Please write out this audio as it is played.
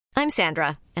I'm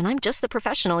Sandra, and I'm just the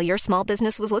professional your small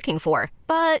business was looking for.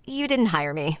 But you didn't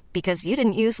hire me because you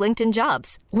didn't use LinkedIn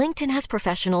Jobs. LinkedIn has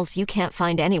professionals you can't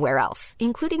find anywhere else,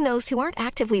 including those who aren't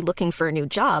actively looking for a new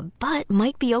job, but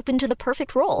might be open to the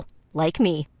perfect role, like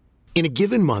me. In a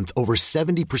given month, over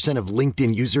 70% of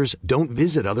LinkedIn users don't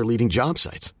visit other leading job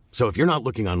sites. So if you're not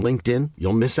looking on LinkedIn,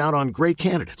 you'll miss out on great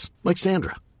candidates like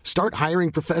Sandra. Start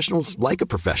hiring professionals like a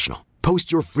professional.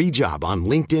 Post your free job on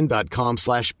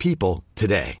linkedin.com/people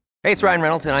today. Hey, it's Ryan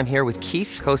Reynolds, and I'm here with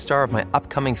Keith, co-star of my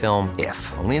upcoming film, If,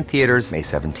 only in theaters May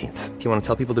 17th. Do you want to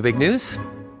tell people the big news?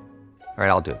 All right,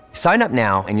 I'll do it. Sign up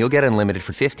now and you'll get unlimited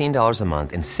for $15 a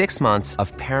month and 6 months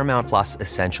of Paramount Plus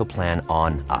Essential Plan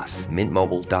on us.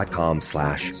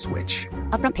 MintMobile.com/switch.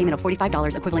 Upfront payment of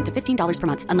 $45 equivalent to $15 per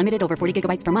month. Unlimited over 40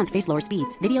 gigabytes per month. Face lower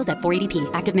speeds. Videos at 480p.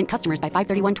 Active Mint customers by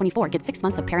 531.24 get 6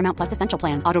 months of Paramount Plus Essential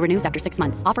Plan. Auto renews after 6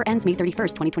 months. Offer ends May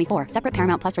 31st, 2024. Separate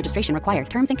Paramount Plus registration required.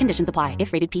 Terms and conditions apply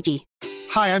if rated PG.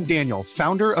 Hi, I'm Daniel,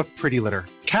 founder of Pretty Litter.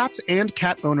 Cats and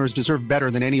cat owners deserve better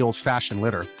than any old-fashioned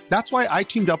litter. That's why I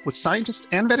teamed up with scientists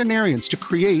and veterinarians to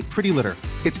create Pretty Litter.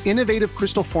 Its innovative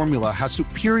crystal formula has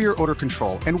superior odor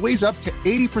control and weighs up to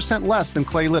 80% less than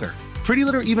clay litter. Pretty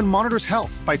Litter even monitors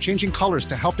health by changing colors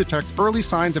to help detect early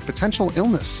signs of potential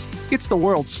illness. It's the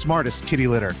world's smartest kitty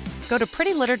litter. Go to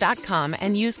prettylitter.com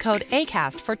and use code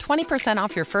ACAST for 20%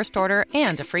 off your first order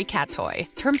and a free cat toy.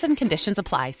 Terms and conditions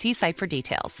apply. See site for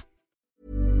details.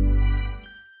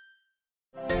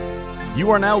 You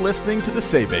are now listening to the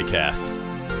Cast,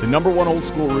 the #1 old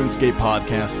school RuneScape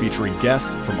podcast featuring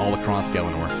guests from all across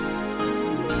Galanor.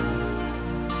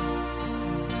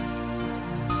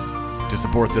 To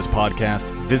support this podcast,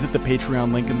 visit the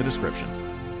Patreon link in the description.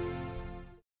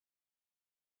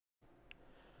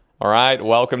 All right,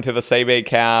 welcome to the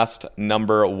Cast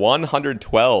number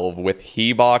 112 with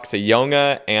Hebox,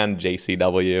 Jonge, and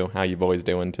JCW. How you boys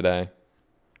doing today?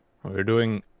 We're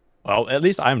doing, well, at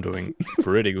least I'm doing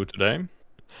pretty good today.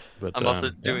 But, I'm also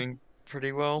doing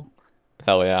pretty well.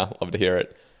 Hell yeah, love to hear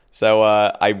it. So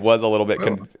I was a little bit,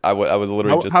 I was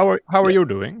literally just... How are you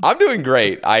doing? I'm doing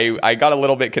great. I got a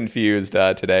little bit confused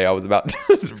today. I was about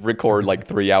to record like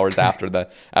 3 hours after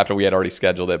we had already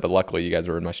scheduled it, but luckily you guys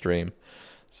were in my stream.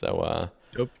 So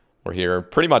We're here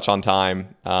pretty much on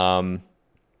time.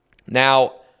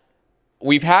 Now,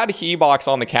 we've had Hebox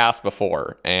on the cast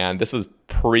before, and this was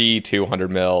pre-200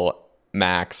 mil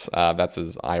Max. That's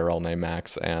his IRL name,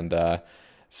 Max. And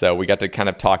so we got to kind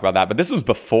of talk about that. But this was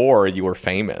before you were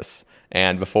famous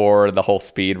and before the whole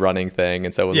speed running thing.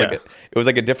 And so it was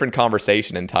like a different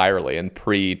conversation entirely and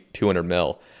pre-200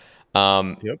 mil.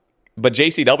 But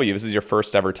JCW, this is your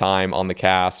first ever time on the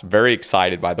cast. Very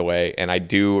excited, by the way. And I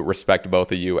do respect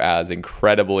both of you as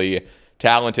incredibly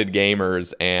talented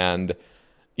gamers. And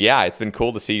yeah, it's been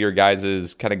cool to see your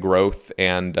guys' kind of growth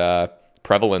and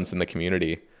prevalence in the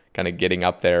community kind of getting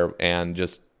up there. And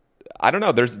just, I don't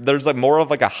know, there's like more of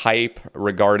like a hype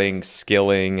regarding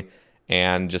skilling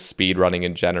and just speed running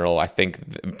in general. I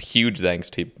think huge thanks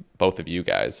to both of you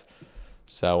guys.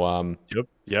 So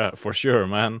yeah, for sure,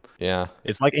 man. Yeah,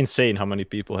 it's like insane how many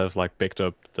people have like picked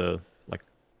up the like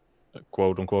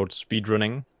quote unquote speed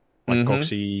running. Like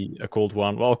Coxie, a cold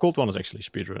one. Well, a cold one is actually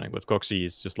speed running, but Coxie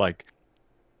is just like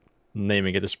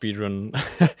naming it a speed run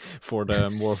for the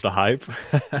more of the hype.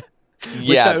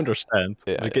 Which I understand.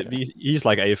 Yeah, like he's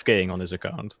like AFKing on his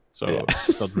account, so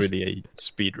it's not really a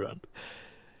speed run.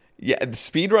 Yeah, the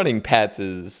speed running pets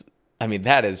is, I mean,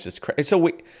 that is just crazy. So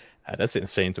that's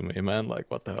insane to me, man. Like,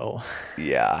 what the hell?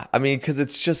 Yeah, I mean, because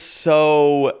it's just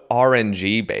so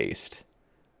RNG based.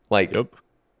 Like,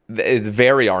 it's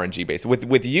very RNG based.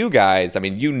 With you guys, I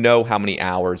mean, you know how many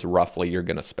hours roughly you're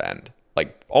gonna spend,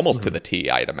 like almost to the T,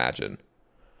 I'd imagine.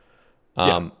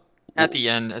 At the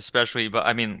end, especially, but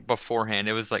I mean, beforehand,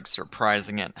 it was like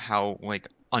surprising at how like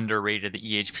underrated the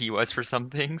EHP was for some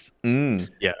things.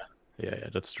 Yeah,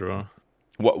 that's true.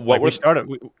 What we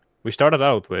started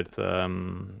out with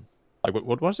like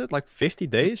what was it, like 50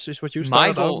 days is what you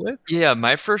started out with? Yeah,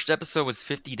 my first episode was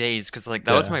 50 days because like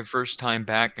that was my first time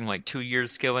back in like 2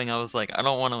 years skilling. I was like, I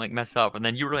don't want to like mess up, and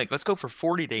then you were like, let's go for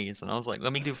 40 days, and I was like,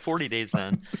 let me do 40 days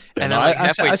then. And then like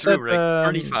halfway through, we're like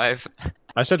 35.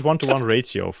 I said 1-to-1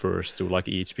 ratio first to like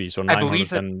EHP, so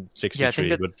 963.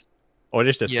 Yeah, but or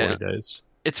is this 40 days?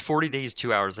 It's 40 days,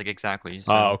 2 hours, like exactly.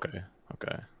 So. Oh,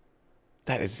 okay.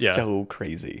 That is so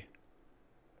crazy.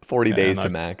 40 days to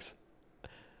max.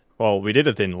 Well, we did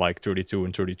it in like 32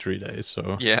 and 33 days,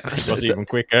 so it was even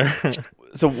quicker.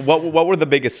 So what were the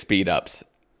biggest speed ups?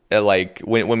 Like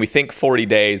when we think 40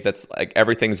 days, that's like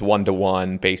everything's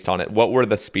 1-to-1 based on it. What were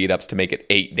the speed ups to make it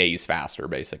 8 days faster,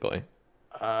 basically?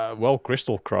 Well,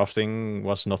 crystal crafting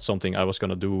was not something I was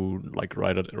gonna do like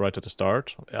right at the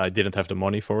start. I didn't have the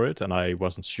money for it, and I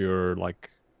wasn't sure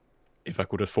like if I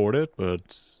could afford it.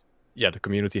 But yeah, the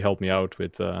community helped me out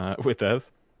with that.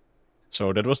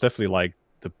 So that was definitely like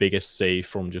the biggest save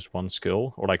from just one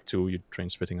skill, or like two. You train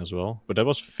spitting as well, but that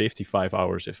was 55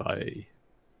 hours if I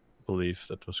believe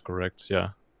that was correct. Yeah,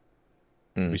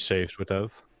 we saved with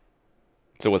that.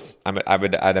 So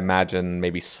I'd imagine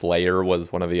maybe Slayer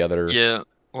was one of the other. Yeah,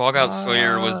 Logout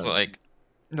Slayer was like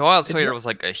Logout Slayer was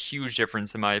like a huge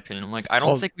difference in my opinion. Like I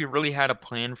don't think we really had a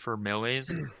plan for melees,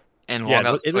 and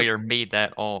Logout Slayer made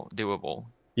that all doable.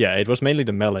 Yeah, it was mainly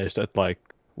the melees that like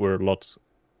were a lot.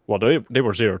 Well, they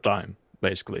were 0 time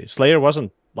basically. Slayer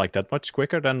wasn't like that much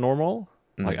quicker than normal.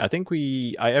 Like I think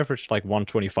I averaged like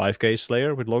 125k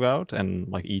Slayer with Logout, and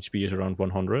like HP is around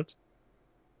 100.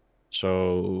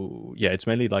 So yeah, it's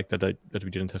mainly like that we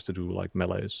didn't have to do like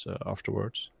melees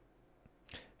afterwards.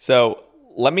 So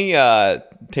let me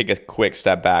take a quick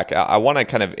step back. I want to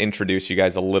kind of introduce you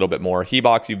guys a little bit more.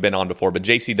 Hebox, you've been on before, but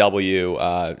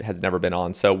JCW has never been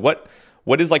on. So what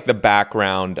is like the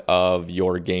background of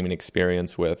your gaming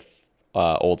experience with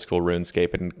old school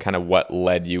RuneScape, and kind of what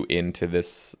led you into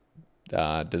this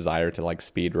desire to like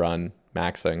speed run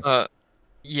maxing?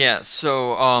 Yeah,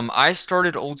 so I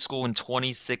started old school in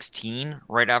 2016,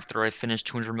 right after I finished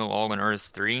 200 mil all in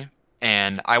Earth 3,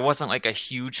 and I wasn't like a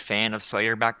huge fan of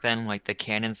Slayer back then, like the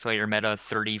Canon Slayer meta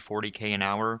 30, 40k an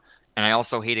hour, and I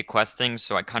also hated questing,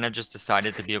 so I kind of just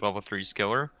decided to be a level 3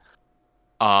 skiller.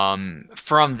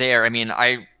 From there, I mean,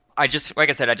 I just, like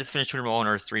I said, I just finished 200 mil in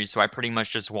Earth 3, so I pretty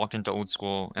much just walked into old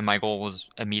school, and my goal was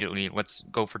immediately, let's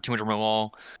go for 200 mil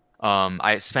all.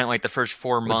 I spent like the first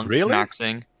 4 months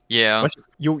maxing. Yeah.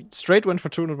 You straight went for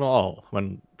 200 all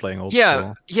when playing old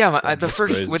school. Yeah. The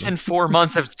first crazy. Within 4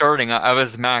 months of starting, I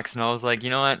was max, and I was like, you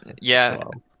know what? Yeah.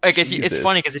 Like it's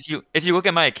funny because if you look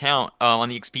at my account on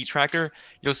the XP tracker,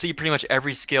 you'll see pretty much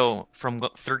every skill from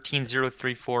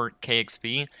 13034k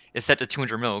XP is set to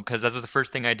 200 mil, because that was the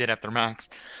first thing I did after max.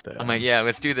 Damn. I'm like, yeah,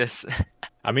 let's do this.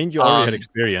 I mean, you already had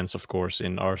experience, of course,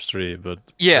 in R3, but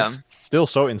yeah, it's still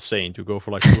so insane to go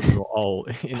for like 200 all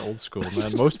in old school,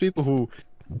 man. Most people who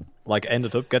like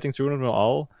ended up getting 200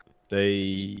 all,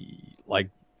 they like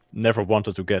never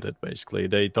wanted to get it. Basically,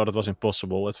 they thought it was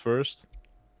impossible at first,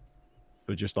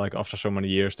 but just like after so many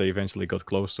years, they eventually got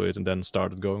close to it and then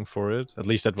started going for it. At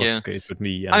least that was the case with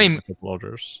me and a couple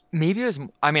others. Maybe it was.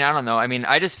 I mean, I don't know. I mean,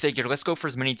 I just figured let's go for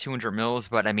as many 200 mils.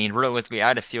 But I mean, realistically, I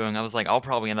had a feeling I was like, I'll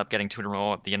probably end up getting 200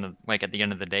 mil at the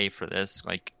end of the day for this.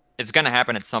 Like, it's gonna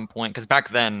happen at some point. Because back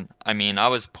then, I mean, I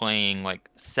was playing like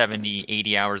 70,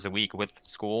 80 hours a week with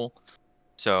school.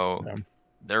 So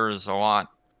there was a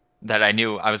lot that I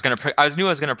knew I was gonna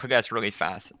progress really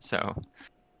fast. So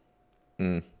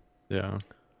yeah.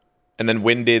 And then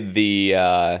when did the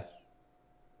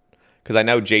because I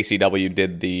know JCW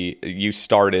did you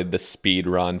started the speed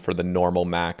run for the normal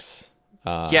max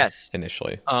yes,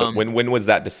 initially. So when was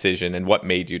that decision, and what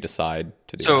made you decide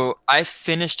to do so that? I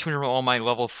finished 200 all my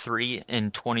level 3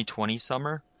 in 2020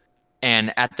 summer,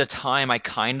 and at the time I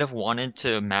kind of wanted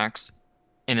to max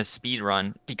in a speed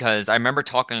run, because I remember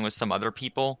talking with some other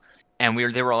people, and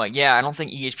they were like, yeah, I don't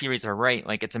think EHP rates are right.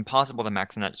 Like, it's impossible to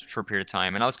max in that short period of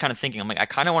time. And I was kind of thinking, I'm like, I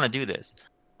kind of want to do this.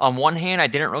 On one hand, I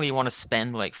didn't really want to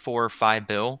spend like 4 or 5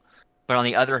 bill. But on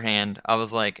the other hand, I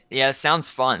was like, yeah, it sounds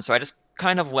fun. So I just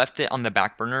kind of left it on the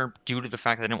back burner due to the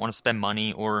fact that I didn't want to spend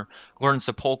money or learn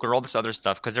Sepulchre or all this other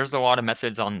stuff. Because there's a lot of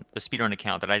methods on the speedrun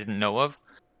account that I didn't know of.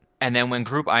 And then when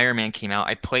Group Ironman came out,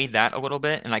 I played that a little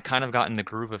bit. And I kind of got in the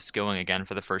groove of skilling again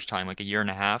for the first time, like a year and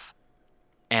a half.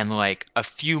 And like a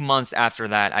few months after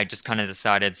that, I just kind of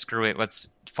decided, screw it, let's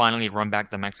finally run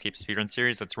back the Maxcape Speedrun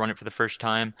series. Let's run it for the first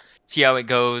time, see how it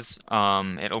goes.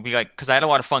 It'll be like, because I had a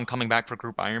lot of fun coming back for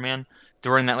Group Ironman.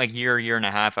 During that like year and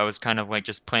a half, I was kind of like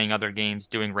just playing other games,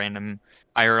 doing random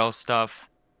IRL stuff.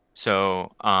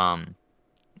 So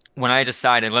when I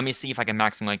decided, let me see if I can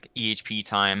max in like EHP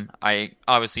time, I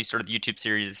obviously started the YouTube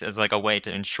series as like a way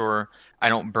to ensure I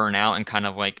don't burn out, and kind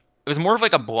of like, it was more of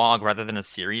like a blog rather than a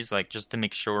series, like just to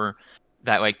make sure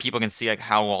that like people can see like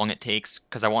how long it takes.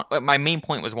 Because my main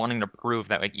point was wanting to prove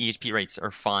that like EHP rates are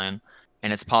fine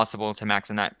and it's possible to max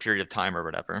in that period of time or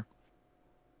whatever.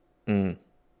 And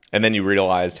then you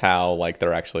realized how like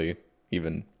they're actually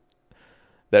even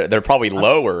they're probably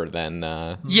lower than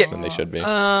they should be. Or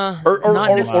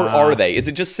are they? Is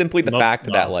it just simply the fact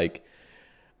that like?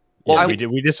 Well,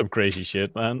 we did some crazy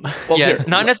shit, man. Well, yeah,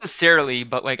 not necessarily,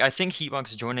 but like I think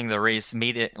Heatbox joining the race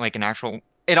made it like an actual.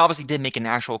 It obviously did make an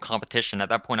actual competition. At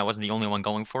that point, I wasn't the only one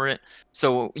going for it.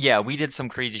 So yeah, we did some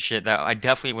crazy shit that I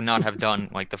definitely would not have done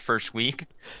like the first week.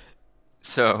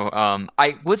 So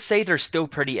I would say they're still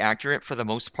pretty accurate for the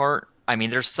most part. I mean,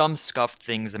 there's some scuffed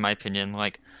things in my opinion,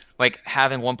 like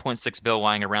having 1.6 bill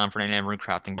lying around for an rune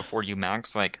crafting before you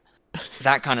max, like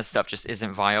that kind of stuff just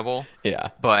isn't viable. Yeah.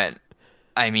 But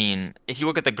I mean, if you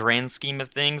look at the grand scheme of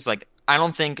things, like I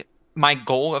don't think my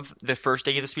goal of the first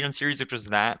day of the speedrun series, which was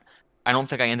that, I don't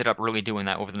think I ended up really doing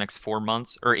that over the next 4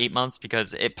 months or 8 months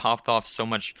because it popped off so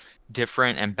much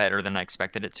different and better than I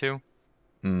expected it to.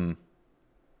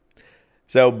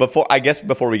 So before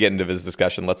we get into this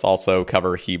discussion, let's also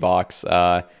cover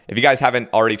Hebox. If you guys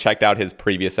haven't already checked out his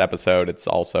previous episode, it's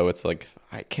like,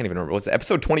 I can't even remember. Was it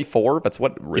episode 24? That's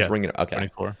what is ringing. Okay.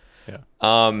 24. Yeah.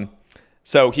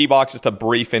 So Hebox, just a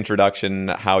brief introduction,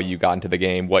 how you got into the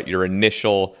game, what your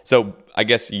initial, so I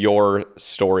guess your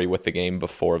story with the game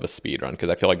before the speedrun, because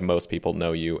I feel like most people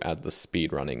know you as the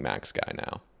speedrunning Max guy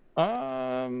now.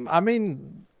 I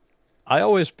mean, I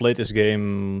always played this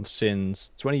game since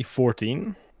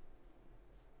 2014,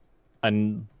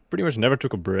 and pretty much never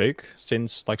took a break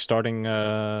since like starting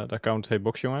the account Hey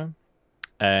Box Jonge.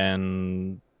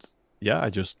 And yeah, I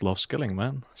just love skilling,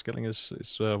 man. Skilling is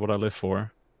what I live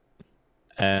for.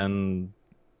 And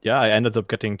yeah, I ended up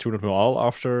getting 200 mil all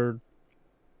after a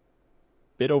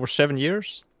bit over 7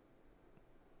 years.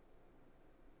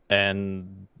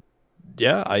 And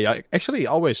yeah, I actually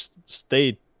always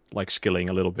stayed like skilling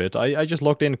a little bit. I just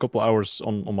logged in a couple hours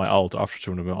on my alt after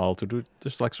 200 mil alt to do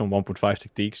just like some 1.5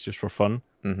 tactiques just for fun.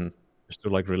 Mm-hmm. Just to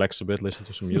like relax a bit, listen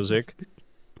to some music.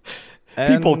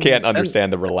 People can't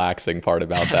understand the relaxing part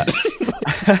about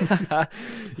that.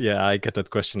 Yeah, I get that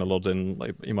question a lot in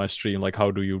my stream. Like,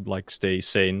 how do you like stay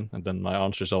sane? And then my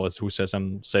answer is always, "Who says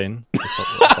I'm sane?"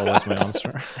 That's always my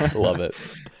answer. Love it.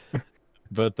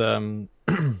 But where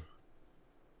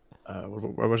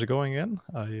was it going again?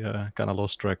 I kind of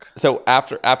lost track. So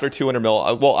after 200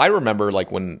 mil, well, I remember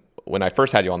like when I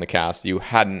first had you on the cast, you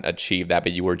hadn't achieved that,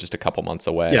 but you were just a couple months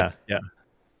away. Yeah.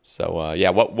 So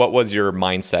what was your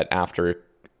mindset after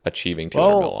achieving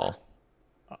 200 mil all?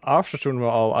 After 200 mil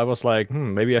all, I was like,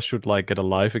 maybe I should like get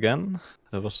alive again.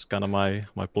 That was kind of my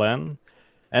plan,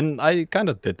 and I kind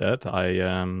of did that.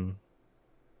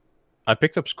 I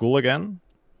picked up school again,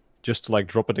 just to like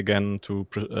drop it again to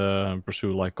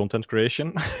pursue like content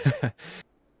creation.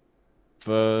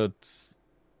 But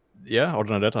yeah, other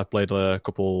than that, I played a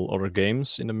couple other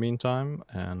games in the meantime,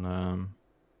 and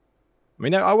I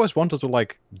mean, I always wanted to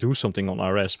like do something on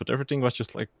RS, but everything was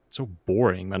just like so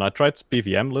boring. And I tried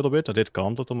PVM a little bit. I did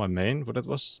content on my main, but it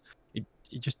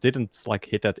just didn't like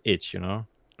hit that itch, you know.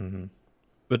 Mm-hmm.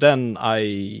 But then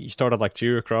I started like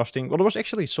tier crafting. Well, there was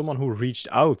actually someone who reached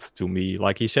out to me.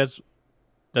 Like he said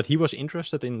that he was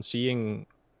interested in seeing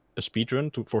a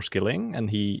speedrun for skilling,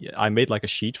 and I made like a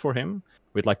sheet for him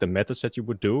with like the methods that you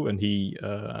would do, and he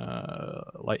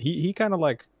kind of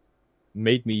like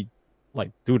made me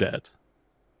like do that.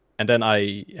 And then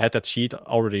I had that sheet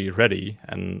already ready,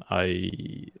 and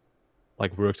I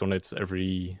like worked on it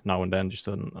every now and then, just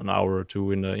an hour or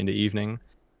two in the evening.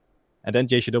 And then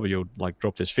JCW like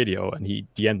dropped his video, and he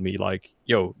DM'd me like,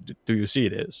 "Yo, do you see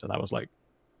this?" And I was like,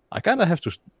 "I kind of have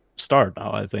to start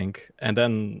now, I think." And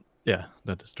then yeah,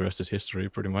 the rest is history,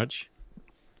 pretty much.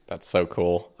 That's so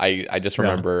cool. I just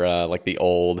remember like the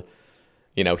old,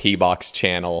 Hebox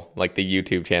channel, like the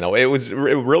YouTube channel. It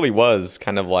really was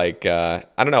kind of like I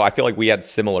don't know. I feel like we had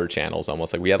similar channels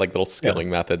almost. Like we had like little skilling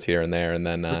methods here and there, and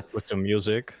then with some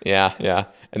music. Yeah.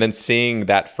 And then seeing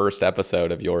that first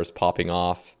episode of yours popping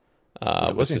off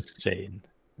was just insane.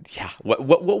 Yeah.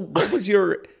 What was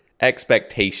your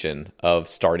expectation of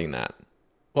starting that?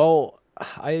 Well,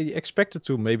 I expected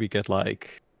to maybe get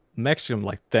like maximum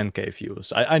like 10k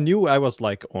views. I knew I was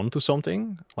like onto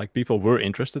something, like people were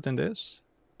interested in this,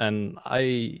 and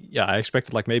I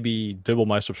expected like maybe double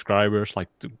my subscribers, like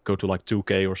to go to like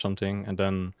 2k or something, and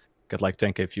then get like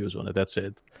 10k views on it. That's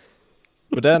it.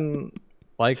 But then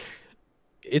like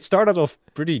it started off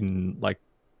pretty like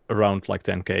around like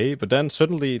 10k, but then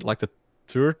suddenly like the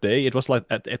third day it was like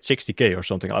at 60k or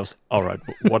something. I was all right,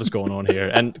 what is going on here?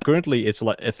 And currently it's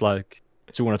like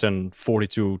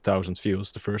 242,000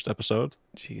 views the first episode.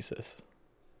 Jesus.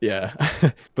 Yeah.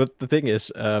 But the thing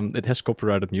is, it has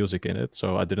copyrighted music in it,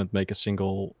 so I didn't make a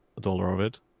single dollar of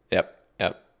it. Yep.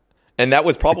 And that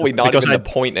was probably not even the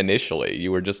point initially.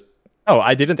 You were just... Oh,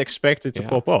 I didn't expect it to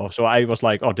pop off. So I was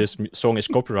like, oh, this song is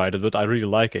copyrighted, but I really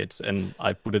like it, and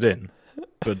I put it in.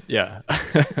 But yeah.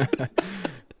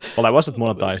 Well, I wasn't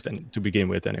monetized to begin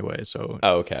with anyway, so...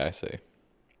 Oh, okay, I see.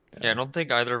 Yeah, I don't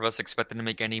think either of us expected to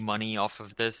make any money off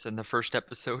of this in the first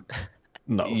episode.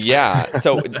 No. Yeah.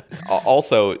 So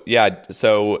also,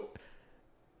 so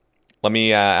let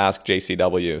me ask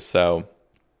JCW. So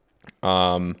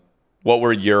what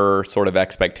were your sort of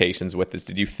expectations with this?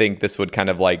 Did you think this would kind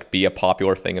of like be a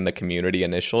popular thing in the community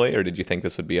initially, or did you think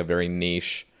this would be a very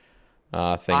niche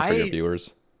thing for your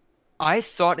viewers? I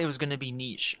thought it was going to be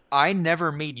niche. I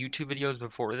never made YouTube videos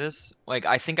before this. Like,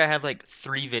 I think I had like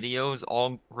 3 videos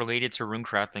all related to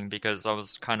runecrafting because I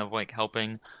was kind of like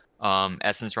helping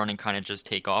Essence Running kind of just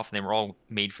take off, and they were all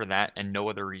made for that and no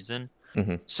other reason.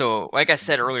 So, like I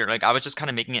said earlier, like I was just kind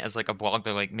of making it as like a blog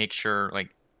to like make sure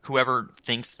like whoever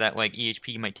thinks that like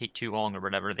EHP might take too long or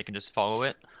whatever, they can just follow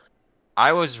it.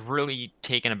 I was really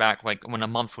taken aback like when a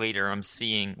month later I'm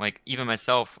seeing like even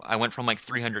myself, I went from like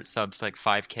 300 subs to like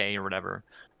 5K or whatever.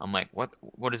 I'm like,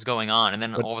 what is going on? And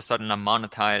then all of a sudden I'm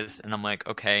monetized and I'm like,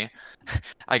 okay,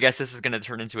 I guess this is gonna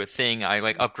turn into a thing. I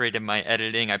like upgraded my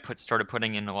editing. I started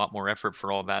putting in a lot more effort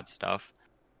for all that stuff.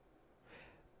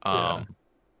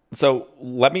 So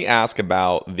let me ask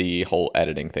about the whole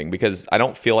editing thing, because I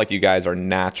don't feel like you guys are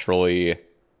naturally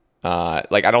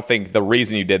like, I don't think the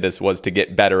reason you did this was to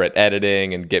get better at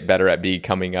editing and get better at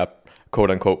becoming a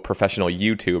quote unquote professional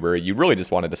YouTuber. You really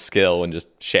just wanted a skill and just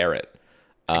share it.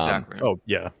 Exactly. Oh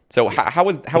yeah. So how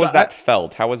was that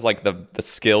felt? How was like the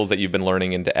skills that you've been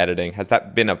learning into editing? Has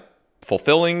that been a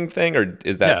fulfilling thing, or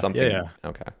is that something? Yeah.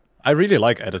 Okay. I really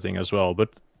like editing as well,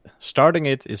 but starting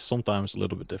it is sometimes a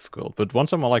little bit difficult. But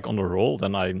once I'm like on the roll,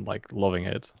 then I'm like loving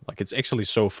it. Like it's actually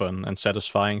so fun and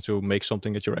satisfying to make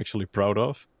something that you're actually proud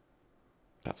of.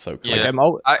 That's so cool. Yeah.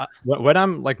 Like when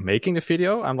I'm like making the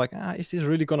video, I'm like, is this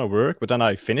really gonna work? But then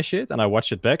I finish it and I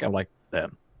watch it back. I'm like,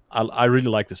 damn, I really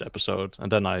like this episode,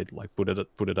 and then I like put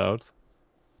it out.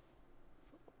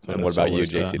 So and what about you,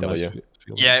 JCW? Nice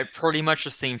Yeah, pretty much the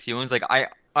same feelings. Like I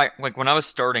like when I was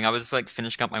starting, I was like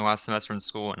finishing up my last semester in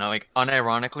school, and I like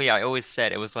unironically, I always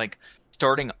said it was like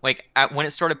starting like when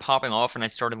it started popping off, and I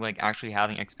started like actually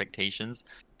having expectations.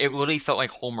 It literally felt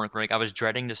like homework. Like I was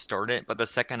dreading to start it, but the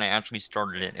second I actually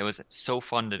started it, it was so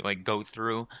fun to like go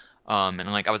through.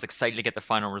 And like I was excited to get the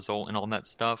final result and all that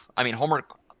stuff. I mean,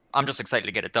 homework, I'm just excited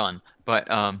to get it done. But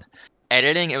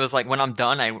editing, it was like when I'm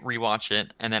done, I rewatch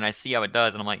it and then I see how it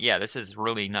does, and I'm like, yeah, this is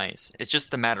really nice. It's just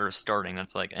the matter of starting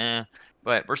that's like,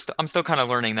 but I'm still kind of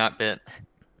learning that bit.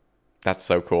 That's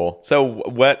so cool. So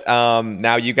what?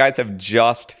 Now you guys have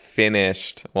just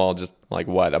finished. Well, just like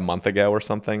what, a month ago or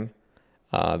something.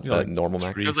 The like normal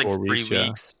max. It was like 3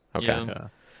 weeks. Okay. Yeah.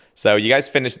 So you guys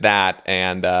finished that,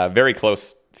 and very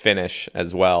close finish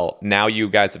as well. Now you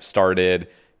guys have started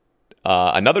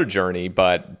another journey,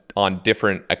 but on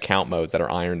different account modes that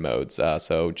are Iron modes.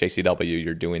 So JCW,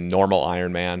 you're doing normal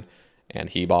Iron Man, and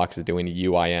Hebox is doing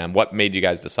UIM. What made you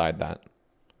guys decide that?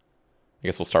 I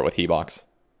guess we'll start with Hebox.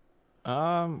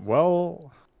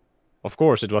 Well, of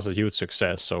course it was a huge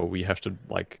success, so we have to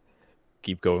like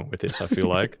keep going with this, I feel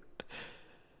like.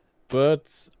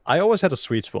 But I always had a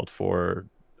sweet spot for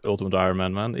Ultimate Iron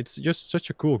Man, man. It's just such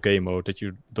a cool game mode that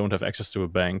you don't have access to a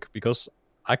bank, because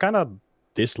I kind of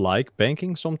dislike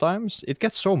banking sometimes. It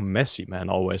gets so messy, man,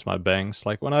 always, my banks.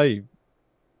 Like when my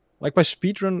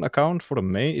speedrun account for the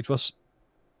main, it was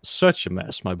such a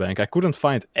mess, my bank. I couldn't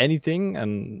find anything,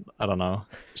 and I don't know.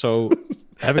 So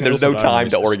and there's no time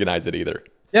to organize it either.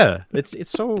 Yeah,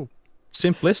 it's so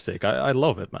simplistic. I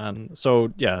love it, man.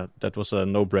 So yeah, that was a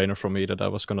no-brainer for me that I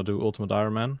was gonna do Ultimate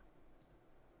Iron Man.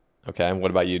 Okay, and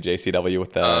what about you, JCW,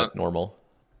 with the normal?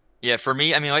 Yeah, for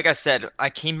me, I mean, like I said, I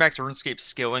came back to RuneScape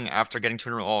skilling after getting to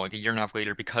enroll like a year and a half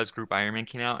later because Group Iron Man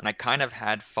came out, and I kind of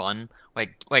had fun.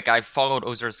 Like I followed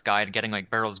Ozar's guide, getting like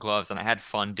Barrel's gloves, and I had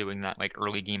fun doing that like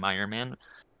early game Iron Man.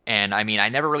 And I mean, I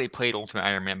never really played Ultimate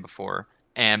Iron Man before,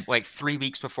 and like 3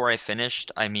 weeks before I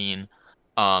finished, I mean,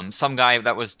 some guy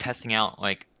that was testing out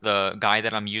like the guy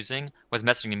that I'm using was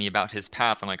messaging me about his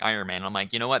path on like Iron Man. I'm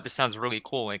like, you know what, this sounds really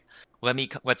cool. Like,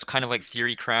 let's kind of like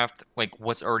theory craft like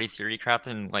what's already theory crafted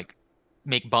and like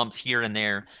make bumps here and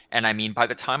there. And I mean, by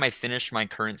the time I finish my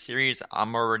current series,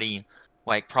 I'm already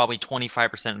like probably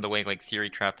 25% of the way like theory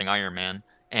crafting Iron Man.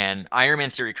 And Iron Man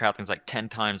theory crafting is like 10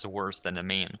 times worse than the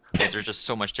main. Like, there's just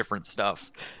so much different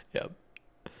stuff. Yep.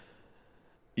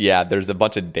 Yeah, there's a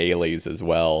bunch of dailies as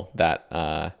well that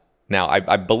now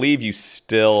I believe you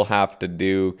still have to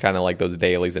do kind of like those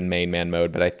dailies in main man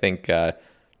mode, but I think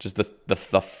just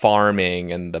the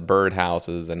farming and the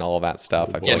birdhouses and all of that stuff,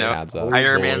 I feel like it adds up.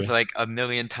 Iron Man's like a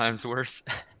million times worse.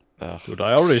 Dude,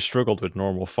 I already struggled with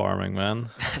normal farming, man.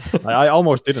 I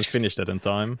almost didn't finish that in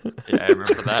time. Yeah, I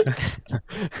remember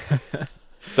that.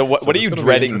 So what are you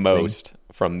dreading most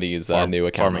from these new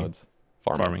account modes?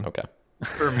 Farming. Okay.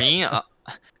 For me,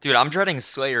 dude, I'm dreading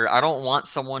Slayer. I don't want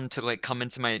someone to like come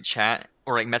into my chat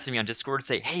or like message me on Discord and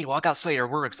say, "Hey, walk out Slayer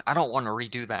works." I don't want to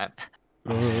redo that.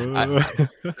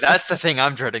 That's the thing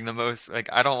I'm dreading the most. Like,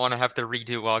 I don't want to have to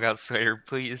redo Logout Slayer,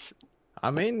 please. I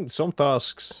mean, some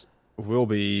tasks will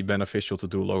be beneficial to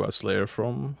do Logout Slayer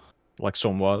from, like,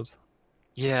 somewhat.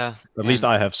 Yeah. At least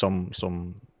I have some.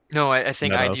 No, I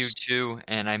think I do metas. too,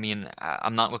 and I mean,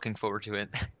 I'm not looking forward to it.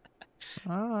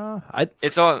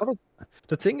 It's all.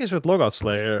 The thing is with Logout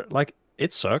Slayer, like,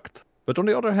 it sucked, but on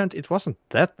the other hand, it wasn't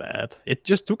that bad. It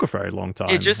just took a very long time,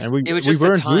 and we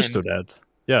weren't used to that.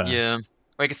 Yeah. Yeah.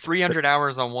 Like 300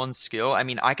 hours on one skill. I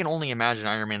mean, I can only imagine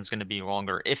Iron Man's going to be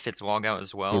longer if it's logout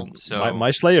as well. Dude, so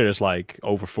my Slayer is like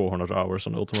over 400 hours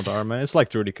on Ultimate Iron Man. It's like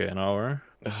 30k an hour.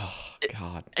 Oh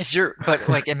God. But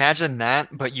like imagine that,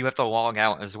 but you have to log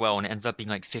out as well, and it ends up being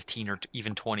like 15 or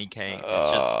even 20k.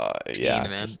 It's just yeah,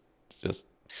 man. just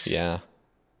yeah.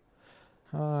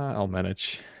 I'll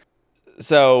manage.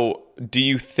 So, do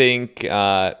you think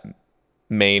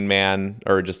main man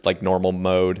or just like normal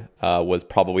mode was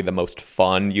probably the most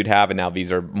fun you'd have, and now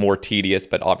these are more tedious,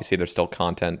 but obviously there's still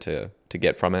content to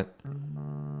get from it?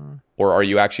 Or are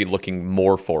you actually looking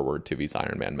more forward to these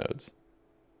Iron Man modes?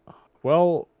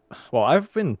 Well,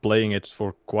 I've been playing it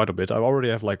for quite a bit. I already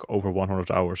have like over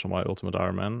 100 hours on my Ultimate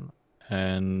Iron Man,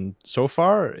 and so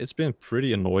far it's been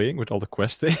pretty annoying with all the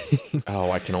questing.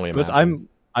 Oh, I can only imagine. But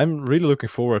I'm really looking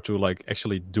forward to like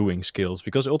actually doing skills,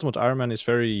 because Ultimate Iron Man is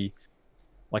very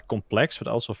like complex, but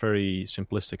also very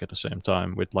simplistic at the same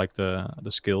time. With like the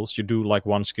skills, you do like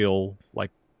one skill,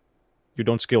 like you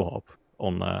don't skill hop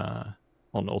on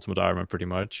Ultimate Iron Man pretty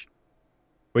much,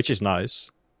 which is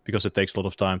nice because it takes a lot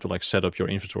of time to like set up your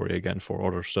inventory again for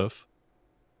other stuff.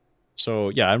 So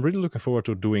yeah, I'm really looking forward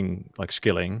to doing like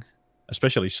skilling,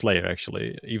 especially Slayer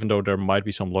actually, even though there might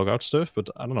be some logout stuff, but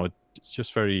I don't know, it's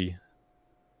just very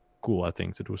cool, I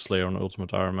think, to do Slayer on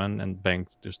Ultimate Iron Man and bank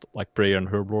just like Prayer and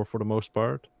Herblore for the most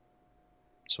part.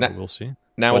 So we'll see.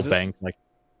 Now is this... bank, like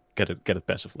get it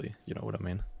passively, you know what I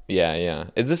mean? Yeah.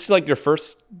 Is this like your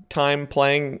first time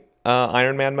playing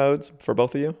Iron Man modes for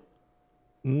both of you?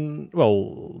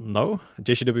 Well, no.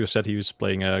 JCW said he was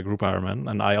playing a group Iron Man,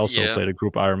 and I also played a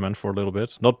group Iron Man for a little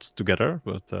bit, not together,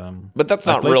 but that's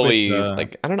not really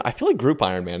like, I don't know. I feel like group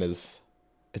Iron Man is.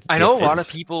 I know a lot of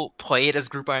people play it as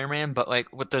group Iron Man, but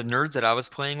like with the nerds that I was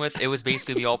playing with, it was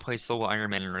basically we all play solo Iron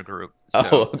Man in a group. So.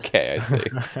 Oh, okay,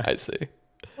 I see.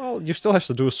 Well, you still have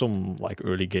to do some like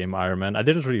early game Iron Man. I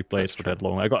didn't really play it for that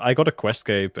long. I got a quest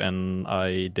cape and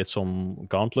I did some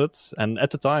gauntlets, and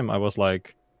at the time I was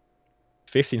like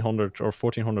 1500 or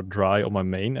 1400 dry on my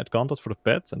main at gauntlet for the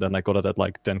pet, and then I got it at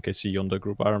like 10kc on the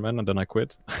group Iron Man, and then I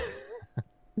quit.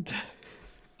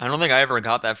 I don't think I ever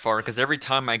got that far, because every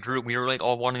time my group, we were like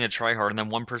all wanting to try hard, and then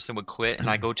one person would quit, and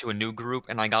I go to a new group,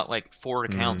 and I got like 3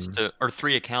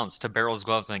 accounts to Barrel's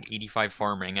Gloves, and like 85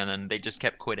 farming, and then they just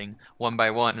kept quitting one by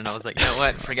one, and I was like, you know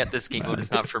what, forget this game mode, it's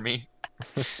not for me.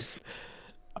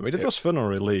 I mean, it was fun on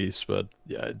release, but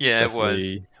it's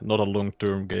definitely not a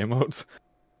long-term game mode.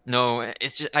 No,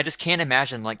 it's just I just can't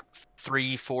imagine like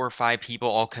 3, 4, 5 people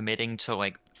all committing to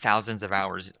like thousands of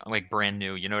hours, like brand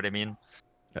new, you know what I mean?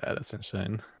 Yeah, that's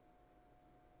insane.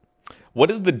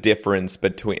 What is the difference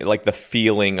between like the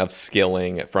feeling of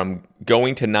skilling from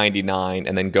going to 99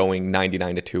 and then going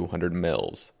 99 to 200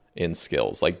 mils in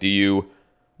skills? Like,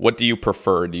 what do you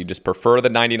prefer? Do you just prefer the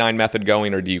 99 method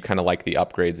going, or do you kind of like the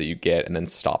upgrades that you get and then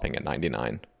stopping at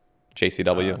 99?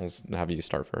 JCW, I'll have you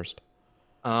start first.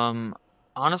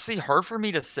 Honestly, hard for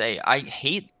me to say. I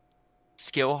hate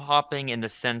skill hopping in the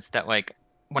sense that like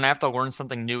when I have to learn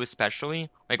something new, especially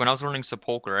like when I was learning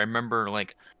Sepulchre, I remember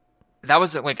like that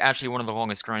was like actually one of the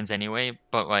longest grinds anyway,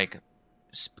 but like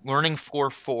learning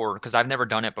 4-4, because I've never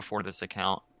done it before this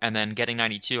account, and then getting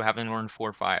 92, having learned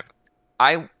 4-5.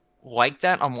 I like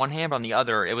that on one hand, but on the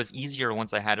other, it was easier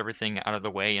once I had everything out of the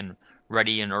way and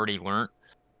ready and already learned.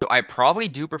 So I probably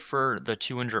do prefer the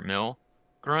 200 mil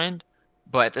grind.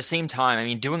 But at the same time, I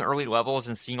mean, doing early levels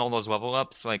and seeing all those level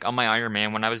ups, like on my Iron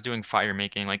Man, when I was doing fire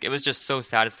making, like it was just so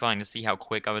satisfying to see how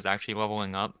quick I was actually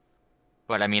leveling up.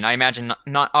 But I mean, I imagine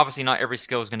obviously not every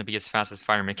skill is going to be as fast as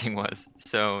fire making was,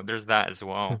 so there's that as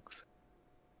well.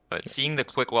 But seeing the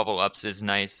quick level ups is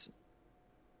nice.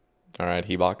 All right,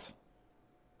 Hebox.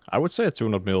 I would say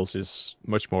 200 mils is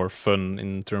much more fun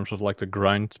in terms of like the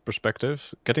grind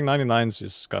perspective. Getting 99s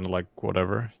is kind of like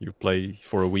whatever. You play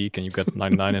for a week and you get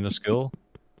 99 in a skill.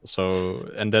 So,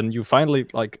 and then you finally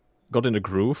like got in the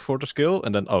groove for the skill,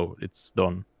 and then it's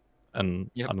done. And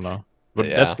I don't know. But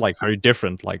that's like very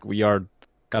different. Like we are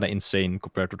kind of insane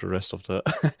compared to the rest of the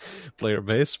player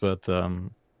base. But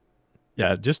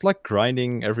just like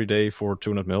grinding every day for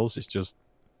 200 mils is just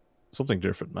something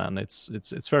different, man. It's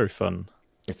very fun.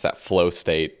 It's that flow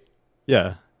state.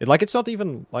 Yeah. It's not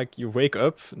even like you wake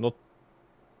up, not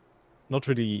not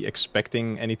really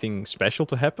expecting anything special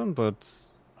to happen, but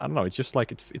I don't know. It's just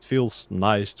like it feels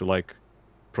nice to like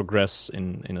progress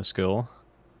in a skill.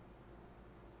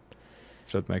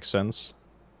 If that makes sense.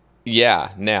 Yeah.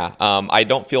 I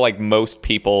don't feel like most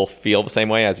people feel the same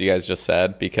way as you guys just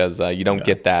said, because you don't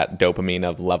get that dopamine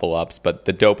of level ups, but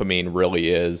the dopamine really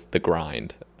is the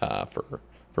grind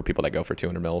for people that go for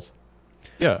 200 mils.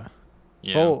 Yeah.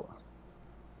 Well,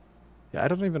 yeah, I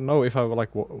don't even know if I would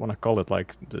like want to call it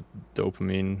like the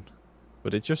dopamine,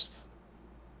 but it just,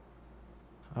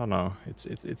 I don't know.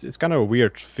 It's kind of a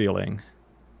weird feeling.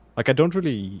 Like I don't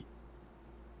really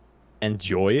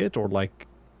enjoy it or like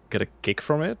get a kick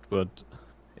from it, but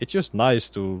it's just nice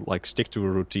to like stick to a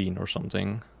routine or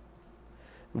something.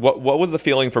 What was the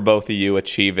feeling for both of you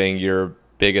achieving your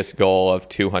biggest goal of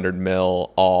 200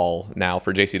 mil all? Now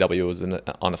for JCW it was on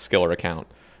a skiller account,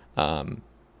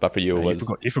 but for you it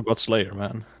was... You forgot Slayer,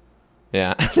 man.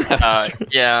 Yeah.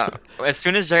 Yeah. As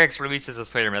soon as Jagex releases a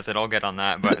Slayer method, I'll get on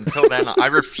that. But until then, I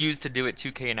refuse to do it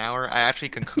 2K an hour. I actually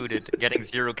concluded getting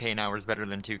 0K an hour is better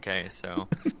than 2K, so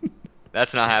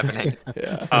that's not happening.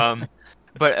 Yeah.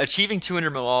 But achieving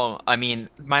 200 mil all, I mean,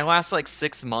 my last like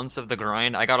 6 months of the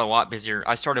grind, I got a lot busier.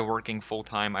 I started working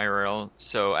full-time IRL.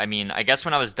 So, I mean, I guess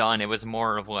when I was done, it was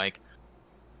more of like,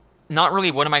 not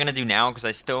really what am I going to do now? Because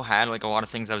I still had like a lot of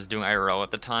things I was doing IRL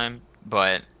at the time.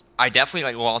 But I definitely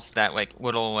like lost that like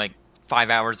little like 5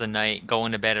 hours a night,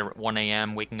 going to bed at 1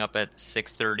 a.m., waking up at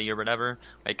 6:30 or whatever,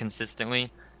 like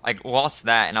consistently. I lost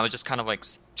that, and I was just kind of like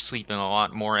sleeping a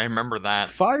lot more. I remember that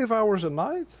 5 hours a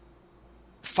night.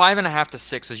 5.5 to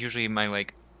 6 was usually my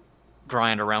like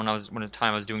grind around. When the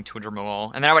time I was doing 200 mil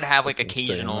all, and then I would have like That's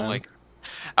occasional insane, like.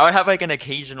 I would have like an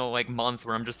occasional like month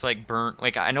where I'm just like burnt.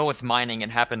 Like I know with mining it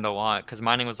happened a lot because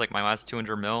mining was like my last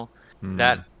 200 mil.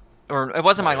 That, or it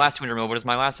wasn't my last 200 mil, but it was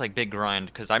my last like big grind.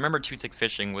 Because I remember two-tick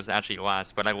fishing was actually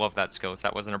last, but I love that skill, so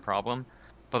that wasn't a problem.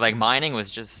 But like mining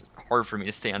was just hard for me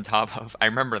to stay on top of. I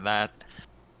remember that.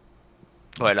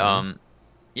 But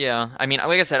yeah. I mean,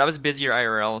 like I said, I was busier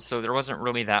IRL, so there wasn't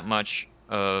really that much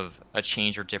of a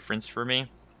change or difference for me.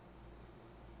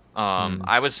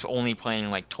 I was only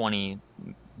playing like 20,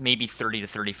 maybe 30 to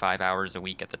 35 hours a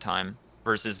week at the time,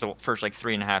 versus the first like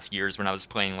 3.5 years when I was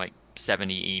playing like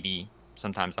 70, 80,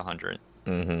 sometimes 100.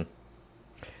 Mm-hmm.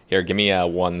 Here, give me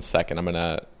 1 second. I'm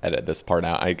gonna edit this part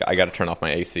out. I got to turn off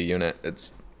my AC unit.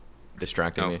 It's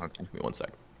distracting me. Okay. Give me 1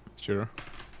 second. Sure.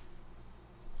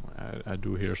 I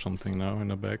do hear something now in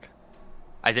the back.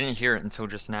 I didn't hear it until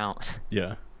just now.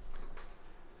 Yeah.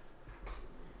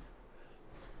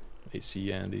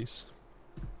 AC Andes.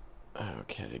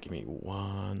 Okay, give me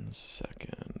 1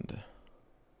 second.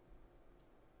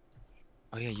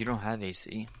 Oh yeah, you don't have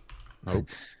AC. Nope.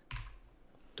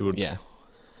 Dude. Yeah.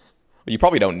 You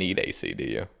probably don't need AC, do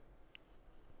you?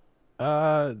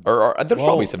 Or there's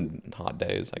probably some hot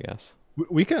days, I guess.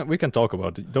 We can talk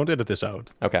about it. Don't edit this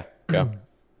out. Okay, go.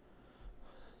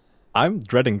 I'm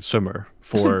dreading summer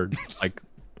for like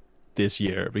this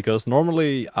year, because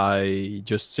normally I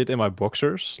just sit in my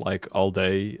boxers like all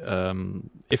day.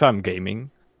 If I'm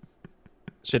gaming,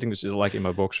 sitting like in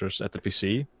my boxers at the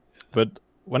PC. But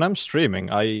when I'm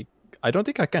streaming, I don't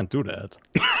think I can do that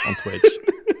on Twitch.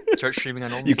 Start streaming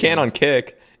on OnlyFans. You can on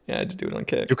Kick. Yeah, just do it on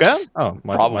Kick. You can? Oh,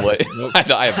 probably.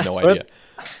 I have no idea.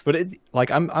 But it,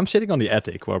 like I'm sitting on the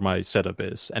attic where my setup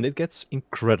is, and it gets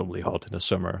incredibly hot in the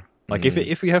summer. Like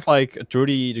if we have like a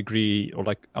 30 degree, or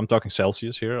like I'm talking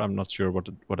Celsius here, I'm not sure what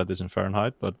that is in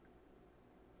Fahrenheit, but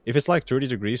if it's like 30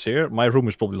 degrees here, my room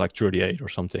is probably like 38 or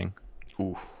something.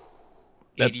 Oof.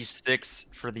 86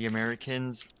 for the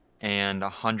Americans and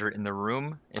 100 in the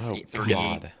room. If 38.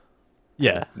 God.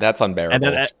 Yeah, that's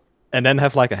unbearable. And then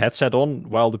have like a headset on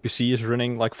while the PC is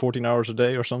running like 14 hours a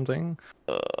day or something.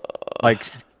 Like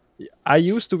I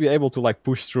used to be able to like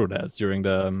push through that during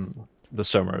the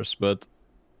summers, but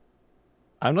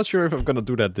I'm not sure if I'm gonna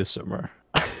do that this summer.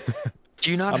 Do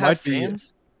you not have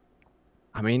fans?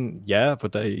 I mean, yeah,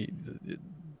 but they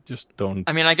just don't.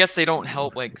 I mean, I guess they don't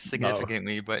help like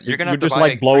significantly, but you're gonna have to just buy,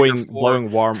 like 3 or 4.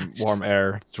 blowing warm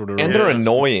air through the room. And they're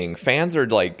annoying. Fans are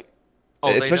like,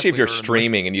 especially if you're definitely are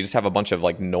streaming and you just have a bunch of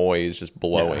like noise just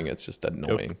blowing. It's just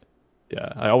annoying.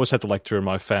 Yeah, I always had to like turn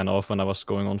my fan off when I was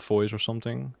going on voice or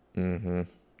something. Mm-hmm.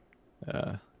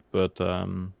 Yeah, but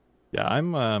yeah,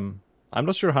 I'm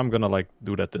not sure how I'm gonna like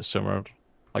do that this summer.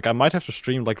 Like I might have to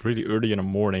stream like really early in the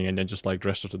morning and then just like the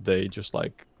rest of the day just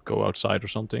like go outside or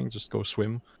something, just go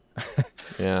swim.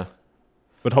 Yeah.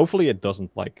 But hopefully it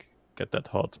doesn't like get that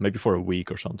hot. Maybe for a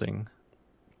week or something.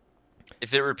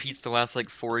 If it repeats the last like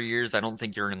 4 years, I don't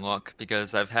think you're in luck,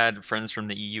 because I've had friends from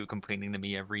the EU complaining to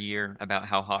me every year about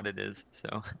how hot it is.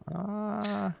 So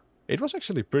It was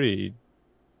actually pretty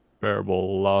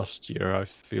bearable last year, I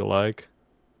feel like.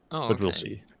 Oh, but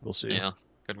okay. We'll see. Yeah,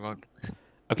 good luck.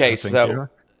 Okay,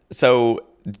 so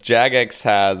Jagex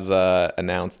has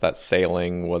announced that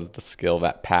sailing was the skill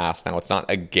that passed. Now, it's not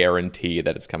a guarantee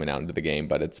that it's coming out into the game,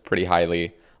 but it's pretty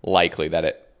highly likely that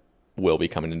it will be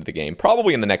coming into the game,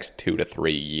 probably in the next 2 to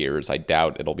 3 years. I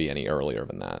doubt it'll be any earlier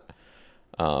than that.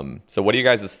 So what are you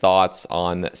guys' thoughts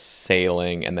on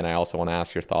sailing? And then I also want to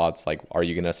ask your thoughts, like, are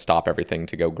you going to stop everything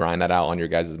to go grind that out on your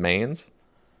guys' mains?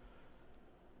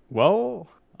 Well,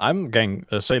 I'm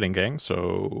sailing gang,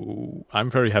 so I'm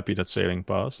very happy that sailing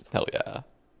passed. Hell yeah.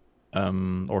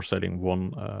 Or sailing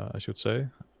won, I should say.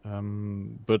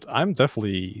 But I'm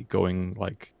definitely going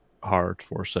like hard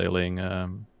for sailing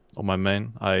on my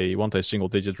main. I want a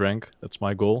single-digit rank. That's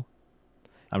my goal.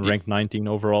 I'm ranked 19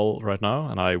 overall right now,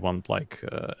 and I want like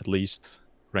at least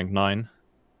rank 9.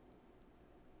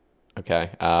 Okay.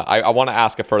 I want to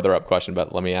ask a further up question,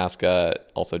 but let me ask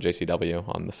also JCW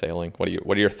on the sailing. What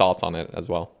are your thoughts on it as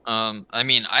well? I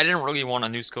mean, I didn't really want a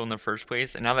new skill in the first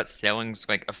place, and now that sailing's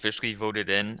like officially voted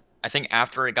in, I think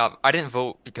after I didn't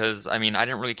vote because I mean I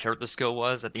didn't really care what the skill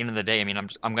was. At the end of the day, I mean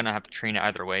I'm gonna have to train it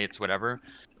either way. It's whatever.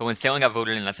 But when sailing got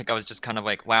voted in, I think I was just kind of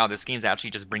like, wow, this game's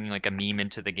actually just bringing like a meme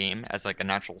into the game as like a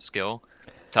natural skill.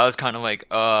 So I was kind of like,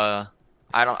 I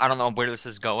don't know where this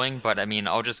is going, but I mean,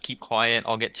 I'll just keep quiet.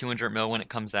 I'll get 200 mil when it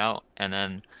comes out, and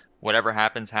then whatever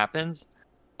happens, happens.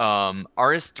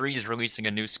 RS3 is releasing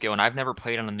a new skill, and I've never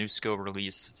played on a new skill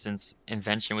release since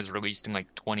Invention was released in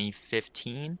like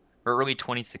 2015 or early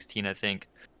 2016, I think.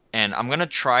 And I'm gonna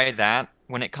try that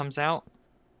when it comes out.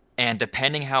 And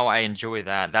depending how I enjoy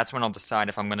that, that's when I'll decide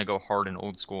if I'm gonna go hard and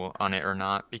old school on it or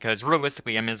not. Because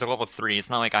realistically, I mean, it's a level 3. It's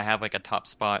not like I have like a top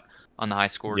spot on the high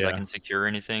scores I can secure or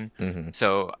anything. Mm-hmm.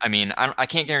 So, I mean, I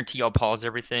can't guarantee I'll pause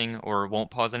everything or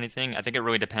won't pause anything. I think it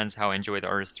really depends how I enjoy the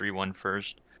RS3 one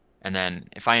first. And then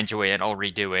if I enjoy it, I'll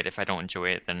redo it. If I don't enjoy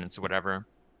it, then it's whatever.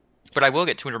 But I will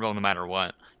get 200 mil no matter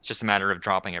what. It's just a matter of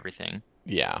dropping everything.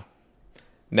 Yeah.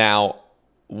 Now,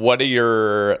 what are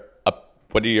your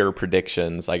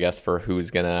predictions, I guess, for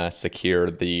who's going to secure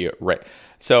the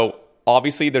So,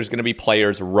 obviously, there's going to be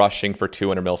players rushing for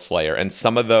 200 mil Slayer and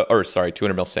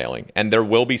 200 mil Sailing. And there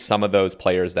will be some of those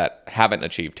players that haven't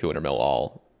achieved 200 mil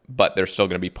all, but they're still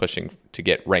going to be pushing to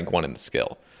get rank 1 in the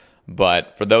skill.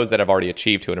 But for those that have already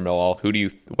achieved 200 mil all,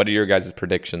 what are your guys'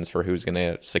 predictions for who's going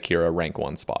to secure a rank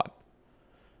 1 spot?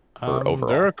 Overall.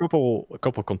 There are a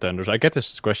couple contenders. I get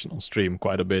this question on stream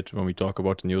quite a bit when we talk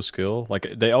about the new skill. Like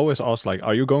they always ask, like,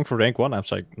 "Are you going for rank 1?" I'm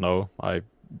like, "No, I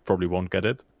probably won't get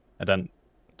it." And then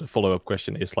the follow-up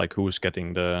question is like, "Who's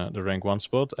getting the rank 1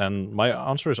 spot?" And my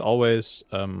answer is always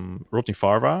Rodney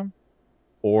Farva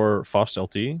or Fast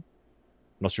LT.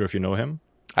 Not sure if you know him.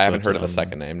 I haven't heard of the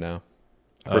second name now.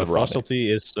 Fast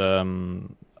LT is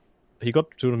he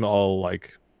got to them all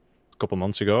like couple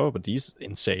months ago, but he's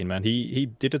insane, man. He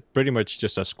did it pretty much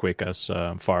just as quick as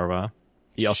Farva.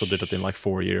 He also did it in like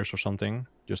 4 years or something,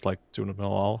 just like 200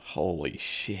 mil all. Holy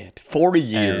shit, 4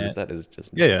 years! That is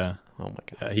just nuts. Yeah. Oh my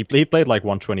god. He played like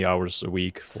 120 hours a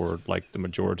week for like the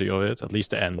majority of it, at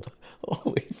least the end.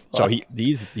 Holy fuck. So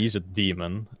he's a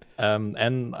demon.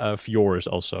 And Fior is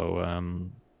also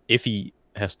if he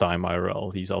has time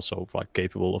IRL, he's also like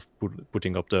capable of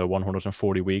putting up the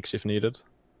 140 weeks if needed.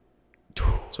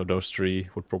 So those 3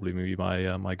 would probably be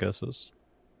my guesses.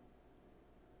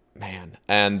 Man,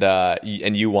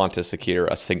 and you want to secure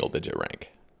a single-digit rank?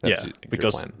 That's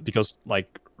because like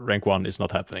rank 1 is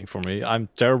not happening for me. I'm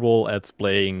terrible at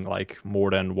playing like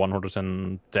more than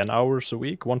 110 hours a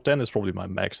week. 110 is probably my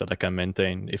max that I can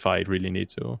maintain if I really need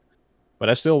to. But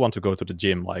I still want to go to the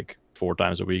gym like 4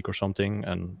 times a week or something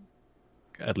and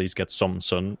at least get some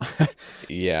sun.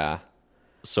 Yeah.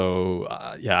 So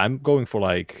I'm going for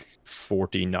like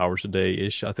 14 hours a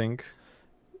day-ish, I think.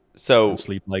 So and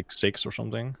sleep like 6 or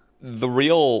something. The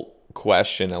real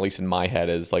question, at least in my head,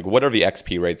 is like, what are the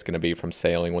XP rates going to be from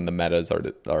sailing when the metas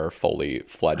are fully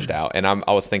fledged out? And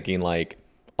I was thinking, like,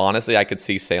 honestly, I could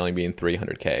see sailing being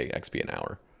 300k XP an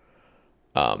hour.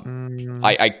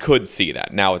 I could see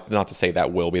that. Now, it's not to say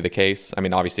that will be the case. I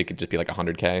mean, obviously, it could just be like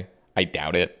 100k. I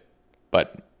doubt it,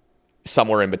 but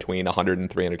somewhere in between 100 and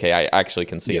 300k, I actually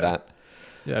can see that.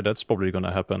 Yeah, that's probably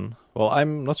gonna happen. Well,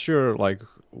 I'm not sure like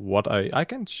what I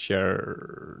can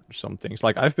share some things.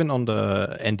 Like I've been on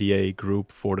the NDA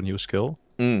group for the new skill.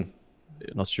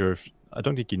 Not sure if I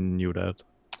don't think you knew that.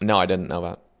 No, I didn't know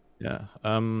that. Yeah.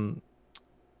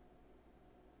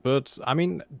 But I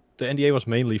mean, the NDA was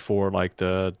mainly for like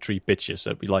the 3 pitches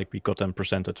that we got them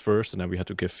presented first, and then we had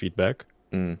to give feedback.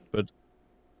 But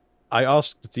I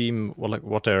asked the team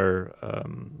what their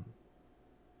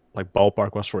like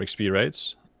ballpark was for XP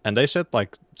rates, and they said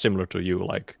like similar to you,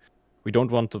 like we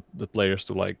don't want the players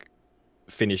to like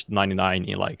finish 99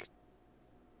 in like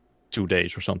 2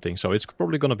 days or something. So it's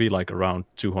probably gonna be like around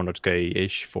 200k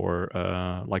ish for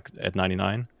like at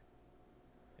 99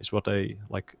 is what they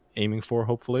like aiming for,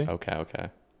 hopefully. Okay.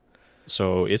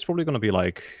 So it's probably gonna be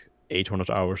like 800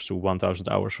 hours to 1000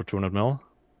 hours for 200 mil,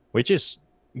 which is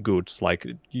good. Like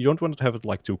you don't want to have it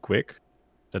like too quick.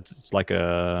 That it's like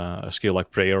a skill like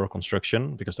prayer or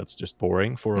construction, because that's just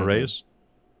boring for a race.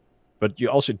 But you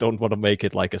also don't want to make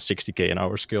it like a 60k an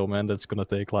hour skill, man. That's gonna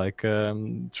take like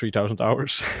 3000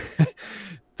 hours,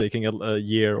 taking a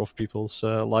year of people's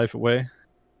life away.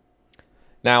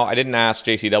 Now, I didn't ask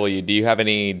JCW. Do you have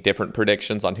any different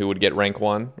predictions on who would get rank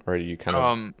 1, or are you kind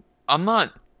of?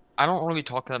 I don't really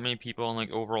talk to that many people on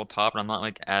like overall top, and I'm not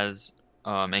like as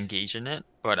engaged in it.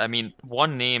 But I mean,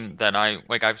 one name that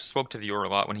I've spoke to Viewer a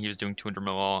lot when he was doing 200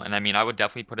 mil all, and I mean, I would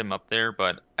definitely put him up there,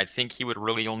 but I think he would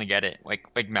really only get it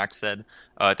like Max said.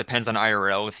 It depends on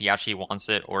IRL if he actually wants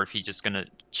it or if he's just gonna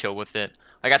chill with it.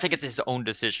 Like I think it's his own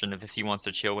decision if he wants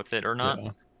to chill with it or not.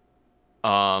 Yeah.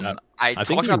 I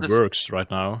think he works right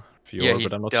now, Viewer,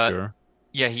 but I'm not sure.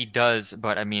 Yeah, he does,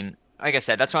 but I mean, like I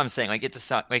said, that's what I'm saying.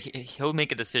 Like he'll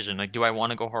make a decision. Like, do I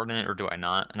want to go hard in it or do I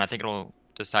not? And I think it'll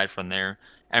decide from there.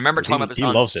 I remember talking about this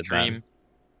on stream.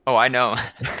 Oh, I know.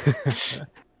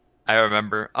 I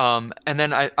remember. And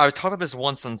then I was talking about this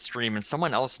once on stream, and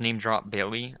someone else name dropped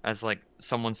Bailey as like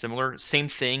someone similar. Same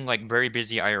thing, like very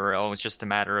busy IRL. It's just a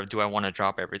matter of do I want to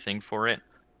drop everything for it.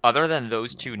 Other than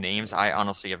those two names, I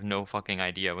honestly have no fucking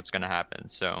idea what's gonna happen.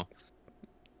 So.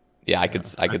 Yeah, I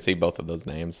could see both of those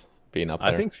names being up there.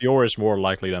 I think Fior is more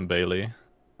likely than Bailey.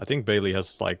 I think Bailey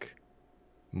has like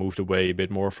moved away a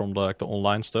bit more from the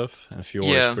online stuff, and Fior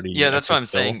is pretty. Yeah, that's what I'm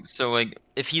saying. So like,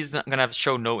 if he's not gonna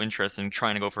show no interest in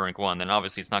trying to go for rank 1, then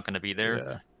obviously it's not gonna be there.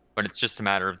 Yeah. But it's just a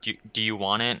matter of do you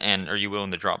want it, and are you willing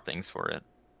to drop things for it?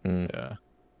 Yeah.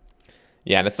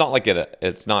 Yeah, and it's not like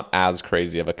it's not as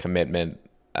crazy of a commitment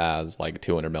as like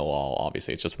 200 mil all.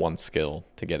 Obviously, it's just one skill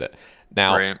to get it.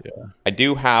 Now, I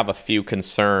do have a few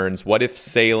concerns. What if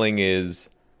sailing is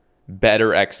better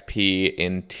XP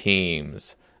in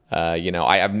teams?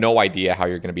 I have no idea how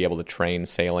you're going to be able to train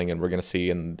sailing, and we're going to see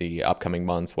in the upcoming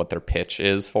months what their pitch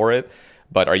is for it.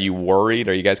 But are you worried?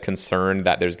 Are you guys concerned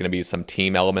that there's going to be some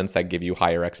team elements that give you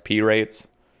higher XP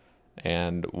rates?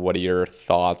 And what are your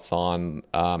thoughts on,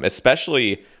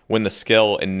 especially when the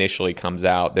skill initially comes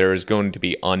out, there is going to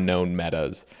be unknown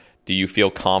metas. Do you feel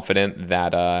confident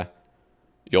that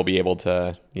you'll be able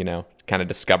to, kind of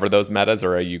discover those metas,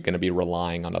 or are you going to be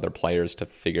relying on other players to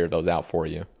figure those out for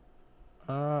you?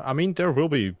 I mean, there will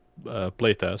be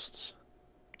play tests.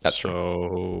 That's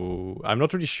true. I'm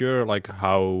not really sure like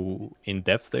how in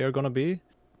depth they are going to be.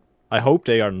 I hope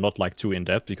they are not like too in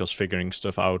depth, because figuring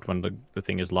stuff out when the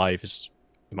thing is live is,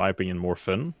 in my opinion, more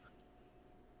fun.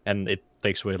 And it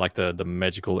takes away like the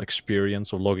magical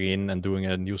experience of logging in and doing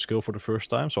a new skill for the first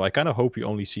time. So I kind of hope you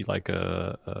only see like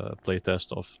a play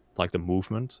test of like the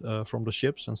movement from the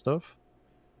ships and stuff.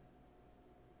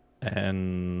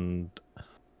 And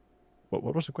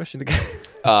what was the question again?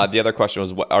 The other question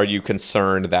was, are you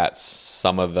concerned that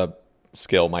some of the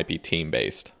skill might be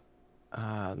team-based?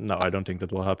 No, I don't think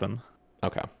that will happen.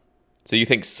 Okay. So you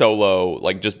think solo,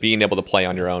 like just being able to play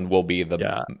on your own, will be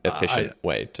the efficient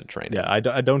way to train? Yeah, I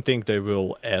don't think they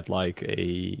will add like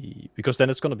because then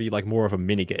it's going to be like more of a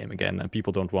mini game again, and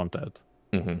people don't want that.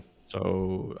 Mm-hmm.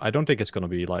 So I don't think it's going to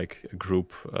be like a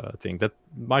group thing. That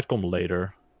might come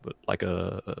later, but like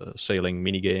a sailing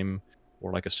mini game,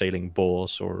 or like a sailing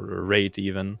boss, or a raid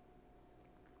even.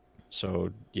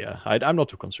 So yeah, I'm not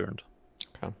too concerned.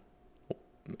 Okay.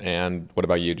 And what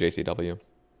about you, JCW?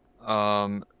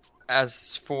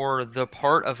 As for the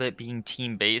part of it being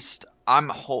team-based, a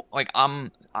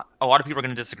lot of people are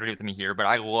going to disagree with me here, but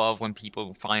I love when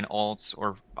people find alts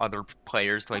or other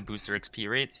players to like boost their XP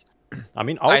rates. I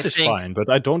mean, alts is fine, but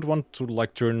I don't want to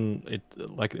like turn it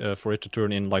like for it to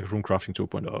turn in like Runecrafting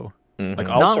 2.0. Mm-hmm. Like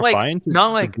alts are fine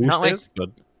to boost it,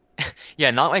 but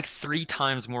yeah, not like 3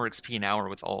 times more XP an hour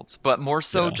with alts, but more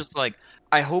so just like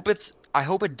I hope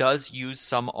it does use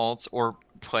some alts or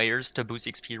players to boost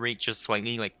XP rate just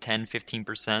slightly, like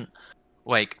 10-15%.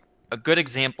 Like a good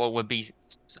example would be,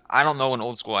 I don't know in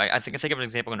old school. I think of an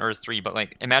example in Earth 3, but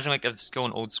like imagine like a skill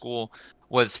in old school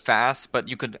was fast, but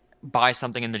you could buy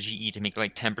something in the GE to make it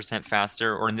like 10%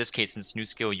 faster, or in this case, in this new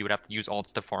skill, you would have to use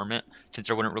alts to farm it, since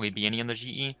there wouldn't really be any in the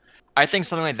GE. I think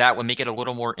something like that would make it a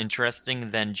little more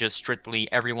interesting than just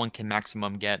strictly everyone can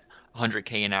maximum get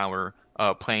 100k an hour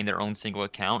playing their own single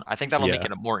account. I think that'll make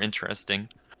it more interesting.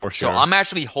 For sure. So I'm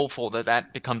actually hopeful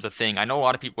that becomes a thing. I know a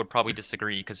lot of people would probably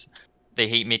disagree because they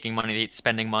hate making money, they hate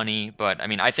spending money. But I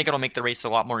mean, I think it'll make the race a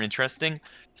lot more interesting,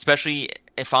 especially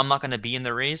if I'm not going to be in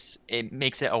the race. It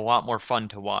makes it a lot more fun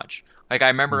to watch. Like I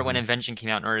remember when Invention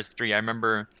came out in RS3, I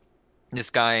remember this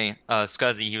guy,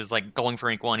 Scuzzy, he was like going for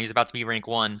rank 1. He was about to be rank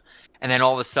 1. And then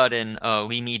all of a sudden,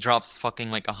 Lee Mee drops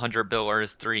fucking like 100 bill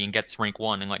RS3 and gets rank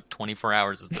 1 in like 24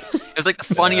 hours. It was like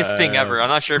the funniest thing ever. I'm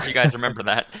not sure if you guys remember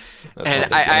that.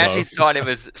 And I actually thought it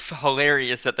was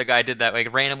hilarious that the guy did that.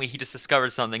 Like randomly, he just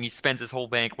discovers something. He spends his whole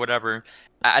bank, whatever.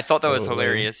 I thought that was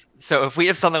hilarious. So if we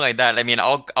have something like that, I mean,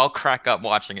 I'll crack up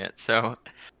watching it. So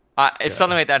if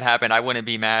something like that happened, I wouldn't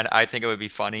be mad. I think it would be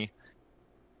funny.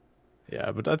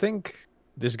 Yeah, but I think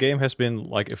this game has been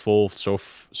like evolved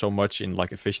so much in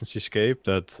like efficiency scape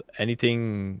that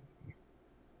anything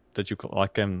that you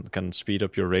can speed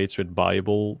up your rates with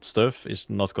buyable stuff is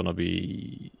not gonna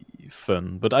be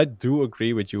fun. But I do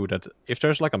agree with you that if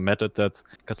there's like a method that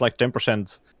gets like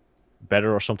 10%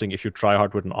 better or something, if you try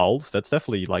hard with an alt, that's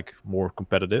definitely like more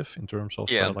competitive in terms of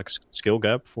like skill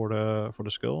gap for the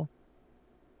skill.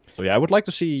 So yeah, I would like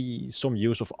to see some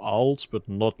use of alts, but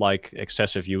not like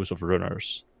excessive use of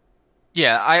runners.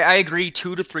 Yeah, I agree.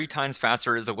 2 to 3 times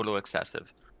faster is a little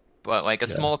excessive. But like a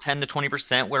small 10 to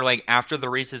 20% where like after the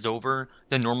race is over,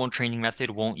 the normal training method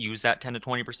won't use that 10 to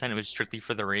 20%. It was strictly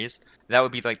for the race. That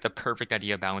would be like the perfect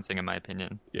idea of balancing, in my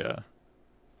opinion. Yeah.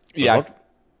 Yeah.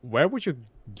 Where would you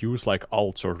use like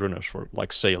alts or runners for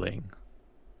like sailing?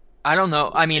 I don't know.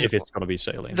 I mean, if it's gonna be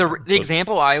sailing. The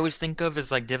example I always think of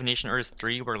is like Divination Earth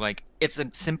 3, where like it's a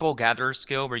simple gatherer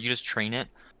skill where you just train it.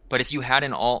 But if you had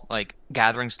an alt like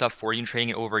gathering stuff for you and training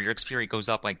it over, your XP rate goes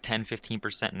up like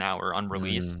 10-15% an hour on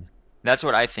release. That's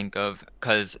what I think of,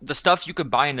 because the stuff you could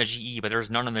buy in the GE, but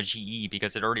there's none in the GE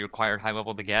because it already required high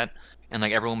level to get, and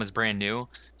like everyone was brand new.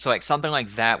 So like something like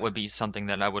that would be something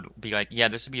that I would be like, yeah,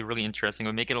 this would be really interesting. It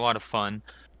would make it a lot of fun.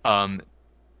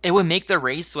 It would make the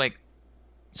race like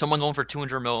someone going for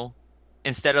 200 mil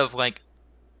instead of like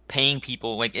paying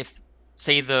people, like if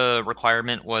say the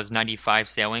requirement was 95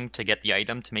 sailing to get the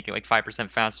item to make it like 5%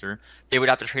 faster, they would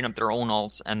have to train up their own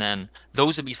alts, and then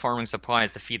those would be farming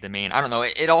supplies to feed the main. I don't know,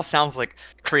 it all sounds like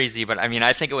crazy, but I mean,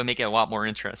 I think it would make it a lot more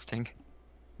interesting.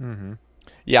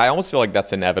 Yeah, I almost feel like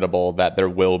that's inevitable, that there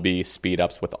will be speed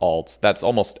ups with alts. That's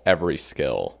almost every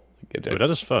skill. But that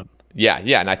is fun. Yeah,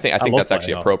 and I think that's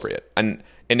actually appropriate.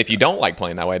 And if you don't like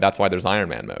playing that way, that's why there's Iron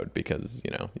Man mode, because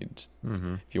you just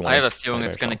if you want. I have a feeling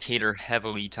it's going to cater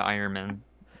heavily to Iron Man,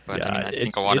 but yeah, I mean, I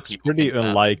think a lot of people. It's pretty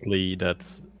unlikely that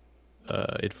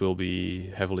it will be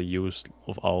heavily used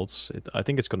of alts. I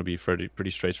think it's going to be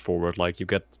pretty straightforward. Like you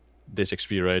get this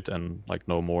XP rate and like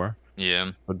no more.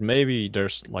 Yeah. But maybe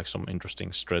there's like some interesting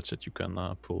strats that you can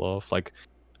pull off. Like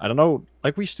I don't know.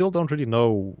 Like we still don't really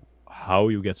know how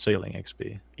you get sailing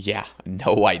XP. Yeah,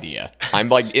 no idea. I'm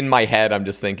like in my head, I'm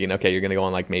just thinking, okay, you're gonna go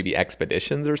on like maybe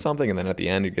expeditions or something, and then at the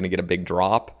end you're gonna get a big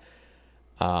drop.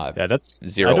 Yeah, that's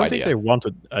zero idea.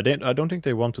 I don't think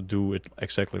they want to do it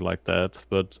exactly like that.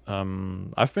 But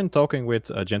I've been talking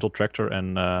with Gentle Tractor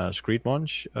and Screed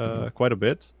Munch quite a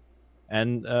bit,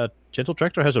 and Gentle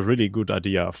Tractor has a really good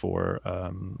idea for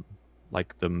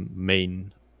like the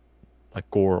main like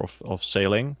core of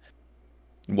sailing.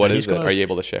 What is it? Are you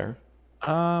able to share?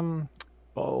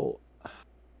 Well,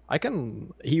 I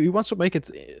can. He wants to make it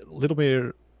a little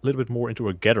bit more into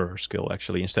a gatherer skill,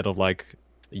 actually, instead of like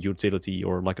a utility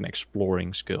or like an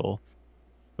exploring skill.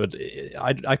 But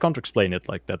I can't explain it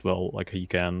like that well, like he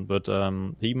can. But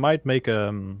he might make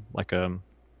one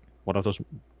of those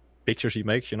pictures he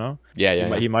makes, you know?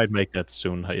 Yeah. He might make that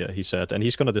soon. He said, and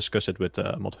he's gonna discuss it with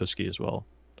Mod Husky as well.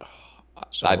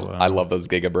 So, I love those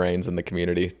Giga Brains in the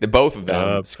community. Both of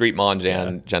them, Screet Monge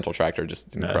and Gentle Tractor,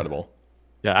 just incredible.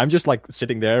 Yeah, I'm just like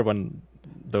sitting there when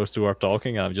those two are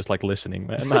talking. I'm just like listening,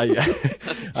 man.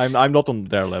 I'm not on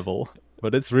their level,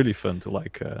 but it's really fun to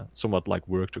like somewhat like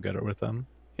work together with them.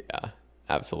 Yeah,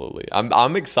 absolutely.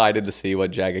 I'm excited to see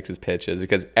what Jagex's pitch is,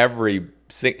 because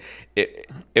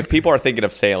if people are thinking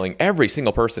of sailing, every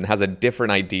single person has a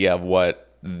different idea of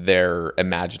what they're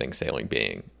imagining sailing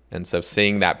being. And so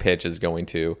seeing that pitch is going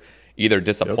to either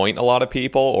disappoint a lot of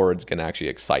people, or it's going to actually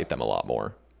excite them a lot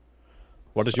more.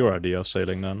 What is your idea of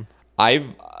sailing then?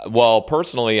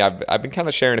 Personally, I've been kind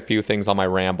of sharing a few things on my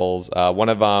rambles. One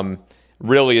of them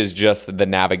really is just the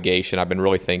navigation. I've been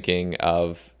really thinking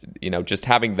of, just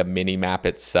having the mini map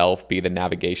itself be the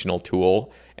navigational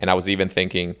tool. And I was even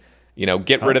thinking,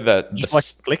 get rid of like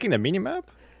clicking the mini map.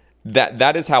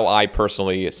 That is how I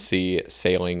personally see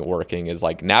sailing working, is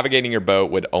like navigating your boat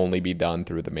would only be done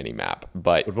through the mini map.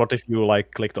 But what if you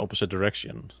like click the opposite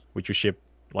direction? Would your ship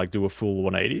like do a full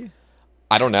 180?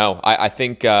 I don't know. I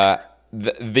think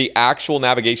the actual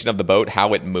navigation of the boat,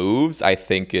 how it moves, I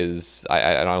think is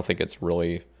I don't think it's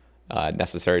really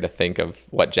necessary to think of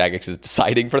what Jagex is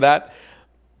deciding for that.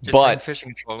 Just fishing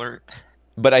controller.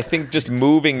 But I think just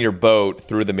moving your boat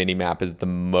through the minimap is the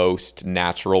most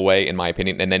natural way, in my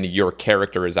opinion. And then your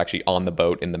character is actually on the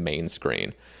boat in the main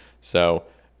screen. So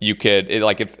you could,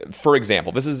 if, for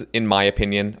example, this is, in my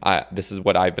opinion, this is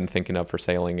what I've been thinking of for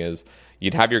sailing is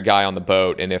you'd have your guy on the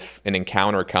boat, and if an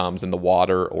encounter comes in the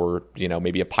water or,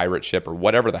 maybe a pirate ship or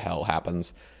whatever the hell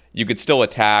happens, you could still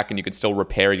attack and you could still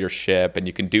repair your ship and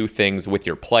you can do things with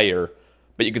your player,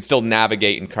 but you can still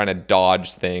navigate and kind of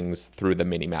dodge things through the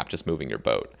minimap, just moving your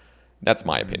boat. That's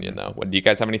my opinion, though. Do you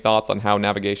guys have any thoughts on how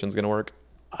navigation's going to work?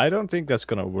 I don't think that's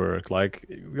going to work. Like,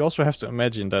 we also have to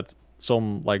imagine that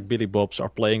some, like, Billy Bobs are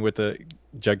playing with a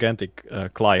gigantic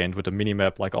client with a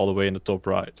minimap, like, all the way in the top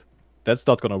right. That's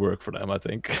not going to work for them, I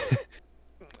think.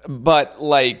 But,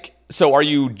 so are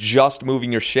you just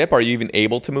moving your ship? Are you even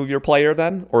able to move your player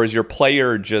then? Or is your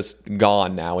player just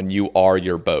gone now and you are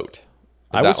your boat?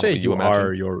 I would say you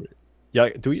are your... Yeah,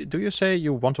 do you say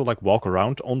you want to walk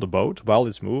around on the boat while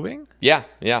it's moving? Yeah.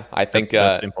 I think...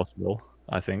 That's impossible,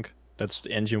 I think. That's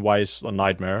engine-wise a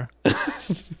nightmare.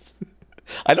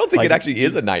 I don't think it actually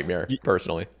is a nightmare,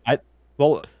 personally.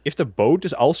 Well, if the boat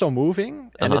is also moving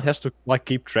and it has to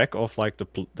keep track of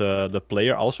the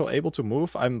player also able to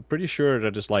move, I'm pretty sure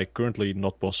that is currently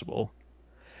not possible.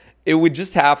 It would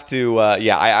just have to,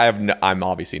 I'm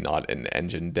obviously not an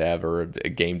engine dev or a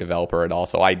game developer at all,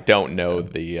 so I don't know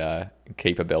the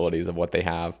capabilities of what they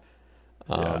have.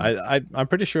 I'm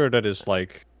pretty sure that is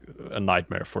a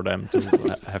nightmare for them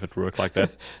to have it work like that.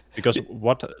 Because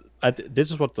this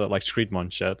is what the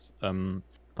Screedmon said.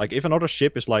 If another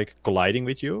ship is colliding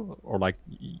with you or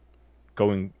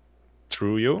going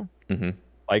through you,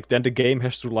 then the game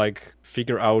has to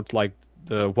figure out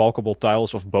the walkable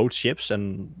tiles of both ships,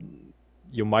 and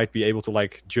you might be able to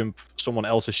jump someone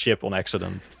else's ship on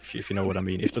accident, if you know what I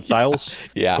mean. If the tiles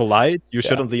collide, you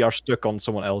suddenly are stuck on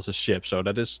someone else's ship. So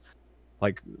that is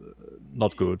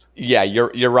not good. Yeah,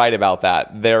 you're right about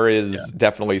that. There is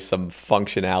definitely some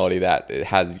functionality that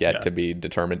has yet to be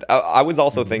determined. I was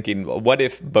also thinking, what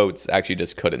if boats actually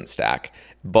just couldn't stack?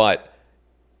 But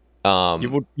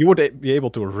you would be able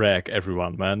to wreck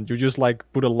everyone, man. You just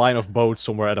put a line of boats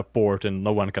somewhere at a port and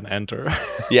no one can enter.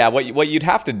 Yeah, what you'd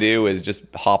have to do is just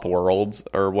hop worlds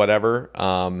or whatever.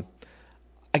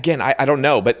 Again, I don't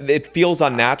know, but it feels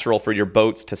unnatural for your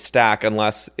boats to stack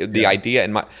unless the idea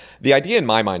in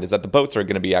my mind is that the boats are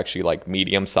going to be actually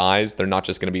medium sized. They're not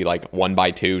just going to be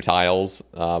 1x2 tiles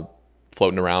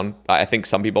floating around. I think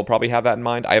some people probably have that in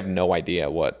mind. I have no idea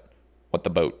what the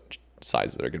boat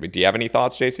sizes are going to be. Do you have any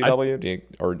thoughts, JCW?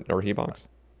 Or Hebox?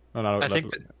 No, I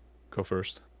think go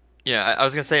first. Yeah, I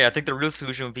was gonna say I think the real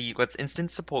solution would be let's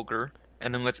instance sepulcher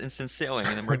and then let's instance sailing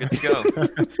and then we're good to go.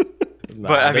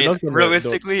 But I mean,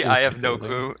 realistically, I have no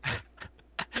clue.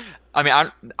 I mean,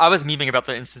 I was memeing about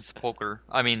the instance sepulcher.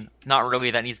 I mean, not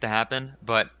really that needs to happen,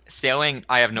 but sailing,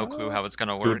 I have no clue how it's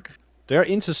gonna work. Dude, they're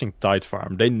instancing Tide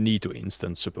Farm. They need to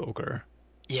instance sepulcher.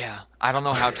 Yeah, I don't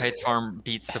know how Tide Farm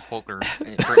beats sepulcher,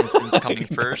 for instance, coming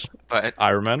first, but...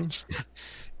 Iron Man?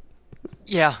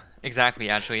 Yeah, exactly,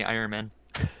 actually, Iron Man.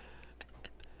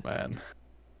 Man.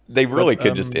 They really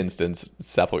could just instance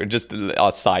sepulcher. Just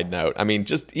a side note. I mean,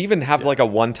 just even have a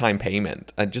one-time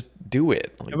payment and just do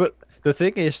it. But the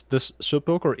thing is, this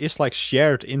sepulcher is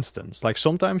shared instance.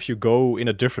 Sometimes you go in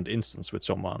a different instance with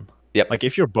someone. Yep.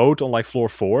 If your boat on floor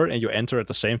 4 and you enter at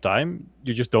the same time,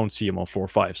 you just don't see him on floor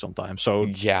 5 sometimes. So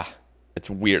yeah, it's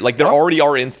weird. There already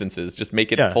are instances. Just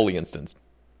make it fully instanced.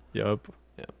 Yep.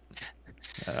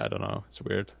 I don't know. It's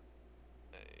weird.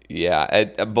 Yeah,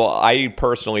 but I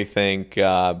personally think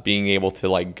being able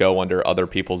to go under other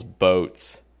people's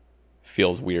boats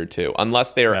feels weird too,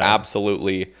 unless they're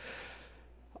absolutely.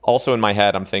 Also in my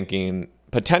head, I'm thinking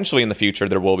potentially in the future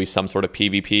there will be some sort of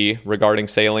PvP regarding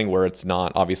sailing where it's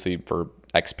not obviously for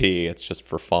XP, it's just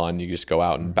for fun. You just go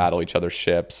out and battle each other's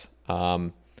ships.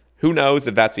 Who knows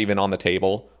if that's even on the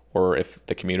table or if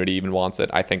the community even wants it.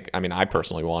 I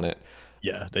personally want it.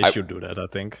 Yeah, they should do that, I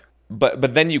think.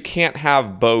 But then you can't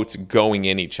have boats going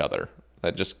in each other.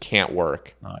 That just can't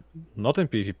work. Not in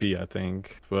PvP, I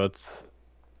think. But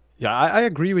yeah, I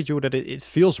agree with you that it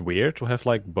feels weird to have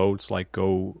boats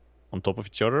go on top of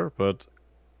each other. But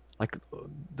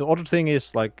the other thing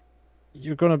is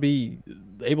you're gonna be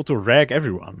able to wreck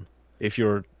everyone if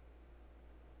you're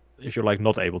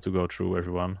not able to go through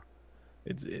everyone.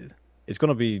 It's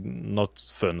gonna be not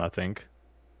fun, I think.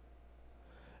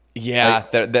 Yeah,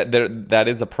 like, that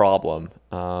is a problem.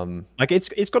 Like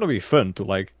it's gonna be fun to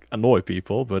like annoy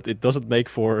people, but it doesn't make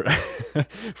for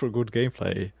for good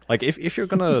gameplay. Like if you're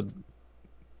gonna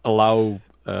allow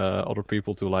other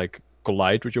people to like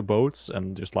collide with your boats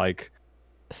and just like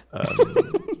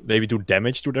maybe do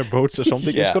damage to their boats or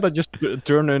something, Yeah. it's gonna just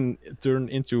turn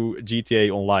into GTA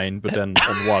Online, but then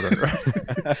on water.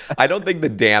 I don't think the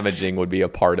damaging would be a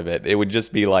part of it. It would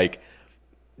just be like,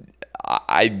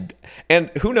 and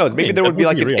who knows, maybe there would be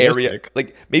like an area,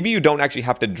 like maybe you don't actually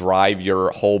have to drive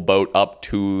your whole boat up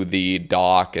to the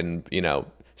dock and, you know,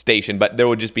 station, but there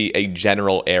would just be a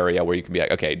general area where you can be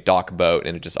like, okay, dock boat,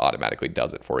 and it just automatically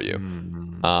does it for you.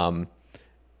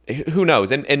 Who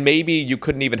knows? And maybe you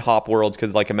couldn't even hop worlds,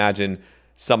 because like imagine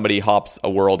somebody hops a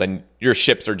world and your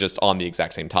ships are just on the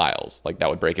exact same tiles. Like that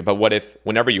would break it. But what if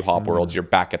whenever you hop worlds, you're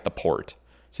back at the port,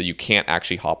 so you can't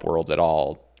actually hop worlds at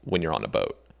all when you're on a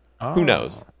boat? Who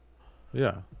knows?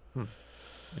 Yeah.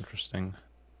 Interesting.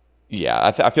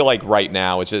 Yeah, I feel like right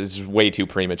now it's just way too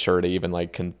premature to even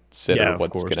like consider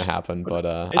what's going to happen. But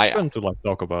it's fun to like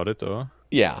talk about it, though.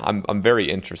 Yeah, I'm very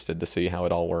interested to see how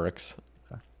it all works.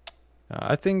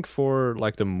 I think for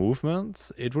like the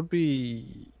movement, it would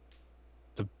be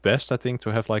the best, I think,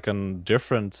 to have like a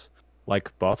different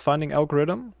like pathfinding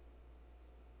algorithm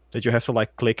that you have to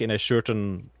like click in a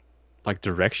certain like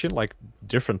direction, like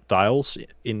different tiles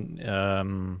in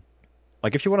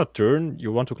like if you want to turn,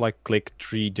 you want to like click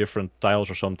 3 different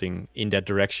tiles or something in that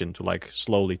direction to like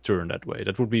slowly turn that way.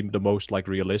 That would be the most like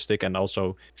realistic and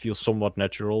also feel somewhat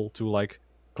natural to like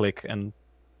click and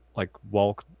like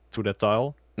walk to that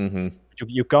tile.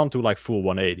 You can't do like full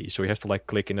 180, so you have to like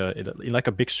click in like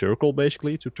a big circle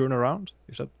basically to turn around,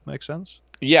 if that makes sense.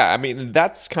 Yeah, I mean,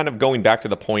 that's kind of going back to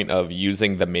the point of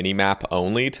using the mini-map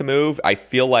only to move. I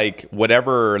feel like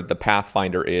whatever the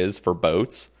Pathfinder is for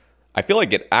boats, I feel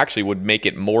like it actually would make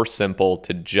it more simple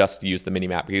to just use the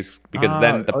mini-map, because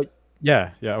then the...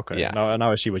 okay. Yeah.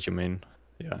 Now I see what you mean.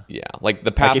 Yeah, like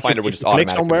the Pathfinder would just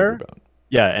automatically move your boat.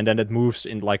 Yeah, and then it moves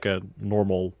in like a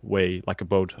normal way, like a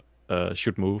boat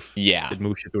should move. Yeah. It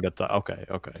moves you to that.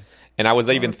 Okay. And I was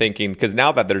even thinking, because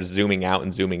now that they're zooming out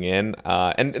and zooming in,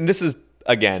 and this is,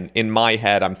 again, in my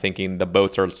head, I'm thinking the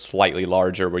boats are slightly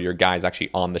larger where your guy's actually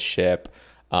on the ship.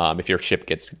 If your ship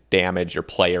gets damaged, your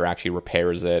player actually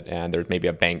repairs it, and there's maybe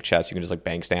a bank chest, you can just like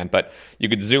bank stand. But you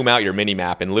could zoom out your mini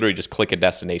map and literally just click a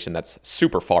destination that's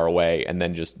super far away, and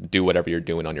then just do whatever you're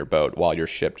doing on your boat while your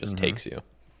ship just takes you.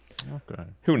 Okay.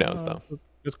 Who knows, though?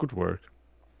 It's good work.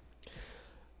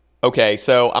 Okay,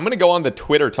 so I'm going to go on the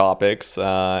Twitter topics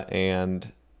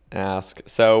and ask.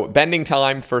 So, bending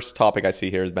time, first topic I see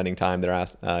here is bending time.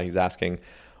 He's asking,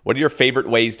 what are your favorite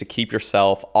ways to keep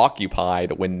yourself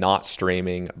occupied when not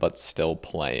streaming but still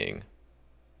playing?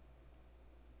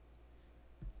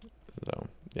 So,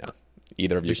 yeah.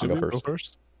 Either of you should go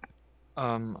first.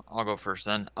 I'll go first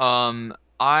then.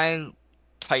 I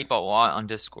type a lot on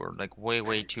Discord, like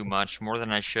way too much, more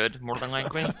than I should, more than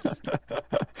likely.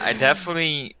 I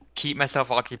definitely keep myself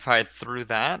occupied through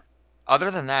that. Other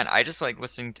than that, I just like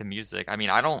listening to music. I mean,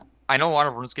 I know a lot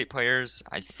of RuneScape players,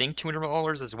 I think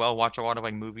 $200 as well, watch a lot of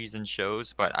like movies and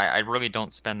shows, but I really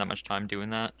don't spend that much time doing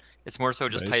that. It's more so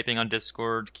just typing on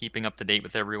Discord, keeping up to date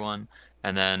with everyone,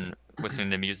 and then listening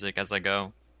to music as I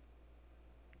go.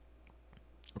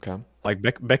 Okay. Like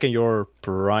back in your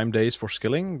prime days for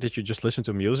skilling, did you just listen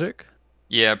to music?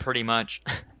 Yeah, pretty much.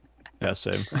 Yeah,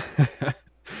 same.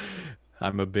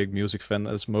 I'm a big music fan,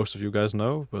 as most of you guys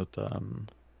know, but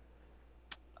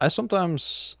I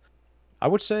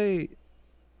would say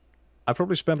I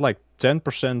probably spend like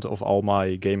 10% of all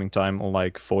my gaming time on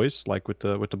like voice, like with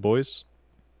the boys.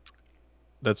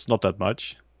 That's not that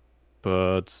much,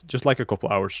 but just like a couple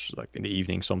hours like in the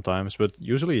evening sometimes. But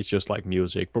usually it's just like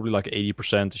music. Probably like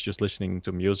 80% is just listening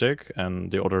to music,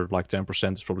 and the other like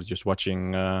 10% is probably just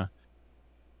watching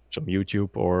some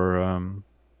YouTube or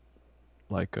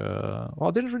I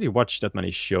didn't really watch that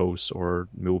many shows or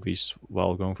movies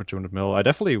while going for 200 mil. I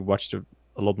definitely watched a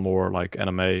lot more like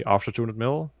anime after 200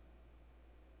 mil.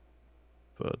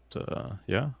 But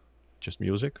yeah, just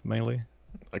music mainly.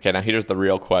 Okay, now here's the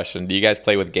real question. Do you guys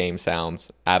play with game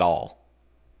sounds at all?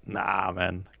 Nah,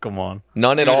 man. Come on.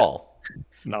 None at all?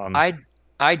 None.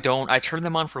 I don't. I turn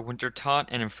them on for Wintertot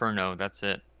and Inferno. That's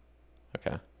it.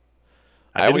 Okay.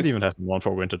 I didn't even have them on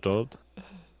for Wintertot.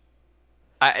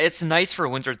 It's nice for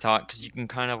Wintertot because you can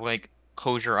kind of like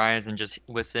close your eyes and just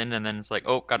listen, and then it's like,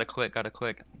 oh, gotta click.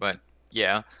 But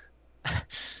yeah.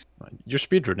 You're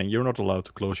speedrunning. You're not allowed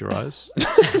to close your eyes.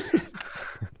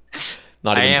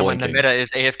 Not even I am blinking. when the meta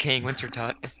is AFKing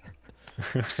Wintertot.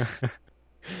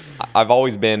 I've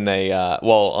always been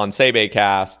on Sebe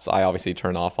casts, I obviously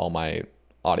turn off all my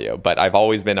audio, but I've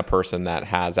always been a person that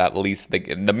has at least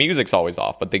the music's always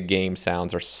off, but the game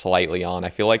sounds are slightly on. I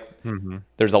feel like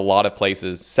there's a lot of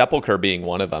places, Sepulchre being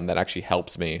one of them, that actually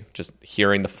helps me just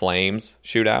hearing the flames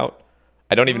shoot out.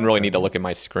 I don't even really need to look at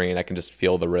my screen. I can just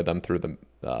feel the rhythm through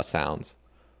the sounds.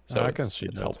 So I can see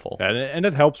it's that. helpful. And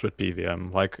it helps with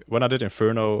PVM. Like when I did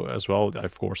Inferno as well, I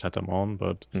of course had them on,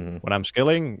 but when I'm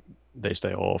skilling, they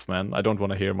stay off, man. I don't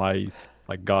want to hear my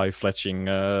guy fletching,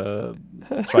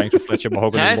 trying to fletch a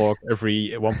mahogany log every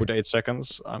 1.8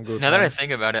 seconds. I'm good. Now that I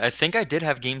think about it, I think I did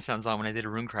have game sounds on when I did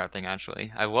rune crafting.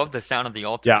 Actually, I love the sound of the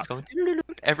ultimates going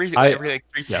every 3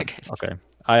 seconds. Okay.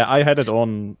 I had it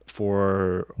on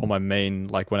my main,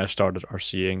 like when I started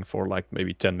RCing for like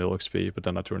maybe 10 mil XP, but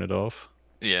then I turned it off.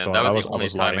 Yeah, so that was the only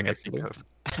time I could think of.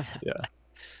 Yeah.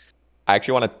 I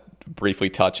actually want to briefly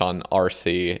touch on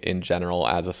RC in general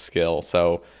as a skill.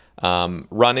 So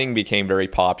running became very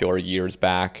popular years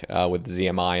back with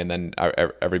ZMI, and then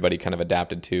everybody kind of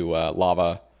adapted to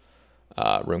lava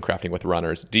runecrafting with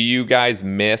runners. Do you guys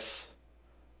miss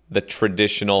the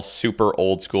traditional super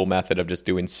old school method of just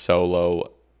doing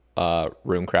solo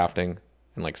runecrafting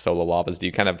and like solo lavas? Do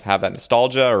you kind of have that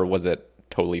nostalgia, or was it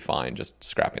totally fine just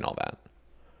scrapping all that?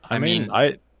 Oh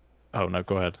no,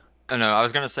 go ahead. Oh, no, I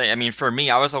was gonna say, I mean, for me,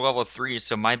 I was a level 3,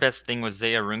 so my best thing was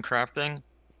Zaya runecrafting,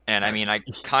 and I mean, I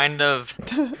kind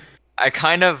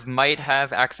of might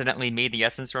have accidentally made the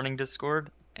Essence running Discord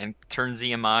and turned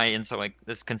ZMI into like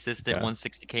this consistent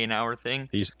 160k an hour thing.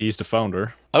 He's the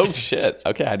founder. Oh shit!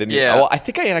 Okay, I didn't. Yeah. Oh, I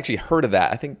think I had actually heard of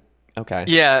that. I think. Okay.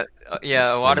 Yeah.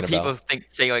 A lot of people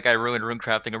say like I ruined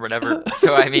runecrafting or whatever.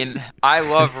 So I mean, I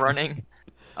love running.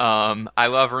 I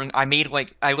love rune. I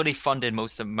literally funded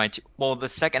most of my the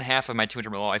second half of my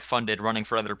 200 mil I funded running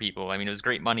for other people. I mean, it was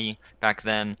great money back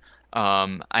then.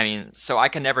 I mean, so I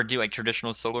can never do like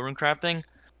traditional solo runecrafting.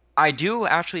 I do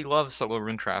actually love solo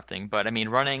runecrafting, but I mean,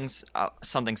 running's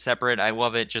something separate. I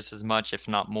love it just as much, if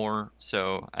not more.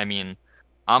 So I mean,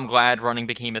 I'm glad running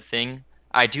became a thing.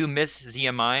 I do miss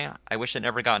ZMI. I wish it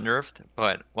never got nerfed,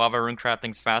 but lava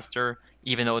runecrafting's faster,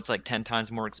 even though it's like 10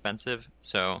 times more expensive.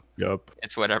 So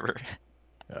it's whatever.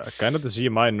 Kind of the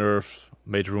ZMI nerf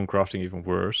made runecrafting even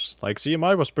worse. Like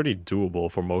ZMI was pretty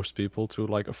doable for most people to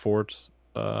like afford.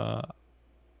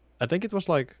 I think it was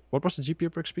like, what was the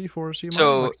GPU per XP for ZMI?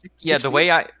 So like 60? the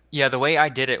way I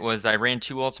did it was I ran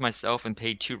 2 ults myself and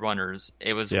paid 2 runners.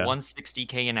 It was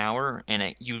 160k an hour,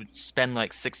 and you spend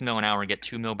like 6 mil an hour and get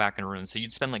 2 mil back in runes. So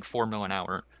you'd spend like 4 mil an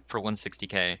hour for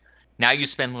 160k. Now you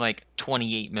spend like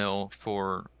 28 mil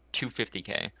for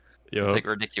 250k. It's like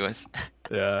ridiculous.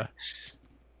 Yeah,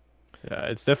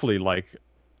 it's definitely like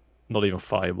not even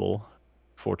viable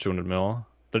for 200 mil.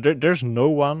 There's no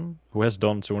one who has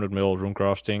done 200 mil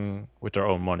runecrafting with their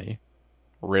own money.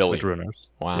 Really? With runners.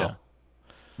 Wow.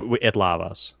 Yeah. At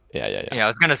lavas. Yeah. Yeah, I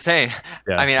was gonna say.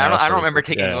 Yeah, I mean, I don't remember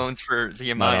taking loans for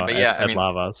ZMI, but yeah, I mean,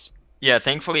 lavas. Yeah,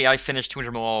 thankfully I finished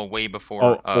 200 mil all way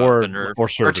before or the nerf. Or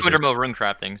 200 mil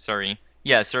runecrafting. Sorry.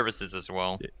 Yeah, services as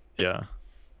well. Yeah.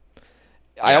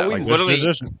 I always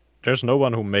there's no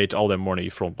one who made all their money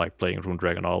from like playing Rune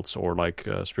Dragon alts or like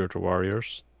Spiritual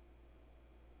Warriors.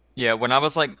 Yeah, when I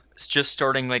was like just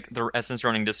starting like the Essence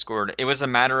running Discord, it was a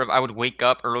matter of I would wake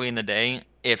up early in the day.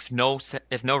 If no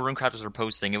runecrafters were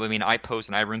posting, it would mean I post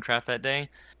and I runecraft that day.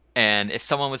 And if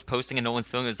someone was posting and no one's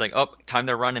filming, it was like, oh, time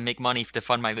to run and make money to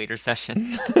fund my later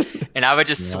session. And I would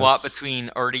just swap between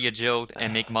already a guild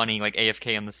and make money like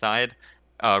AFK on the side,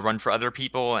 run for other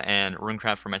people and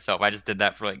runecraft for myself. I just did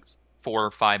that for like 4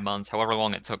 or 5 months, however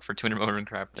long it took for 200 mil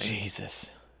runecrafting.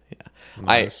 Jesus. Yeah.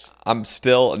 Nice. I'm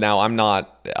still, now I'm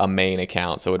not a main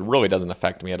account, so it really doesn't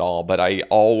affect me at all, but I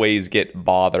always get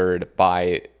bothered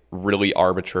by really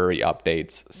arbitrary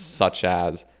updates, such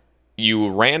as you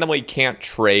randomly can't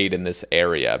trade in this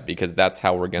area because that's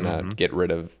how we're gonna get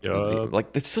rid of like,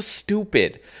 it's so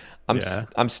stupid.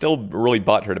 I'm still really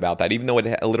butthurt about that, even though it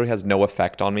literally has no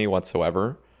effect on me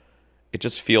whatsoever. It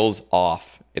just feels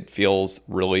off. It feels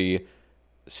really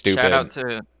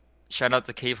stupid. Shout out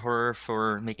to Cave Horror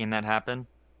for making that happen,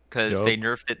 because they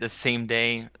nerfed it the same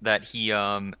day that he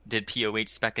did POH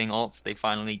specking ults. They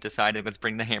finally decided, let's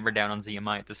bring the hammer down on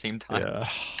ZMI at the same time. Yeah.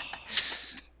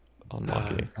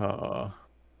 Unlucky.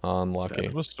 Unlucky.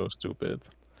 That was so stupid.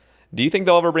 Do you think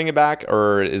they'll ever bring it back,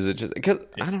 or is it just because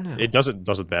I don't know? It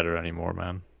doesn't matter anymore,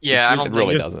 man. Yeah, it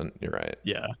really doesn't. You're right.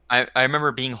 Yeah, I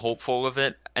remember being hopeful of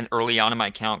it, and early on in my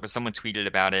account, because someone tweeted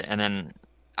about it, and then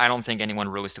I don't think anyone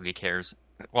realistically cares.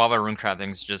 Lava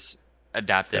runecrafting's just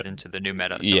adapted into the new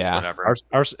meta, so it's whatever.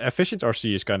 Our efficient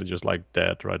RC is kind of just like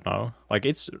dead right now. Like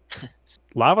it's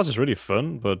Lavas is really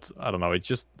fun, but I don't know. It's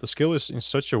just the skill is in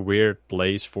such a weird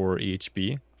place for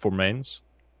EHP for mains.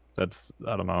 That's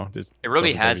I don't know. It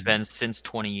really has been since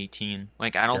 2018.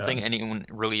 Like I don't think anyone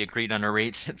really agreed on a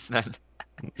rate since then.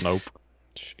 Nope.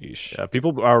 Sheesh. Yeah,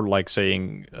 people are like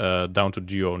saying down to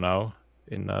duo now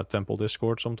in Temple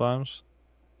Discord sometimes.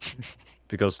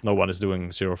 Because no one is doing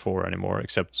 0-4 anymore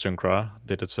except Sunkra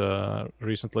did it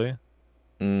recently.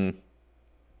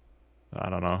 I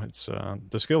don't know. It's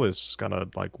the skill is kind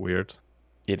of like weird.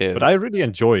 It is. But I really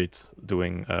enjoyed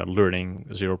doing learning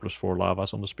 0+4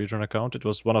 lavas on the speedrun account. It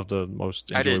was one of the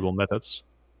most enjoyable methods.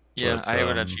 Yeah, but, I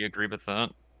would actually agree with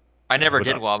that. I never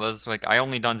did lavas. Like I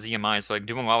only done ZMI, so like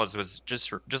doing lavas was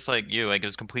just like you. Like it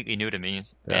was completely new to me.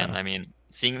 Yeah. And I mean,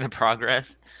 seeing the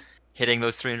progress, hitting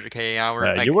those 300k an hour.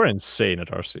 Yeah, like, you were insane at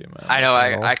RC, man. I know.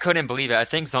 I couldn't believe it. I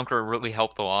think Zunker really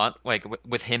helped a lot. Like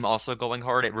with him also going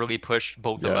hard, it really pushed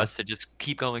both of us to just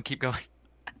keep going.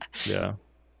 Yeah,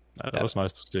 that was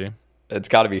nice to see. It's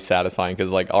got to be satisfying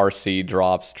because like RC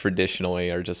drops traditionally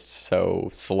are just so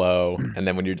slow, and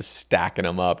then when you're just stacking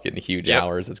them up, getting huge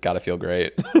hours, it's got to feel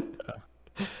great.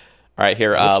 All right,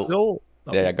 here. Still,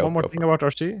 go. One more thing about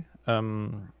RC.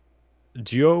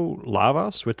 Duo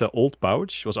lavas with the old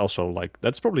pouch was also like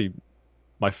that's probably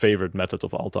my favorite method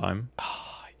of all time.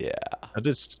 Yeah, it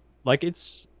is like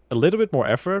it's a little bit more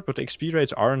effort, but the XP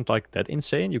rates aren't like that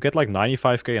insane. You get like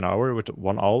 95k an hour with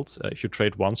one alt if you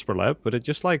trade once per lap, but it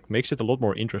just like makes it a lot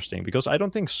more interesting because I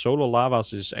don't think solo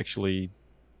lavas is actually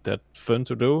that fun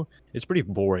to do. It's pretty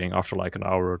boring after like an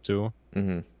hour or two.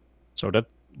 So that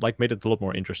like made it a lot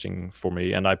more interesting for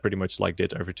me, and I pretty much like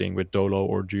did everything with Dolo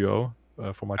or Duo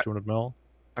for my 200 mil.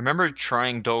 I remember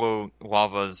trying Dolo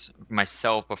lavas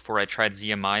myself before I tried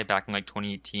ZMI back in like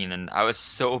 2018, and I was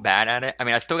so bad at it. I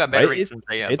mean, I still got better rates than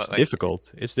Zaya. It's but, like,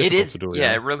 difficult. It's difficult to do.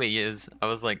 Yeah, it really is. I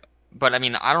was like, but I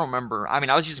mean, I don't remember. I mean,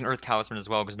 I was using Earth Talisman as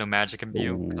well because no magic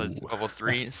imbue because level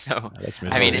 3. So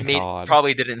I mean, it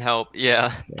probably didn't help.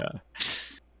 Yeah.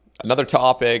 Another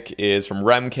topic is from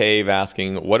Rem Cave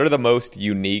asking, what are the most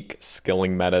unique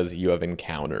skilling metas you have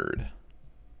encountered?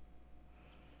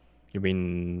 You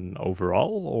mean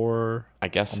overall, or I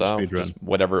guess so. Just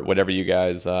whatever you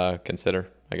guys consider.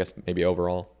 I guess maybe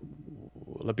overall.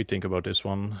 Let me think about this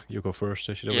one. You go first,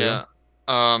 Ishida. Yeah.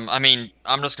 I mean,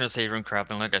 I'm just gonna say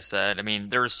runecrafting. Like I said, I mean,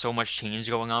 there was so much change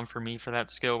going on for me for that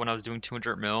skill when I was doing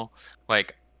 200 mil.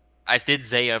 Like, I did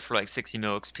Zaya for like 60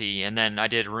 mil XP, and then I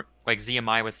did like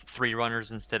ZMI with 3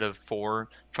 runners instead of 4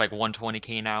 for like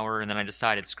 120k an hour, and then I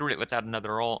decided screw it, let's add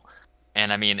another alt.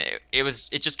 And I mean,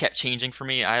 it just kept changing for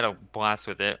me. I had a blast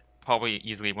with it. Probably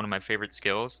easily one of my favorite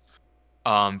skills.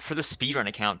 For the speedrun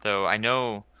account though, I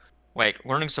know like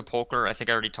learning Sepulcher, I think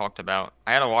I already talked about.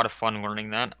 I had a lot of fun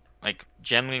learning that. Like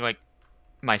generally like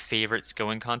my favorite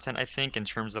skilling content, I think, in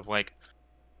terms of like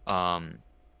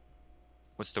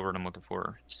what's the word I'm looking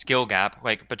for? Skill gap,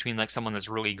 like between like someone that's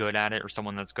really good at it or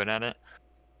someone that's good at it.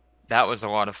 That was a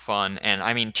lot of fun. And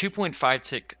I mean 2.5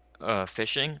 tick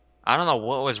fishing. I don't know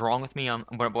what was wrong with me.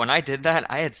 But when I did that,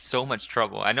 I had so much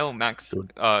trouble. I know Max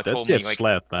told me like,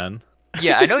 slapped, man.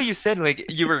 Yeah, I know you said like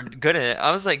you were good at it. I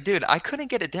was like, dude, I couldn't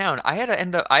get it down. I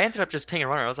ended up just paying a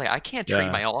runner. I was like, I can't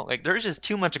trade my alt. Like, there's just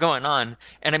too much going on.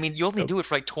 And I mean, you only do it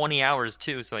for like 20 hours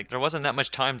too, so like there wasn't that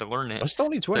much time to learn it. Was it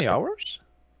only 20 hours?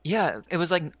 Yeah, it was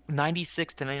like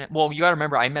 96 to 99. Well, you gotta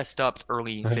remember, I messed up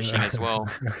early fishing as well.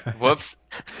 Whoops.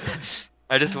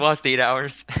 I just lost 8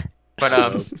 hours.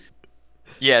 But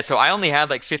yeah, so I only had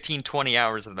like 15, 20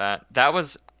 hours of that. That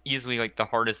was easily like the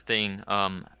hardest thing.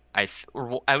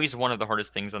 Or at least one of the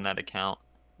hardest things on that account.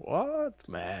 What,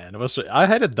 man? I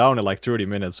had it down in like 30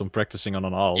 minutes on practicing on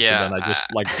an alt. Yeah, and then I just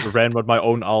like ran with my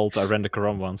own alt. I ran the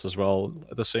Karam once as well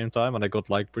at the same time, and I got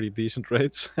like pretty decent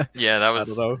rates. Yeah, that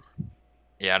was. I don't know.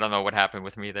 Yeah, I don't know what happened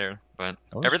with me there, but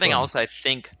everything else, I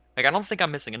think. Like, I don't think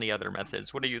I'm missing any other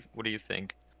methods. What do you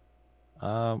think?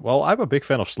 Well, I'm a big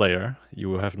fan of Slayer.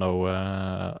 You have no,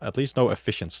 at least no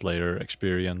efficient Slayer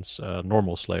experience.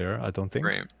 Normal Slayer, I don't think.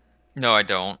 Right. No, I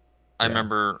don't. I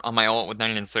remember on my alt with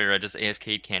 99 Slayer, I just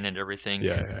AFK cannoned everything.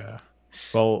 Yeah.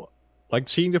 Well, like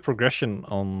seeing the progression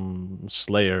on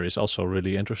Slayer is also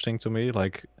really interesting to me.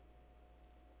 Like,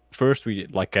 first we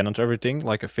like cannoned everything,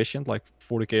 like efficient, like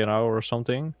 40k an hour or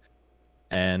something.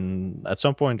 And at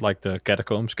some point, like the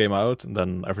catacombs came out, and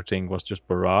then everything was just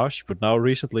barrage. But now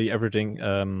recently, everything,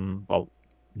 well,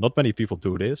 not many people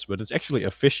do this, but it's actually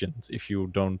efficient if you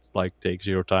don't like take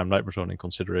 0-time Nightmare Zone in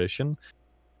consideration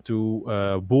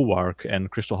to Bulwark and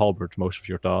Crystal Halberd most of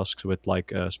your tasks with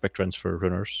like spec transfer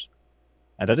runners.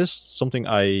 And that is something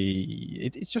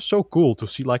it's just so cool to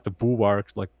see like the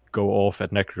Bulwark like go off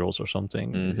at Necrals or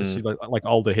something. You see like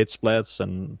all the hit splats,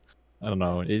 and I don't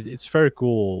know. It's very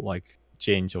cool, like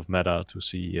change of meta to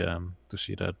see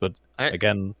that. But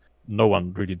again, no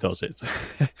one really does it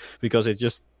because it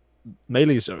just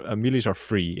melees are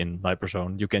free in Sniper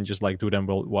Zone. You can just like do them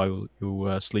while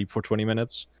you sleep for 20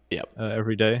 minutes. Yep.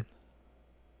 Every day.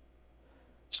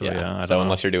 So I don't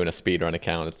unless you're doing a speedrun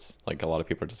account, it's like a lot of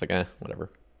people are just like, whatever.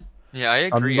 Yeah, I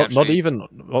agree. Not even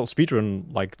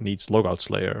speedrun like needs logout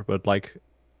slayer, but like.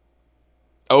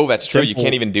 Oh, that's true. You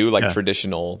can't even do like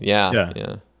traditional. Yeah.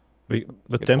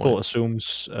 The Temple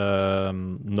assumes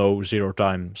no zero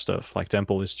time stuff. Like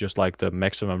Temple is just like the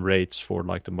maximum rates for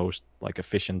like the most like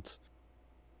efficient.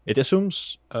 It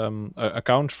assumes a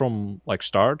count from like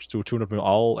start to 200 mil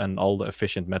all and all the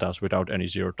efficient metas without any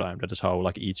zero time. That is how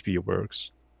like EHP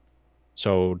works.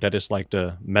 So that is like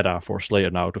the meta for Slayer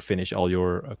now to finish all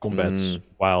your combats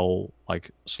while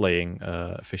like slaying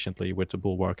efficiently with the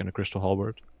Bulwark and the Crystal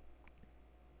Halberd.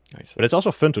 Nice. But it's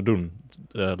also fun to do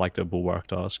like the Bulwark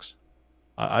tasks.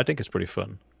 I think it's pretty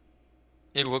fun.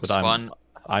 It looks fun.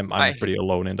 I'm pretty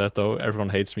alone in that though. Everyone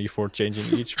hates me for changing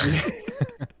EHP.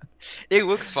 It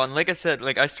looks fun. Like I said,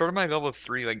 like I started my level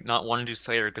 3 like not wanting to do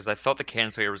Slayer because I thought the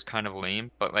Cannon Slayer was kind of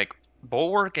lame, but like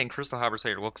Bulwark and Crystal Halberd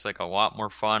Slayer looks like a lot more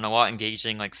fun, a lot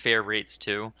engaging, like fair rates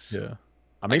too. Yeah.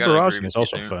 I mean barraging is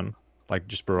also fun. Like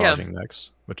just barraging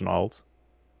next with an alt.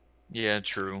 Yeah,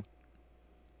 true.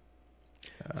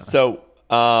 So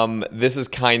this is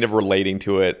kind of relating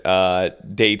to it.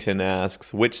 Dayton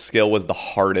asks, which skill was the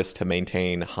hardest to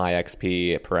maintain high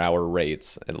XP per hour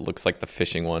rates? It looks like the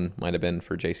fishing one might have been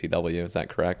for JCW. Is that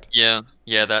correct? Yeah,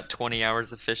 that 20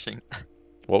 hours of fishing.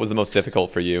 What was the most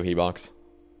difficult for you, Hebox?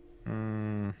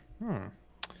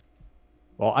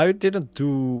 Well, I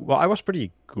was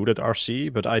pretty good at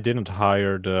RC, but I didn't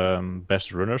hire the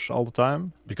best runners all the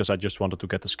time because I just wanted to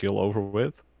get the skill over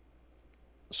with.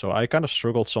 So I kind of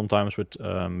struggled sometimes with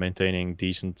maintaining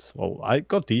decent. Well, I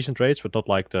got decent rates, but not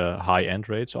like the high end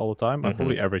rates all the time. I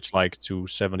probably averaged like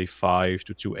 275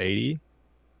 to 280,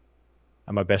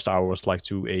 and my best hour was like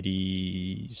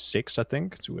 286, I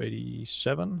think,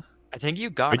 287. I think you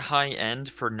got high end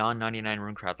for non-99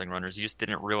 runecrafting runners. You just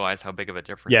didn't realize how big of a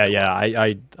difference.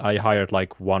 I hired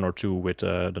like one or two with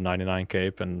the 99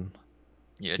 cape and.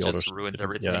 Yeah, it just ruined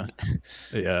everything.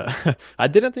 Yeah. I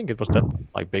didn't think it was that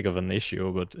like big of an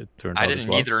issue, but it turned out. I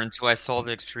didn't either until I saw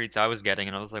the experience I was getting,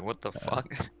 and I was like, "What the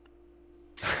fuck?"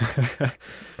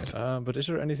 But is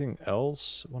there anything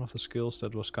else? One of the skills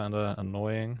that was kind of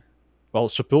annoying. Well,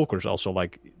 Sepulcher is also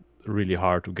like really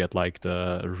hard to get like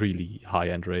the really high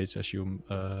end rates, as you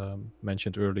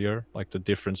mentioned earlier. Like the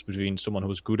difference between someone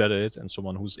who's good at it and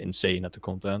someone who's insane at the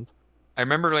content. I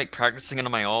remember like practicing it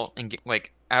on my alt and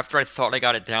like after I thought I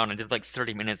got it down, I did like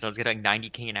 30 minutes. I was getting like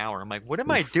 90k an hour. I'm like, what am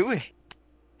I doing?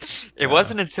 It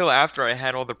wasn't until after I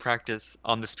had all the practice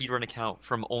on the speedrun account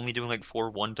from only doing like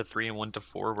 4-1 to 3 and 1 to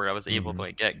 4 where I was able to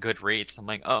like get good rates. I'm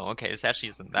like, oh, okay, this actually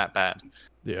isn't that bad.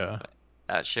 Yeah. But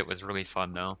that shit was really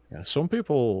fun though. Yeah, some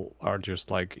people are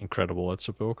just like incredible at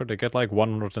Sepulcher. They get like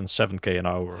 107k an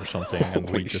hour or something, and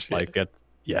we just like get.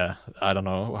 Yeah, I don't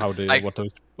know what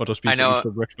those people eat for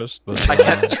breakfast. But I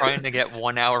kept trying to get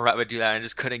 1 hour I would do that, and I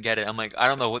just couldn't get it. I'm like, I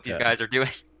don't know what these guys are doing.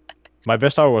 My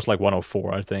best hour was like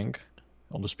 104, I think,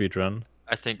 on the speedrun.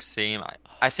 I think same.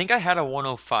 I think I had a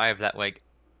 105 that like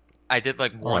I did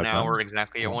like 1 hour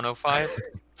exactly at 105.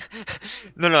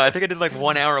 No, I think I did like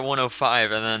 1 hour at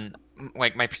 105, and then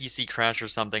like my PC crashed or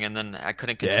something, and then I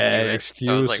couldn't continue it.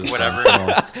 So I was like, whatever.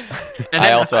 And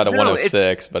I also had a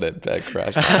 106, but it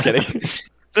crashed. I'm kidding.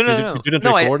 No. You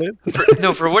didn't record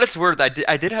it? For what it's worth, I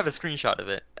did have a screenshot of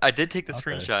it. I did take the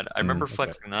screenshot. I remember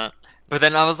flexing that. But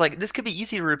then I was like, this could be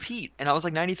easy to repeat. And I was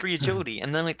like 93 agility.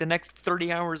 And then like the next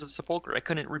 30 hours of Sepulcher, I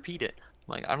couldn't repeat it.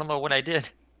 I'm like, I don't know what I did.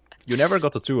 You never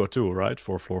got the 202, right?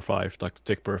 For floor 5, like the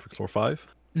tick perfect floor 5?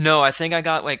 No, I think I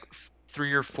got like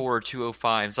 3 or 4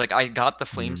 205s. Like I got the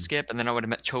flame skip, and then I would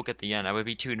have choke at the end. I would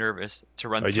be too nervous to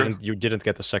run through. You didn't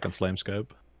get the second flame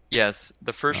skip? Yes,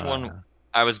 the first one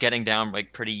I was getting down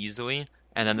like pretty easily,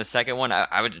 and then the second one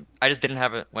I just didn't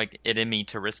have it in me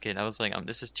to risk it. I was like,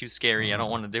 this is too scary. I don't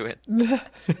want to do it.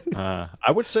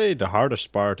 I would say the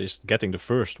hardest part is getting the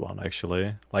first one,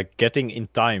 actually. Like getting in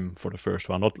time for the first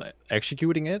one, not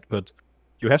executing it, but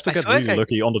you have to get really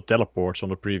lucky on the teleports on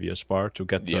the previous part to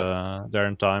get there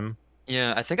in time.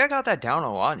 Yeah, I think I got that down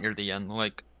a lot near the end.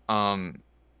 Like,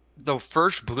 the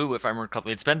first blue, if I remember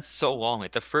correctly, it's been so long.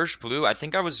 Like the first blue, I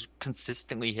think I was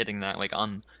consistently hitting that like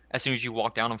on as soon as you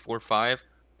walk down on 4-5,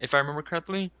 if I remember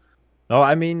correctly. No,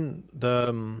 I mean that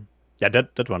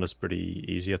one is pretty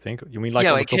easy. I think you mean like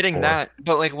like hitting 4. That,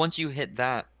 but like once you hit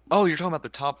that, oh, you're talking about the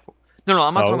top 4. No,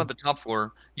 I'm not talking about the top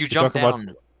 4. You jump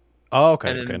down. Oh, okay.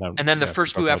 And then the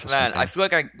first blue after that, I feel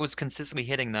like I was consistently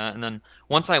hitting that. And then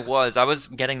once I was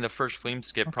getting the first flame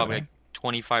skip probably like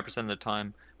 25% of the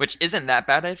time, which isn't that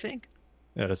bad, I think.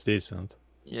 Yeah, that's decent.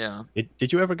 Yeah.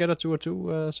 Did you ever get a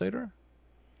 202, Seder?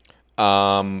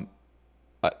 On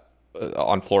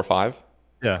floor 5?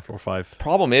 Yeah, 4-5.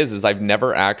 Problem is I've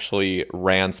never actually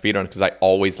ran speedrun because I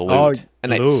always loot.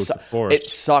 And it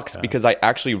sucks because I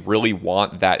actually really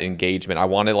want that engagement. I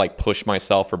want to like push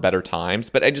myself for better times,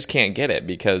 but I just can't get it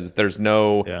because there's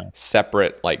no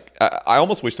separate, like, I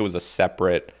almost wish there was a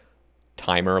separate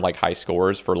timer, like high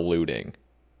scores for looting.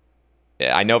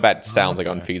 Yeah, I know that sounds like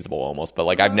unfeasible almost, but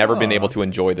like I've never been able to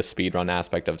enjoy the speedrun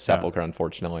aspect of Sepulchre,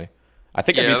 unfortunately. I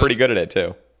think I'd be pretty good at it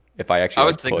too. If I actually, I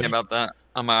was thinking about that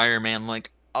on my Iron Man. Like,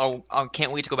 I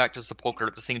can't wait to go back to Sepulchre.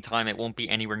 At the same time, it won't be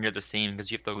anywhere near the same because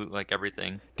you have to loot like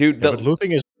everything. Dude, but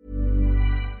looting is.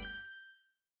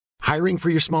 Hiring for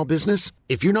your small business?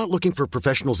 If you're not looking for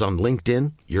professionals on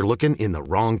LinkedIn, you're looking in the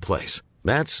wrong place.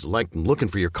 That's like looking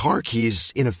for your car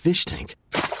keys in a fish tank.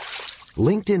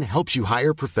 LinkedIn helps you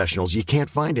hire professionals you can't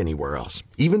find anywhere else,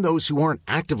 even those who aren't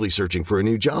actively searching for a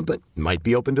new job but might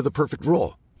be open to the perfect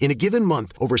role. In a given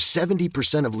month, over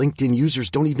 70% of LinkedIn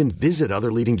users don't even visit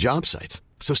other leading job sites.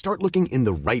 So start looking in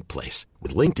the right place.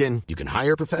 With LinkedIn, you can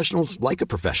hire professionals like a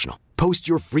professional. Post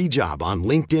your free job on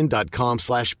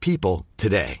linkedin.com/people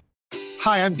today.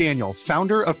 Hi, I'm Daniel,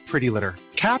 founder of Pretty Litter.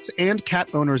 Cats and cat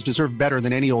owners deserve better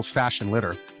than any old-fashioned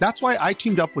litter. That's why I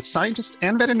teamed up with scientists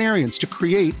and veterinarians to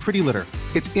create Pretty Litter.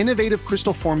 Its innovative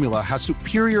crystal formula has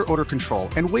superior odor control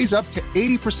and weighs up to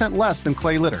 80% less than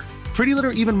clay litter. Pretty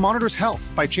Litter even monitors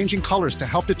health by changing colors to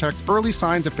help detect early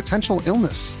signs of potential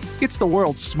illness. It's the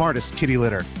world's smartest kitty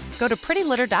litter. Go to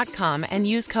prettylitter.com and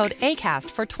use code ACAST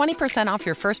for 20% off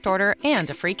your first order and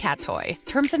a free cat toy.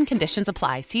 Terms and conditions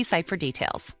apply. See site for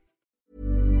details.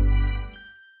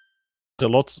 It's a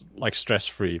lot like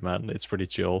stress-free, man. It's pretty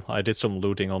chill. I did some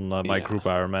looting on my group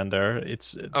Ironman there.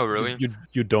 It's oh really?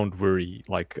 You don't worry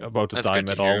like about the time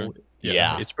at all.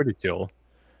 Yeah, it's pretty chill.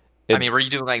 I mean, were you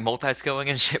doing like multi-skilling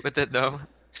and shit with it though?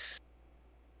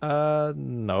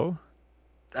 No.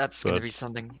 That's gonna be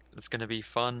something that's gonna be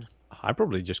fun. I'm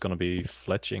probably just gonna be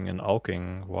fletching and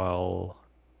alking while.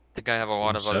 I think I have a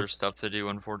lot of other stuff to do,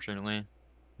 unfortunately.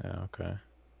 Yeah. Okay.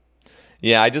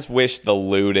 Yeah, I just wish the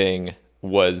looting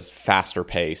was faster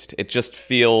paced. It just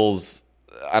feels,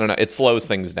 I don't know, it slows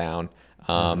things down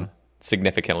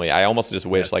significantly. I almost just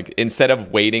wish like instead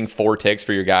of waiting 4 ticks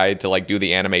for your guy to like do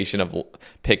the animation of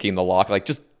picking the lock, like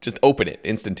just open it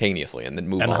instantaneously and then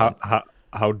move on.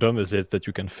 How dumb is it that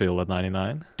you can fail at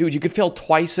 99? Dude, you could fail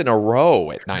twice in a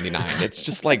row at 99. It's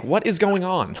just like, what is going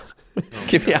on?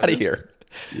 Get me out of here.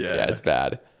 Yeah, it's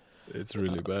bad. It's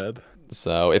really bad.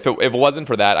 So if it wasn't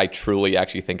for that, I truly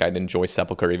actually think I'd enjoy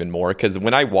Sepulchre even more, because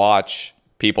when I watch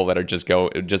people that are just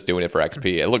doing it for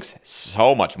XP, it looks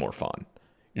so much more fun.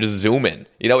 You just zoom in.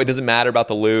 You know, it doesn't matter about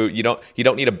the loot. You don't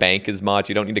need to bank as much.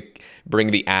 You don't need to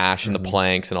bring the ash and the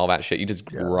planks and all that shit. You just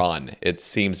run. It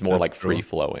seems more like free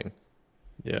flowing.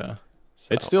 Yeah,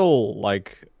 so. It's still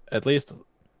like, at least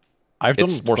I've done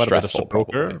more quite stressful, a bit of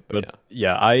Sepulchre, but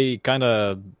yeah, I kind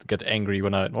of get angry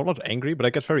when not angry, but I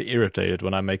get very irritated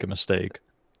when I make a mistake.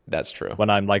 That's true.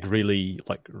 When I'm really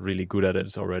good at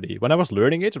it already. When I was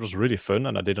learning it, it was really fun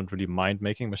and I didn't really mind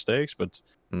making mistakes, but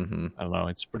I don't know,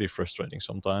 it's pretty frustrating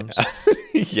sometimes.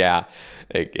 Yeah,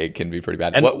 it can be pretty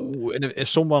bad. And if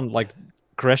someone like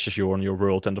crashes you on your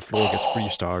world and the floor gets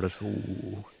restarted,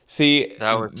 ooh. See,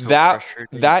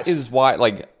 that is why,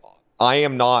 like, I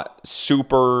am not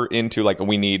super into like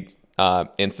we need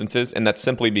instances, and that's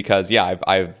simply because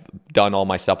I've done all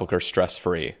my Sepulchre stress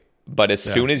free. But as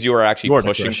soon as you are actually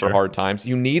pushing for hard times,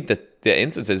 you need the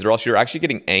instances, or else you're actually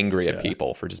getting angry at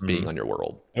people for just being on your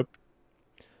world. Yep.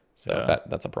 So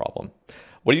that's a problem.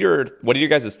 What are your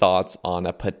guys' thoughts on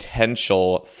a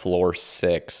potential floor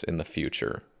 6 in the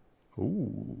future?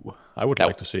 Ooh, I would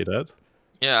like to see that.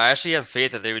 Yeah, I actually have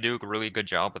faith that they would do a really good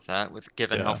job with that,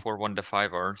 given how floor 1 to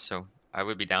 5 are. So I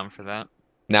would be down for that.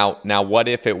 Now, what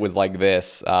if it was like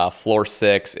this? Floor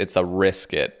 6, it's a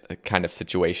risk it kind of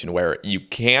situation where you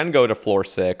can go to floor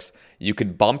 6. You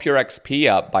could bump your XP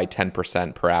up by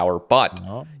 10% per hour, but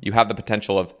you have the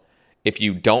potential of, if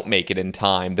you don't make it in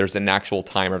time, there's an actual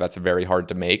timer that's very hard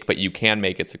to make, but you can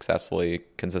make it successfully,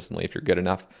 consistently if you're good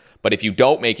enough. But if you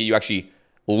don't make it, you actually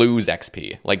lose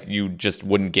XP. Like, you just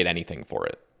wouldn't get anything for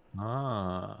it.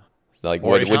 Like,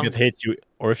 or if you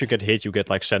get hit, you get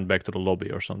like sent back to the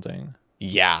lobby or something.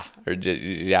 Yeah, or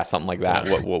something like that.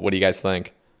 What do you guys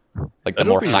think? Like the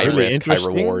more high risk, high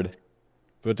reward.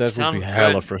 But that would be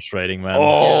hella frustrating, man.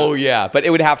 Oh yeah, but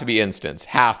it would have to be instance.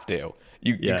 Have to.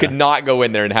 You could not go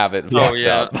in there and have it fucked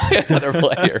up by another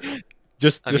player.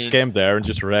 Just camp there and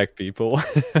just wreck people.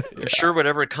 I'm sure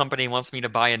whatever company wants me to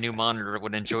buy a new monitor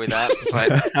would enjoy that.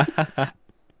 But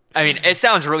I mean, it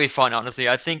sounds really fun, honestly.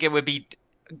 I think it would be.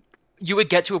 You would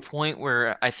get to a point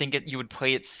where I think you would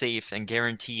play it safe and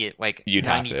guarantee it like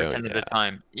 90% of the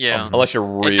time. Yeah, unless you're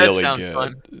really good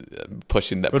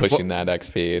pushing that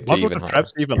XP. What would the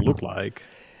traps even look like?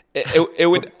 It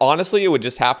would honestly, it would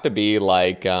just have to be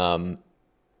like the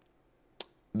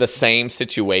same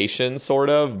situation,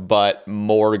 sort of, but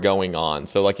more going on.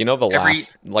 So like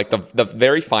the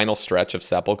very final stretch of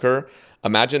Sepulchre.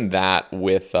 Imagine that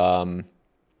with. I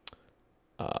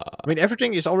mean,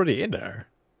 everything is already in there.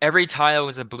 Every tile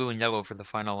is a blue and yellow for the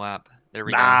final lap. There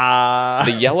we go.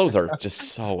 The yellows are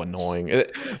just so annoying.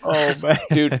 Oh man,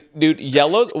 dude,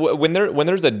 yellows when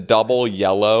there's a double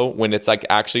yellow, when it's like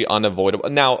actually unavoidable.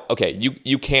 Now, okay,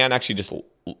 you can actually just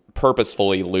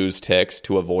purposefully lose ticks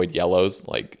to avoid yellows,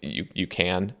 like you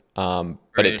can, but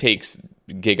it takes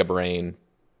gigabrain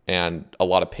and a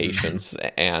lot of patience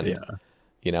and.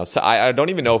 So I don't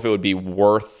even know if it would be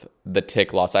worth the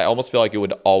tick loss. I almost feel like it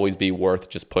would always be worth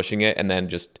just pushing it and then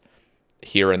just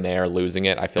here and there losing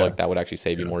it. I feel like that would actually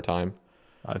save you more time.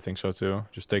 I think so too.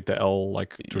 Just take the L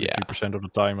like 23% of the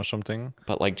time or something.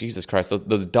 But like, Jesus Christ,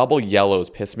 those double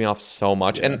yellows piss me off so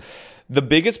much. Yeah. And the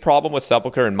biggest problem with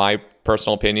Sepulchre, in my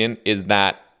personal opinion, is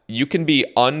that you can be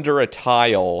under a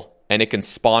tile and it can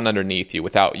spawn underneath you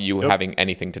without you having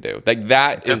anything to do. Like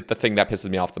that is the thing that pisses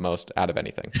me off the most out of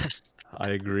anything.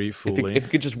 I agree fully. If you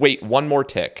could just wait one more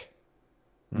tick,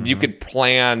 you could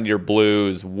plan your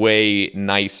blues way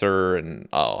nicer, and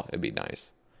it'd be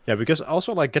nice. Yeah, because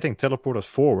also like getting teleported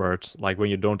forward, like when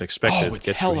you don't expect it, it's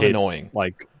hella annoying.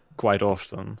 Like quite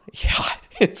often. Yeah,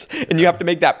 and you have to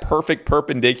make that perfect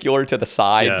perpendicular to the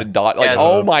side to dot. Like,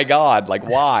 oh my god, like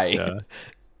why?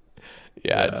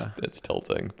 It's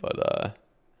tilting, but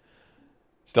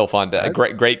still fun.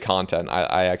 Great content.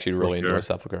 I actually really enjoy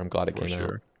Sepulchre. I'm glad it came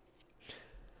out.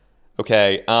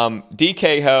 Okay,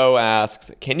 DK Ho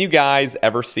asks, can you guys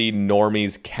ever see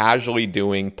normies casually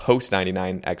doing post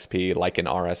 99 XP like in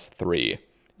RS3?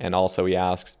 And also he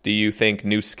asks, do you think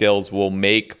new skills will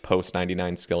make post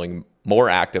 99 skilling more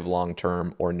active long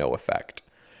term or no effect?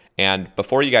 And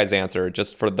before you guys answer,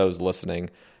 just for those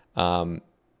listening, I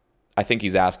think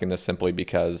he's asking this simply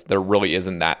because there really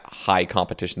isn't that high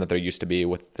competition that there used to be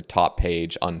with the top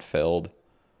page unfilled.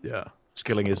 Yeah.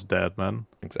 Skilling is dead, man.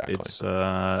 Exactly. It's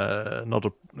not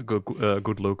a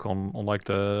good look on like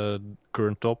the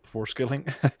current top for skilling.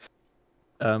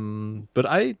 But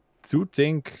I do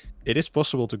think it is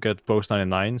possible to get post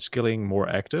 99 skilling more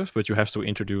active, but you have to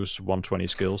introduce 120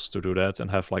 skills to do that and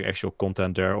have like actual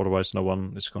content there. Otherwise, no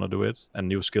one is gonna do it, and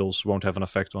new skills won't have an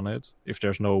effect on it if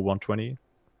there's no 120.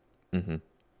 Mm-hmm.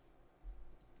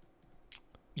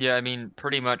 Yeah, I mean,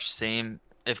 pretty much same.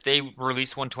 If they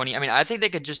release 120, I mean, I think they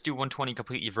could just do 120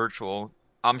 completely virtual.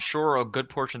 I'm sure a good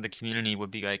portion of the community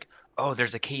would be like, oh,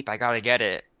 there's a cape, I gotta get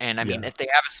it. And I mean, if they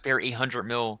have a spare 800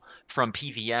 mil from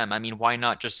PVM, I mean, why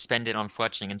not just spend it on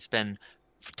fletching and spend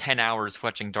 10 hours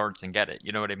fletching darts and get it?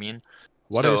 You know what I mean?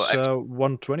 What is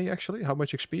 120 actually? How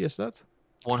much XP is that?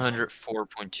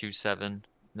 104.27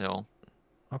 mil.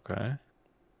 Okay.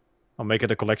 I'll make it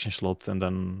a collection slot and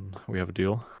then we have a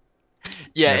deal.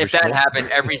 Yeah, if that happened,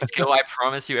 every skill, I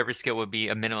promise you, every skill would be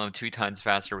a minimum of 2 times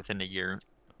faster within a year.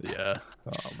 Yeah.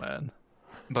 Oh man.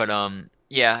 But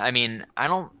yeah, I mean, I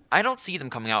don't see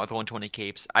them coming out with 120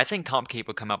 capes. I think Comp Cape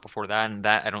would come out before that, and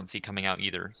that I don't see coming out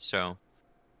either. So.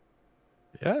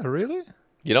 Yeah, really?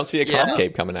 You don't see a Comp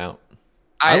Cape coming out?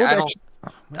 I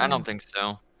don't think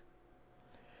so.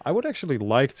 I would actually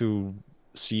like to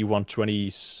see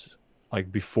 120s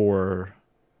like before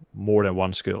more than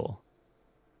one skill.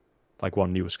 Like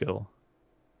one new skill.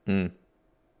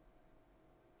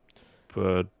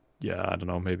 But yeah, I don't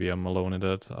know. Maybe I'm alone in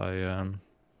that.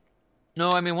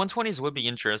 No, I mean 120s would be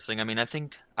interesting. I mean, I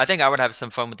think I would have some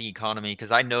fun with the economy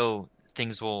because I know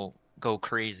things will go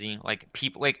crazy. Like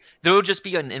people, like there will just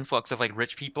be an influx of like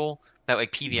rich people that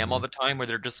like PVM all the time, where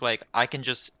they're just like, I can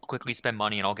just quickly spend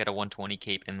money and I'll get a 120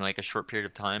 cape in like a short period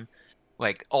of time.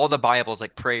 Like all the Bibles,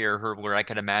 like Prayer, Hurdler, I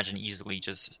could imagine easily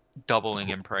just doubling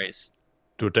in price.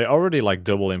 Dude, they already like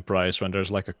double in price when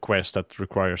there's like a quest that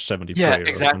requires 70 prayer. Yeah,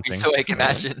 exactly. So I can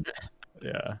imagine.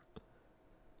 Yeah,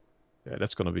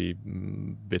 that's gonna be a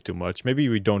bit too much. Maybe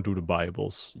we don't do the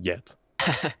Bibles yet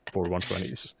for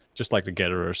 120s. Just like the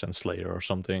Gatherers and Slayer or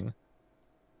something.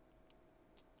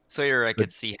 Slayer I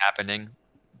could see happening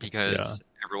because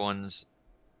everyone's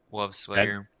loves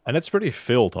Slayer. And it's pretty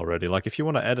filled already. Like if you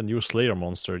want to add a new Slayer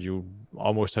monster, you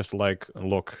almost have to like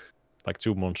unlock like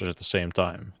 2 monsters at the same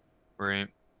time. Right.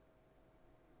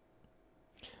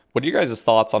 What are you guys'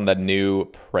 thoughts on the new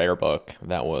prayer book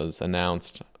that was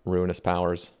announced, Ruinous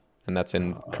Powers, and that's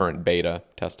in current beta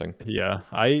testing? Yeah,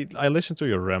 I listened to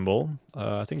your ramble.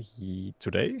 I think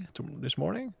this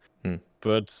morning,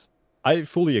 but I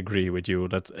fully agree with you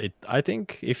that I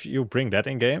think if you bring that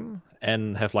in game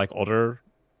and have like other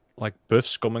like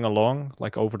buffs coming along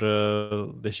like over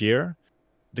this year,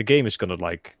 the game is gonna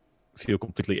like feel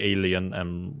completely alien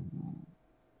and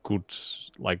could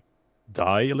like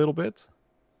die a little bit.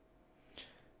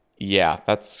 Yeah,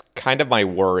 that's kind of my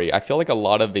worry. I feel like a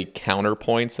lot of the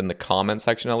counterpoints in the comment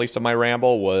section, at least of my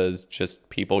ramble, was just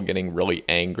people getting really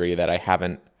angry that I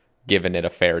haven't given it a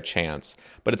fair chance.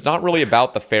 But it's not really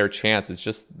about the fair chance. It's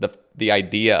just the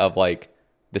idea of like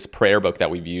this prayer book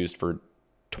that we've used for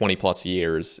 20 plus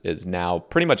years is now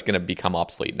pretty much going to become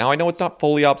obsolete. Now, I know it's not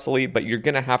fully obsolete, but you're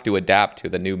going to have to adapt to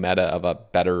the new meta of a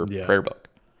better prayer book.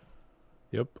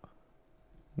 Yep.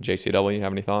 JCW, you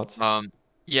have any thoughts?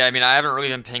 Yeah, I mean, I haven't really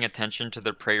been paying attention to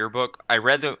the prayer book. I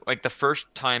read the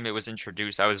first time it was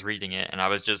introduced, I was reading it, and I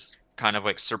was just kind of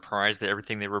like surprised at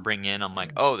everything they were bringing in. I'm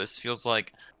like, oh, this feels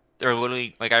like they're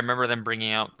literally like I remember them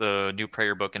bringing out the new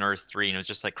prayer book in Earth 3, and it was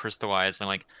just like crystallized, and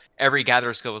like every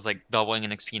gather skill was like doubling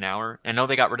in XP an hour. And I know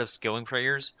they got rid of skilling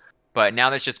prayers, but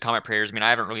now that's just combat prayers. I mean, I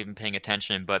haven't really been paying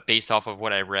attention, but based off of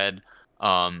what I read,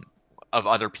 of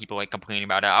other people like complaining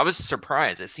about it, I was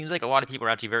surprised. It seems like a lot of people are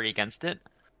actually very against it.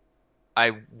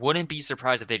 I wouldn't be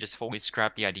surprised if they just fully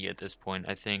scrap the idea at this point.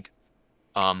 I think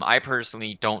I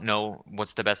personally don't know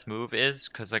what's the best move is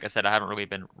because, like I said, I haven't really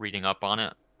been reading up on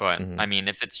it. But I mean,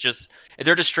 if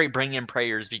they're just straight bringing in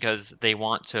prayers because they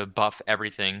want to buff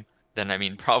everything, then I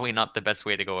mean, probably not the best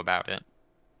way to go about it.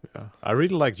 Yeah, I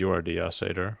really liked your idea,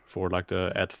 Seder, for like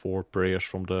the add 4 prayers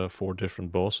from the 4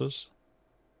 different bosses.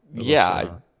 I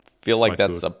feel like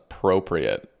that's good.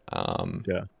 Appropriate.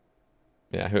 Yeah.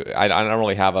 I don't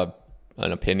really have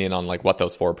an opinion on like what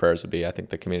those 4 prayers would be. I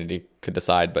think the community could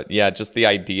decide, but yeah, just the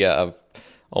idea of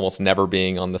almost never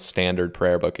being on the standard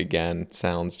prayer book again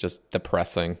sounds just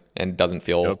depressing and doesn't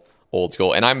feel old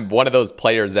school. And I'm one of those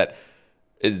players that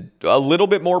is a little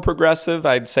bit more progressive,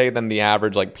 I'd say, than the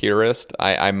average like purist.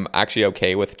 I'm actually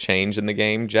okay with change in the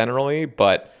game generally,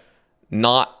 but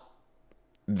not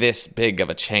this big of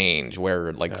a change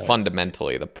where like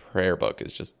fundamentally the prayer book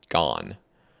is just gone.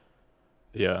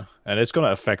 Yeah, and it's going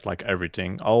to affect like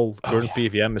everything. All current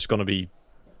PVM is going to be,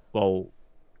 well,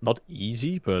 not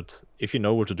easy, but if you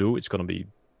know what to do, it's going to be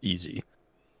easy.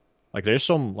 Like there's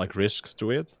some like risk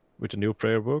to it with the new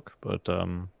prayer book, but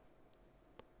and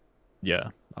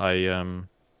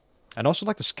also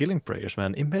like the skilling prayers,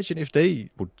 man. Imagine if they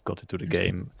would got into the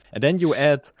game, and then you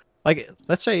add like,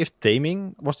 let's say if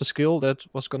taming was the skill that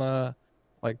was gonna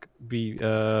like be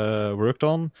worked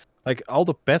on. Like all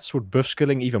the pets would buff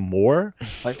skilling even more.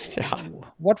 Like,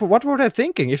 what were they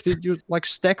thinking? If you like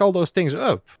stack all those things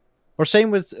up, or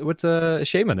same with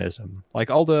shamanism.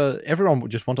 Like everyone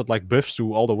just wanted like buffs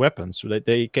to all the weapons. So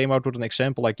they came out with an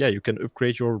example like, you can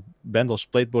upgrade your Bandos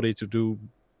plate body to do,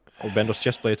 or Bandos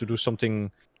chest plate to do something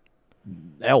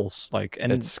else. Like,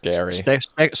 and it's scary.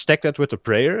 Stack that with the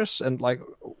prayers and like.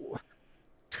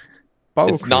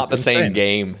 It's not the same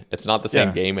game. It's not the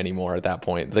same game anymore at that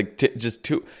point. Like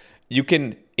you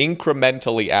can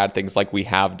incrementally add things like we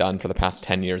have done for the past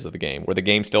 10 years of the game, where the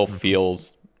game still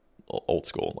feels old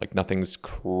school. Like nothing's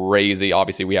crazy.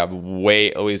 Obviously, we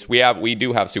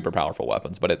do have super powerful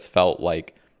weapons, but it's felt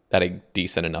like at a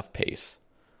decent enough pace.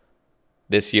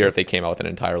 This year, if they came out with an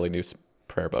entirely new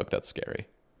prayer book, that's scary.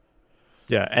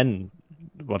 Yeah, and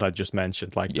what I just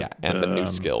mentioned, like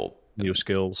the new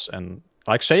skills and.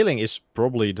 Like sailing is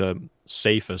probably the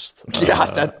safest.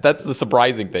 That's the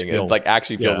surprising thing. Skill. It like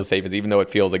actually feels the safest, even though it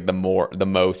feels like the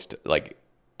most like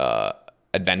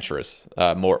adventurous,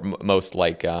 most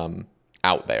like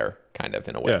out there kind of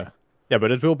in a way. Yeah,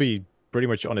 but it will be pretty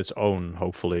much on its own.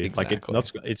 Hopefully, exactly. Like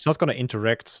it's not going to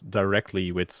interact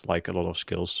directly with like a lot of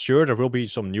skills. Sure, there will be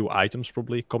some new items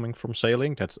probably coming from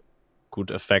sailing that could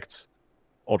affect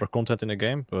other content in the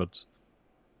game, but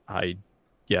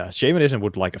shamanism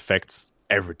would like affect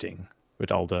everything with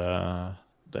all the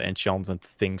enchantment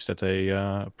things that they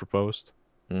proposed.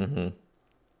 Mm-hmm.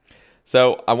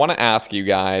 So I want to ask you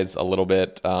guys a little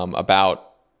bit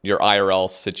about your IRL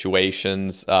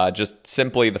situations. Just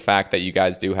simply the fact that you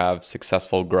guys do have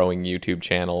successful growing YouTube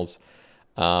channels.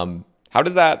 How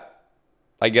does that,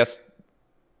 I guess,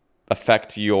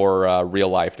 affect your real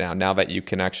life now that you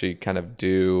can actually kind of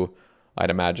do, I'd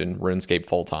imagine, RuneScape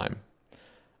full time?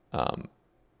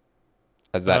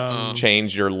 Has that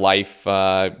changed your life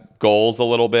goals a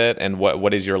little bit? And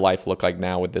what does your life look like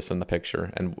now with this in the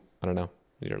picture? And I don't know,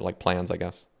 your like plans, I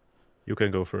guess. You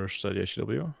can go first,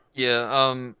 JCW.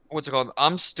 Yeah, what's it called?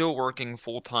 I'm still working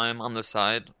full time on the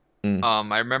side.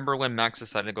 I remember when Max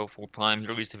decided to go full time, he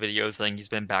released a video saying he's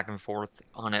been back and forth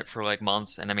on it for like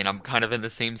months, and I mean I'm kind of in the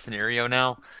same scenario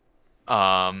now.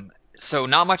 So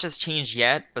not much has changed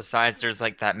yet, besides there's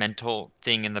like that mental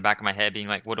thing in the back of my head being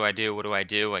like, what do I do? What do I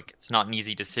do? Like it's not an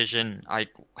easy decision. I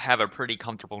have a pretty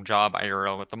comfortable job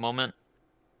IRL at the moment.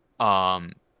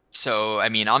 Um, so I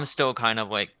mean I'm still kind of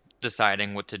like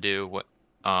deciding what to do,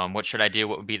 what should I do,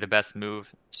 what would be the best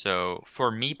move. So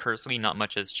for me personally, not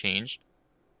much has changed.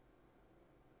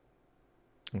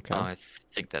 Okay. I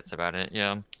think that's about it,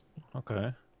 yeah.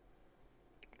 Okay.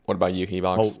 What about you,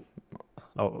 Hebox?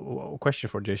 Question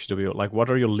for JCW. Like, what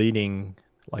are you leaning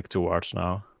like towards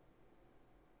now?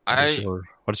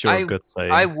 What's your gut say?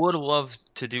 I would love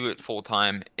to do it full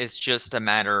time. It's just a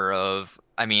matter of,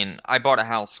 I mean, I bought a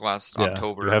house last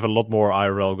October. You have a lot more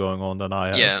IRL going on than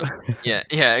I have.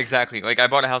 Yeah, exactly. Like I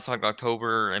bought a house like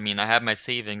October. I mean, I have my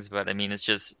savings, but I mean, it's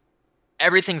just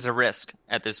everything's a risk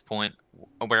at this point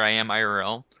where I am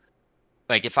IRL.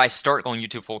 Like if I start going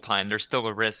YouTube full time, there's still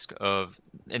a risk of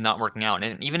it not working out.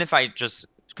 And even if I just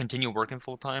continue working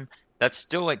full time, that's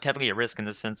still like technically a risk in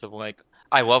the sense of like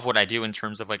I love what I do in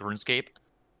terms of like RuneScape.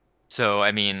 So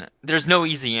I mean, there's no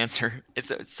easy answer.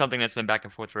 It's something that's been back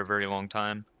and forth for a very long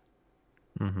time.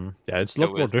 Mm-hmm. Yeah, it's a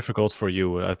lot more difficult for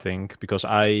you, I think, because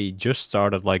I just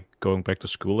started like going back to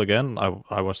school again.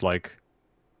 I was like,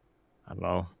 I don't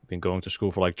know, been going to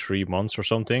school for like 3 months or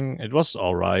something. It was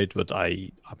all right, but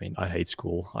I mean, I hate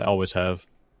school. I always have.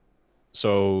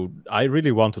 So I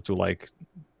really wanted to like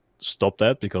stop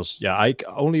that because I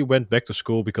only went back to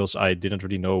school because I didn't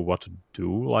really know what to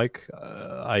do. Like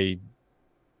I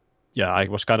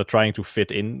was kind of trying to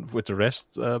fit in with the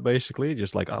rest, basically.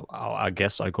 Just like I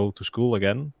guess I go to school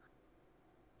again.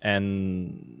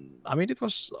 And I mean, it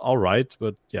was all right,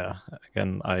 but yeah,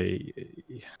 again, I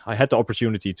had the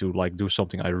opportunity to like do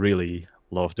something I really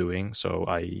love doing, so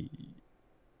I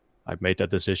made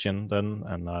that decision then,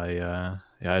 and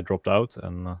I dropped out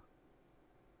and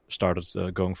started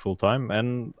going full time.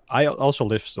 And I also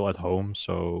live still at home,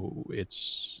 so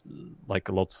it's like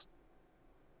a lot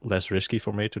less risky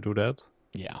for me to do that.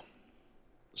 Yeah.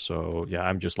 So yeah,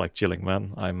 I'm just like chilling,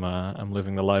 man. I'm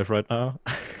living the life right now.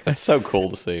 It's so cool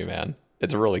to see, man.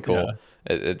 It's really cool.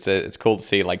 Yeah. It's cool to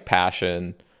see like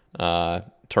passion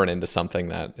turn into something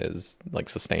that is like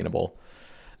sustainable.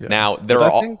 Yeah. Now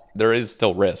there is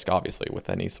still risk, obviously, with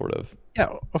any sort of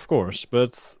of course,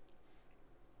 but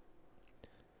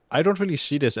I don't really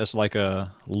see this as like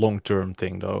a long-term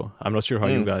thing, though. I'm not sure how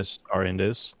you guys are in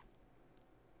this.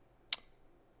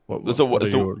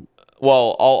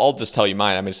 Well, I'll just tell you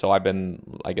mine. I mean, so I've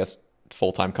been, I guess,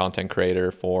 full-time content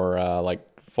creator for like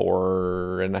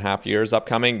 4.5 years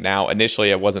upcoming. Now,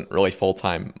 initially, it wasn't really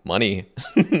full-time money.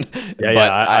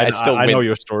 I know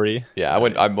your story. Yeah,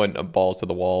 I went balls to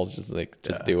the walls,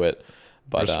 just do it.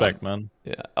 But respect, man.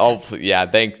 Yeah.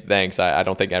 Thanks. I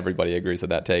don't think everybody agrees with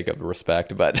that take of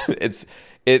respect, but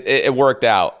it worked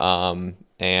out.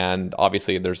 And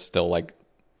obviously, there's still like,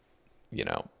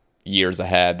 years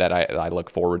ahead that I look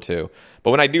forward to. But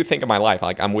when I do think of my life,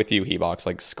 like I'm with you, Hebox,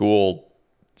 like school,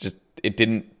 just it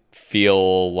didn't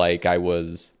feel like I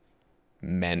was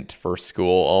meant for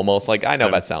school almost. Like I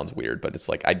know that sounds weird, but it's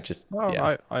like I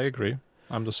agree.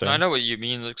 I'm the same. I know what you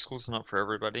mean. Like school's not for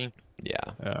everybody.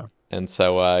 Yeah. And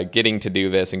so getting to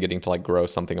do this and getting to like grow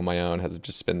something on my own has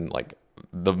just been like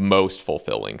the most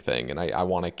fulfilling thing, and I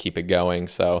want to keep it going.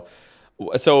 So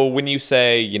when you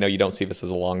say, you don't see this as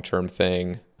a long-term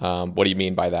thing, what do you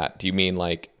mean by that? Do you mean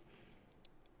like,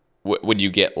 would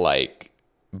you get like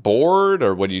bored,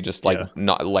 or would you just like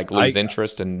not like lose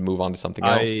interest and move on to something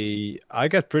else? I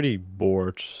get pretty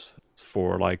bored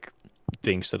for like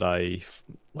things that I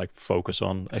like focus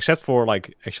on, except for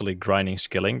like actually grinding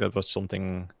skilling. That was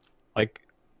something like,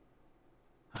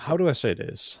 how do I say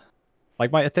this?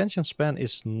 Like my attention span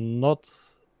is not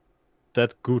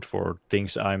that good for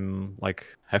things I'm like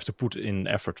have to put in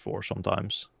effort for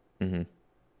sometimes. Mm-hmm.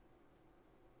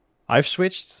 I've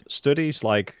switched studies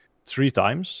like 3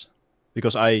 times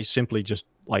because I simply just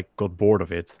like got bored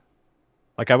of it.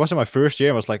 Like I was in my first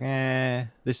year, I was like,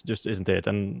 this just isn't it.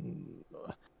 And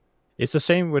it's the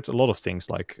same with a lot of things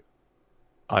like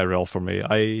IRL for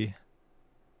me.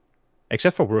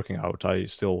 Except for working out, I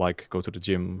still like go to the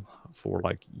gym for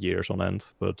like years on end.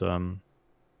 But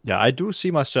I do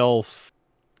see myself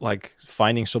like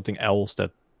finding something else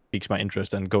that piques my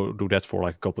interest and go do that for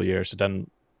like a couple of years. And then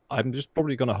I'm just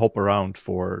probably going to hop around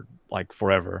for like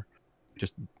forever,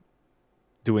 just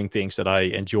doing things that I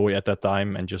enjoy at that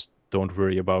time and just don't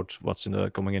worry about what's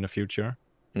coming in the future.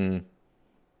 Mm.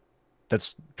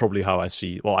 that's probably how I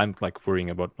see. Well, I'm like worrying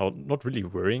about not really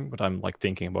worrying, but I'm like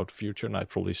thinking about the future, and I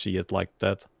probably see it like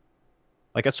that.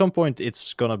 Like at some point,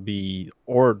 it's gonna be,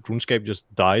 or RuneScape just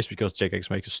dies because JKX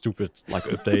makes a stupid like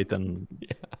update, and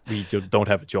we don't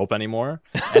have a job anymore.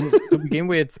 And to begin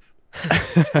with,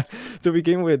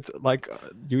 like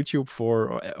YouTube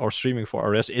or streaming for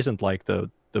RS isn't like the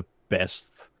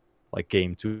best like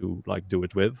game to like do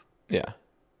it with. Yeah,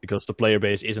 because the player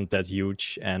base isn't that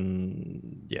huge,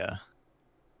 and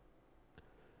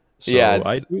So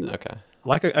okay.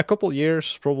 Like a couple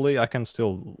years probably I can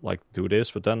still like do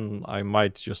this, but then I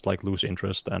might just like lose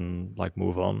interest and like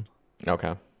move on.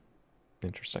 Okay.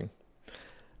 Interesting.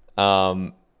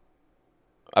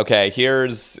 Okay,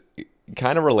 here's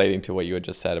kind of relating to what you had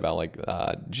just said about like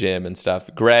gym and stuff.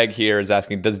 Greg here is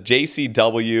asking, does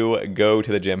JCW go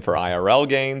to the gym for IRL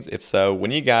gains? If so,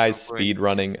 when are you guys speed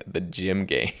running the gym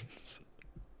gains?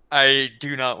 I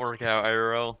do not work out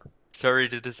IRL. Sorry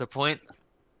to disappoint.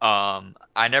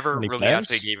 I never really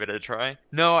actually gave it a try.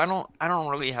 No, I don't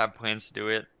really have plans to do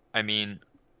it. I mean,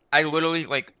 I literally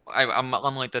like I'm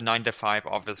like the 9 to 5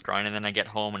 office grind, and then I get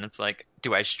home and it's like,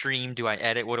 do I stream? Do I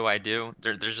edit? What do I do?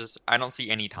 There's just I don't see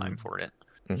any time for it.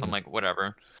 So I'm like,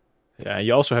 whatever. Yeah,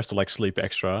 you also have to like sleep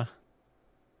extra.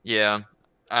 Yeah,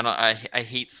 I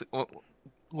hate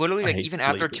literally like even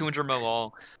after 200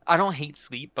 mil, I don't hate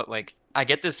sleep, but like I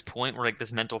get this point where like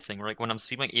this mental thing where like when I'm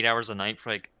sleeping like 8 hours a night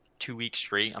for like 2 weeks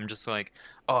straight, I'm just like,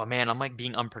 oh man, I'm like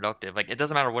being unproductive. Like it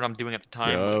doesn't matter what I'm doing at the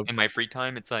time in my free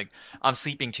time. It's like I'm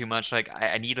sleeping too much. Like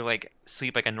I need to like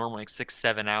sleep like a normal like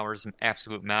 6-7 hours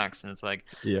absolute max. And it's like,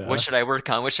 what should I work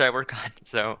on? What should I work on?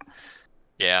 So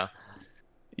yeah.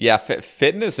 Yeah,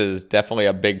 fitness is definitely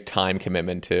a big time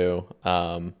commitment too.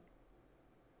 Not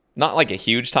like a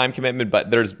huge time commitment,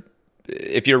 but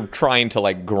if you're trying to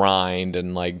like grind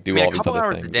and like do all these other things. A couple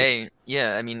hours a day.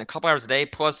 Yeah, I mean a couple hours a day.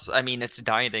 Plus, I mean it's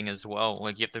dieting as well.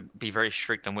 Like you have to be very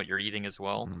strict on what you're eating as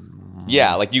well.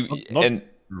 Yeah, like you not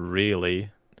really.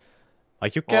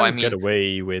 Like you can get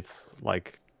away with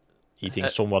like eating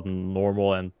somewhat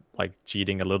normal and like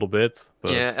cheating a little bit.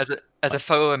 But, yeah, as a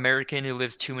fellow American who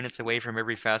lives 2 minutes away from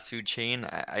every fast food chain,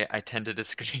 I tend to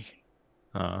disagree.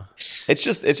 It's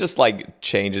just like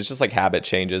change. It's just like habit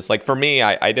changes. Like for me,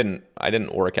 I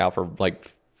didn't work out for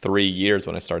like 3 years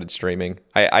when I started streaming.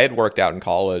 I had worked out in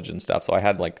college and stuff, so I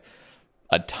had like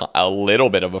a little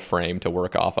bit of a frame to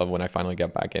work off of when I finally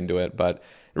got back into it. But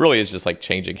it really is just like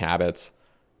changing habits.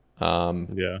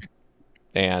 Yeah.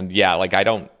 And yeah, like I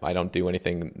don't do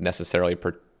anything necessarily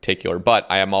particular, but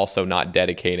I am also not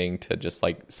dedicating to just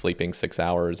like sleeping 6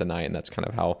 hours a night, and that's kind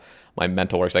of how my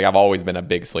mental works. Like I've always been a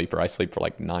big sleeper. I sleep for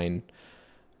like nine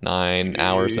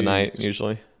hours a night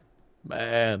usually.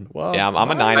 Man, wow. Yeah,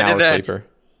 I'm a 9-hour sleeper.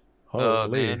 Oh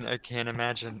man, I can't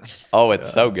imagine. Oh,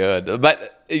 it's so good.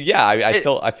 But yeah, I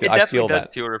feel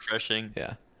that feel refreshing.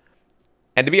 Yeah.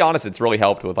 And to be honest, it's really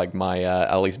helped with like my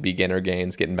at least beginner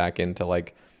gains, getting back into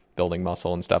like building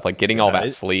muscle and stuff. Like getting all that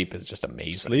sleep is just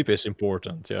amazing. Sleep is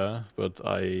important, yeah, but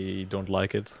I don't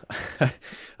like it.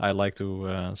 I like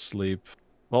to sleep.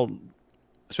 Well,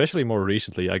 especially more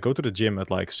recently, I go to the gym at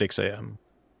like 6 a.m.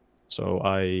 So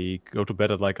I go to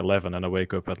bed at like 11 and I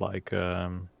wake up at like, I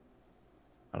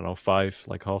don't know, 5,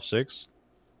 like half 6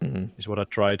 is what I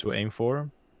try to aim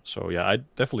for. So yeah, I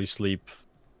definitely sleep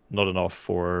not enough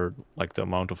for like the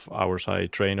amount of hours I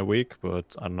train a week, but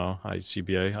I don't know, I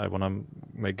CBA, I want to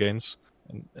make gains.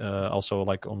 And also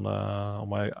like on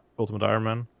my Ultimate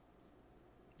Ironman.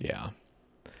 Yeah.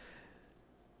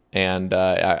 And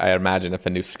I imagine if a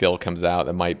new skill comes out,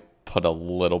 that might put a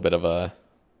little bit of a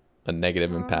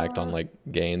negative impact on like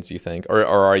gains, you think? Or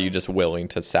are you just willing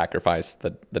to sacrifice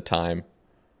the time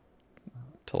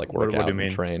to like work out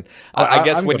and train? I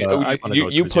guess when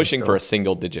you pushing for a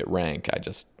single digit rank,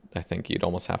 I think you'd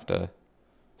almost have to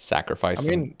sacrifice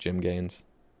some gym gains.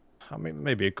 I mean,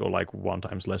 maybe go like 1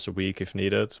 time less a week if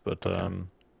needed, but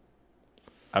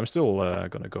I'm still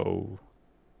gonna go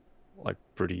like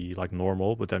pretty like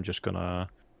normal, but I'm just gonna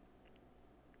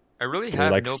I really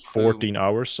have like no clue. 14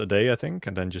 hours a day, I think,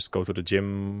 and then just go to the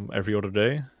gym every other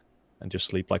day and just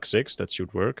sleep like 6. That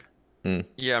should work.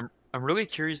 Yeah, I'm really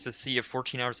curious to see if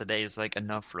 14 hours a day is like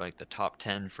enough for like the top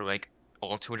 10 for like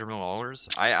all 200 mil hours.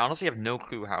 I honestly have no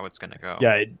clue how it's gonna go.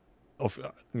 Yeah,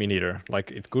 me neither. Like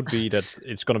it could be that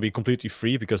it's gonna be completely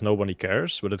free because nobody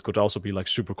cares, but it could also be like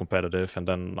super competitive, and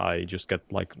then I just get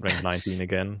like rank 19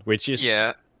 again, which is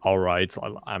all right.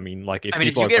 I mean, like if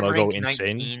people are gonna go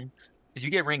insane. 19, if you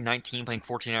get rank 19 playing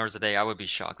 14 hours a day, I would be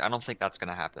shocked. I don't think that's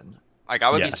gonna happen. Like, I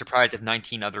would be surprised if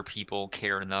 19 other people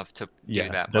care enough to do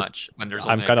that much when there's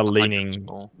only I'm kind of like leaning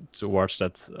people. towards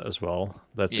that as well.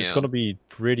 That it's going to be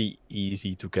pretty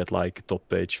easy to get like top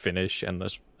page finish, and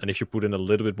if you put in a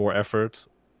little bit more effort,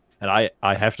 and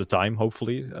I have the time,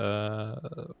 hopefully,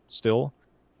 still,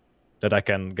 that I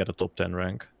can get a top 10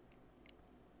 rank.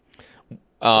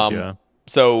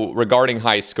 So regarding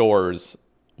high scores,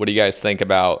 what do you guys think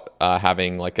about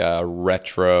having like a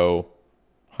retro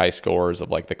high scores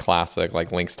of like the classic,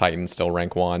 like Link's Titan still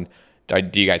rank 1?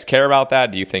 Do you guys care about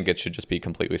that? Do you think it should just be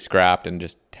completely scrapped and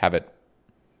just have it?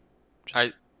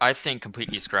 I think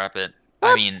completely scrap it. What?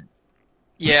 I mean,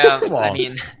 yeah. I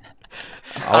mean,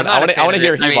 I want to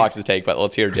hear Hebox's take, but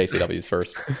let's hear JCW's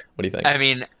first. What do you think? I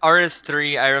mean,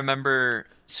 RS3. I remember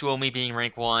Suomi being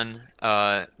rank 1.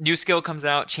 New skill comes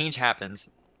out, change happens.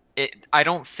 I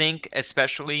don't think,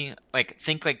 especially like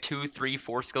 2, 3,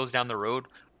 4 skills down the road.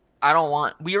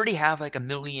 We already have like 1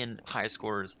 million high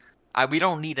scores. We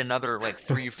don't need another like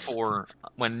 3, 4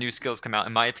 when new skills come out,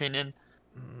 in my opinion.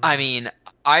 I mean,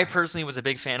 I personally was a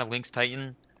big fan of Link's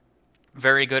Titan.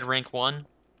 Very good rank 1,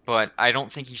 but I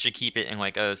don't think he should keep it in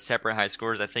like a separate high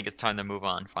scores. I think it's time to move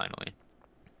on finally.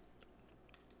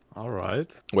 All right.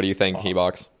 What do you think,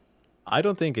 Hebox? I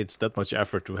don't think it's that much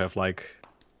effort to have like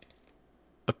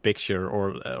a picture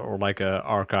or like a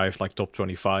archive like top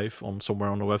 25 on somewhere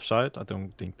on the website. I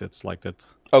don't think that's like that.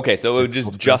 Okay, so it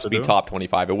would just be top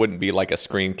 25. It wouldn't be like a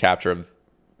screen capture of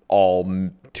all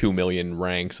 2 million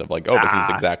ranks of like, this is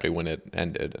exactly when it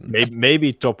ended.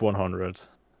 Maybe top 100,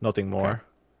 nothing more. Okay.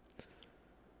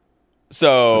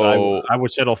 So I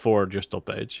would settle for just top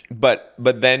page. But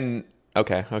then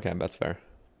okay, that's fair.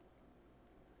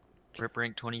 Rip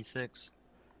rank 26.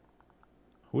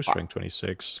 Who's rank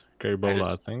 26?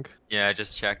 Karibola, I think. Yeah, I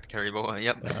just checked. Karibola,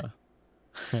 yep.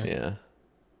 Yeah.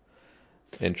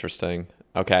 Interesting.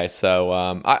 Okay, so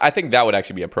I think that would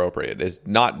actually be appropriate, is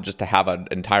not just to have an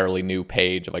entirely new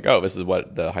page of like, this is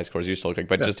what the high scores used to look like,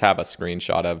 but just have a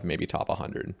screenshot of maybe top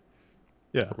 100.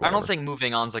 Yeah. I don't think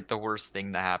moving on is like the worst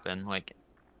thing to happen. Like,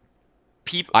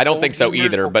 I don't think so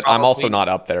either, but I'm also not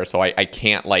up there, so I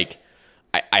can't like...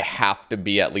 I have to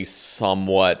be at least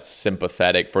somewhat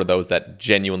sympathetic for those that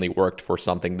genuinely worked for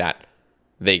something that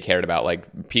they cared about.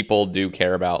 Like, people do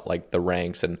care about like the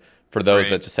ranks, and for those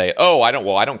that just say, I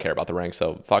don't care about the ranks,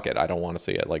 so fuck it, I don't want to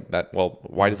see it like that. Well,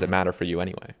 why does it matter for you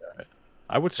anyway?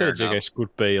 I would say JGS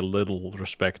could pay a little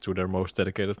respect to their most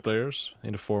dedicated players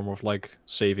in the form of like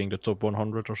saving the top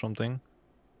 100 or something.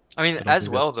 I mean, as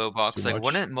well though, Box, like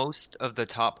wouldn't most of the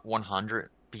top 100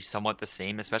 be somewhat the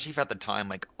same, especially if at the time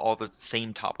like all the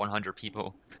same top 100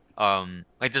 people,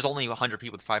 like there's only 100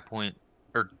 people with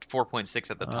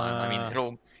 4.6 at the time. I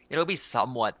mean, it'll be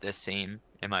somewhat the same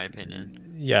in my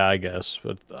opinion. Yeah, I guess,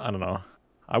 but I don't know.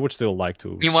 I would still like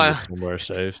to see it somewhere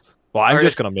saved. Well, I'm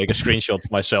just gonna make a screenshot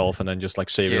myself and then just like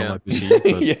save it on my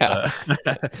PC.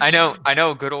 But, I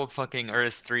know. Good old fucking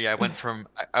RS3.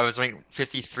 I was ranked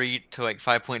 53 to like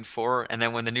 5.4, and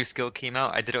then when the new skill came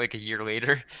out, I did it like a year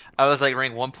later. I was like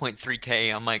ranked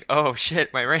 1.3k. I'm like, oh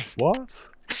shit, my rank. What?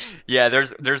 Yeah,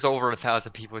 there's over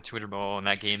 1,000 people with Twitter Bowl in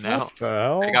that game now. What the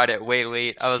hell? I got it way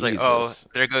late. I was like,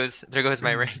 there goes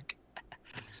my rank.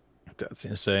 That's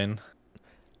insane.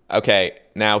 Okay,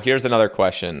 now here's another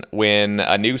question. When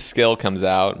a new skill comes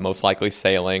out, most likely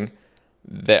sailing,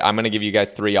 I'm going to give you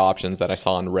guys 3 options that I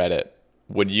saw on Reddit.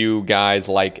 Would you guys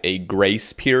like a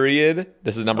grace period?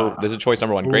 This is choice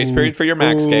number 1. Grace period for your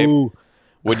max cape.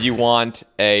 Would you want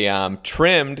a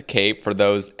trimmed cape for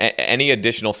those any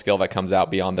additional skill that comes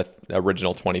out beyond the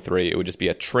original 23? It would just be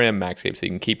a trim max cape, so you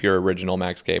can keep your original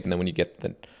max cape, and then when you get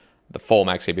the full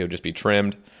max cape, it would just be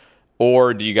trimmed.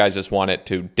 Or do you guys just want it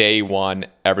to day 1,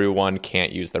 everyone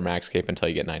can't use their max cape until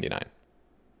you get 99?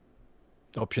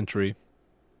 Option 3.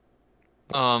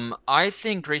 I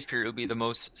think grace period would be the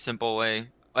most simple way.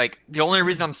 Like, the only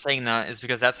reason I'm saying that is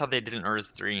because that's how they did in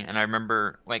Earth 3. And I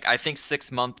remember, like, I think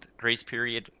 6-month grace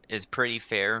period is pretty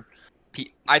fair.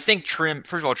 I think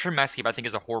first of all, trim max cape I think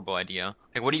is a horrible idea.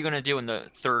 Like, what are you going to do when the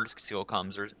 3rd skill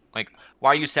comes? Or, like, why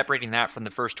are you separating that from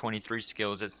the first 23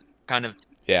 skills? It's kind of...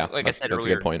 Yeah, like I said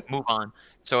earlier, move on.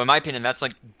 So in my opinion, that's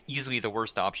like easily the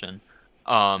worst option.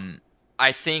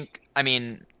 I think, I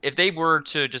mean, if they were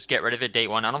to just get rid of it day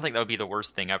 1, I don't think that would be the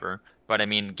worst thing ever. But I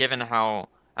mean, given how,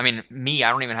 I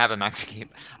don't even have a max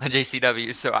cape on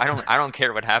JCW, so I don't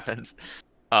care what happens.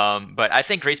 But I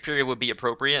think grace period would be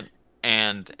appropriate.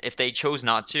 And if they chose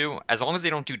not to, as long as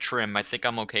they don't do trim, I think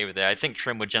I'm okay with it. I think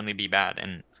trim would generally be bad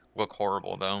and look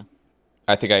horrible though.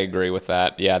 I think I agree with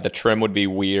that. Yeah, the trim would be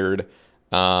weird.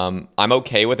 I'm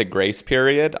okay with a grace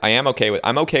period. I'm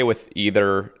okay with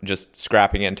either just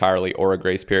scrapping it entirely or a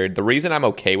grace period. The reason I'm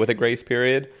okay with a grace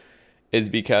period is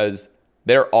because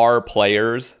there are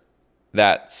players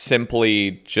that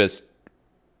simply just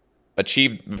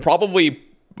achieve their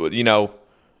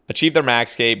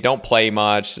max cape, don't play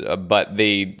much, but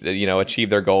they, achieve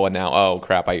their goal, and now, oh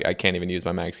crap, I can't even use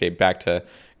my max cape, back to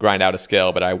grind out a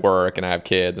skill, but I work and I have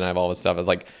kids and I have all this stuff. It's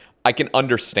like, I can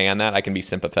understand that. I can be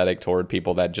sympathetic toward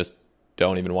people that just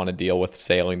don't even want to deal with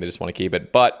sailing. They just want to keep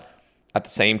it. But at the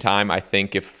same time, I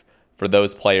think if for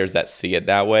those players that see it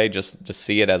that way, just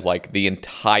see it as like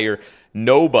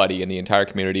nobody in the entire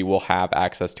community will have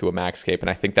access to a max cape.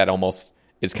 And I think that almost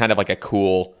is kind of like a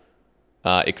cool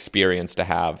experience to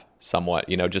have somewhat.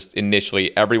 Just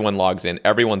initially, everyone logs in.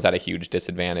 Everyone's at a huge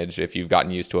disadvantage if you've gotten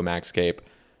used to a max cape.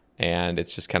 And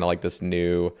it's just kind of like this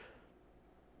new...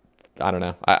 I don't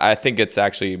know. I think it's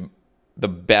actually the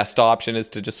best option is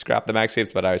to just scrap the max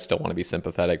capes, but I still want to be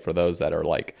sympathetic for those that are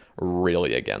like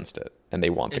really against it and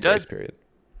they want the grace period.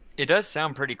 It does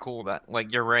sound pretty cool that,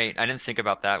 like, you're right. I didn't think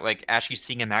about that. Like, actually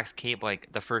seeing a max cape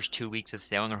like the first 2 weeks of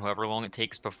sailing or however long it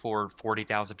takes before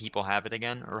 40,000 people have it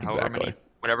again, or however many,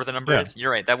 whatever the number is.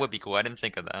 You're right. That would be cool. I didn't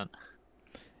think of that.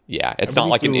 Yeah, it's not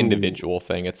like an individual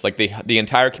thing. It's like the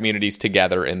entire community's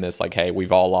together in this, like, hey,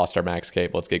 we've all lost our max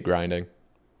cape. Let's get grinding.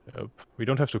 We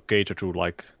don't have to cater to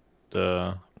like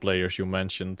the players you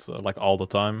mentioned like all the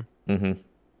time. Mm-hmm.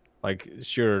 Like,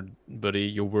 sure, buddy,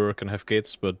 you work and have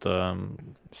kids, but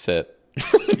sit.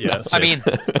 Yeah, sit.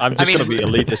 I'm just gonna be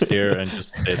elitist here and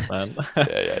just sit, man.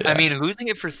 Yeah. I mean, losing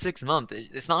it for 6 months,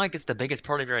 it's not like it's the biggest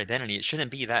part of your identity. It shouldn't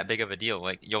be that big of a deal.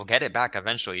 Like, you'll get it back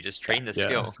eventually. Just train the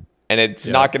skill. And it's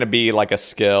not going to be like a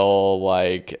skill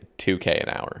like 2K an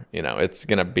hour. It's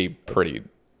going to be pretty...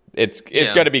 It's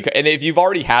going to be... And if you've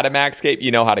already had a max cape, you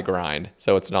know how to grind.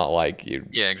 So it's not like you're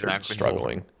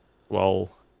struggling. Well,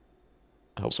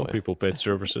 hopefully. Some people paid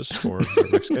services for their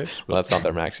max capes. Well, that's not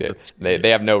their max cape. They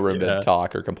have no room to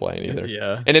talk or complain either.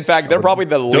 Yeah. And in fact, they're probably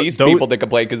the least people to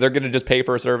complain because they're going to just pay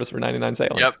for a service for 99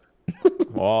 sailing. Yep.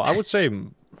 Well, I would say...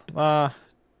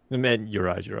 man, you're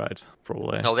right.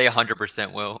 Probably. No, they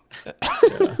 100% will.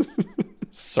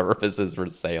 Services for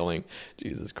sailing.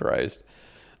 Jesus Christ.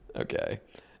 Okay.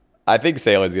 I think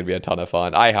sailing is going to be a ton of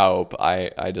fun. I hope.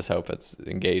 I just hope it's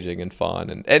engaging and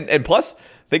fun. And plus,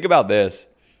 think about this.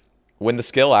 When the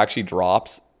skill actually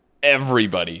drops,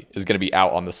 everybody is going to be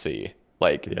out on the sea.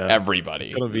 Like, everybody.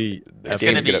 It's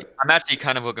going to be... I'm actually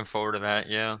kind of looking forward to that,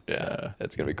 yeah. Yeah,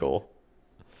 it's going to be cool.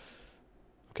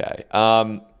 Okay.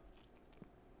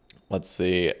 Let's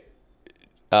see.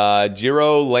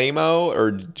 Girolamo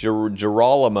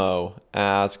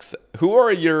asks, who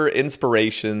are your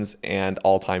inspirations and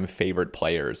all-time favorite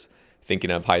players?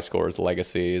 Thinking of high scores,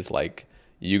 legacies like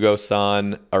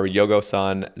Yogo-san,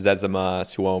 Zezima,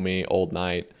 Suomi, Old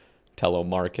Knight, Tello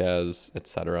Marquez,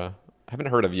 etc. I haven't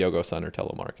heard of Yogo-san or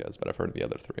Tello Marquez, but I've heard of the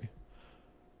other three.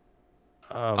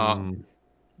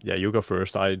 Yeah, you go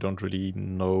first. I don't really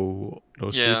know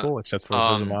those people except for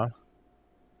Zezima.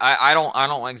 I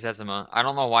don't like Zezima. I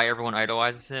don't know why everyone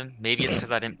idolizes him. Maybe it's because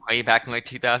I didn't play back in like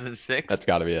 2006. That's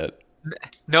got to be it.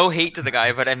 No hate to the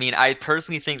guy, but I mean, I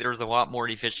personally think there was a lot more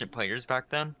efficient players back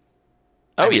then.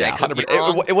 Oh, I mean, yeah,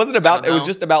 100%. It wasn't about... It was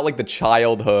just about like the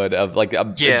childhood of like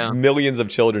millions of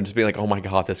children just being like, oh my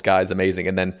god, this guy's amazing,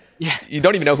 and then you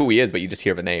don't even know who he is, but you just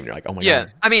hear the name, and you're like, oh my god. Yeah,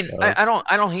 I mean, I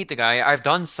don't hate the guy. I've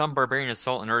done some Barbarian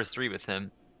Assault in Earth 3 with him,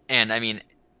 and I mean,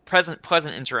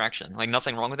 pleasant interaction, like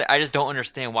nothing wrong with it. I just don't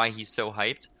understand why he's so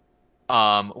hyped.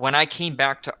 When I came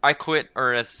back I quit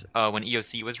Urs when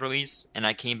EOC was released, and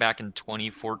I came back in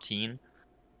 2014.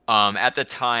 At the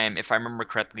time, if I remember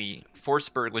correctly,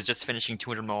 Forsberg was just finishing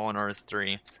 200 mil in Urs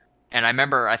 3, and I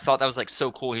remember I thought that was like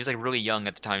so cool. He was like really young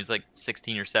at the time. He was like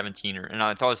 16 or 17, and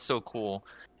I thought it was so cool.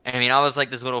 And I mean, I was like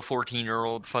this little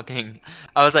 14-year-old fucking.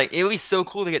 I was like, it would be so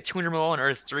cool to get 200 mil in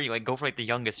Urs 3, like go for like the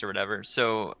youngest or whatever.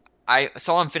 So I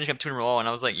saw him finishing up 200 mil, and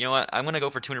I was like, you know what? I'm gonna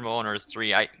go for 200 mil in Urs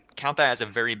 3. I count that as a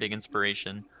very big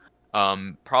inspiration.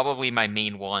 Probably my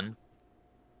main one.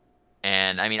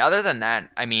 And I mean, other than that,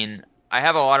 I mean, I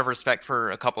have a lot of respect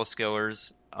for a couple of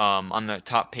skillers on the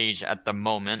top page at the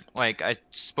moment. Like, I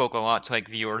spoke a lot to like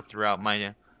viewer throughout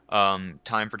my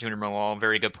time for 200 mil.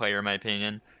 Very good player in my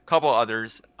opinion. A couple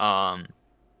others.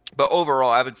 But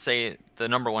overall, I would say the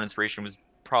number one inspiration was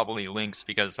probably Lynx,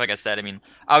 because like I said, I mean,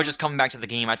 I was just coming back to the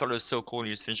game. I thought it was so cool he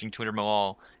was finishing 200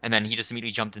 mil, and then he just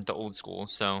immediately jumped into old school.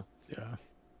 So yeah,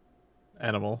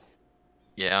 Animal.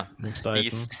 Yeah,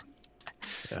 Beast.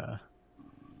 Yeah.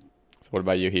 So what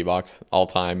about you, Hebox?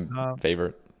 All-time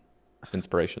favorite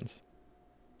inspirations?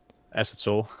 Acid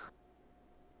Soul.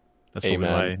 That's probably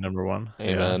my number one.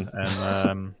 Amen.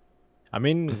 Yeah. And I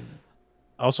mean,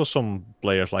 also some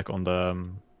players like on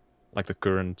the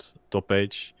current top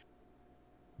page,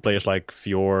 players like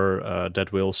Fior,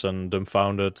 Dead Wilson,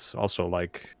 Dumbfounded, also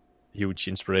like huge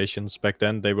inspirations back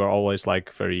then. They were always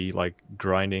like very like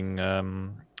grinding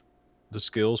the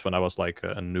skills when I was like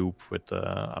a noob with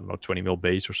I don't know 20 mil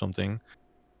base or something.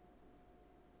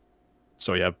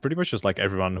 So yeah, pretty much just like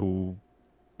everyone who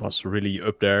was really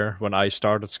up there when I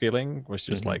started skilling was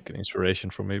just like an inspiration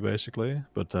for me basically.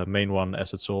 But main one,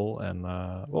 Acid Soul, and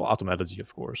well, Automategy,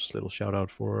 of course. Little shout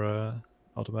out for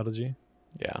Automategy.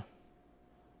 Yeah.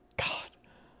 God,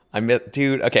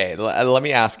 dude. Okay, let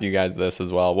me ask you guys this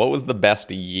as well. What was the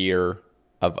best year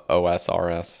of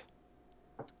OSRS?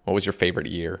 What was your favorite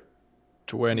year?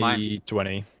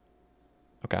 2020.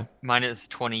 Okay. Mine is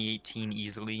 2018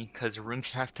 easily because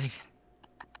runecrafting.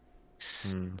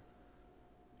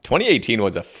 2018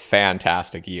 was a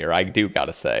fantastic year. I do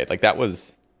gotta say, like that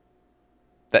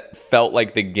felt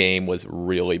like the game was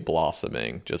really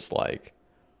blossoming. Just like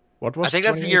what was? I think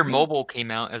that's the year mobile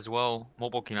came out as well.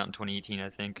 Mobile came out in 2018,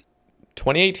 I think.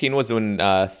 2018 was when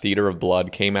Theater of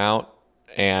Blood came out,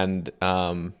 and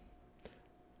I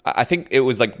think it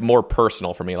was like more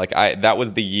personal for me. Like that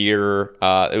was the year.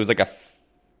 It was like a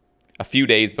few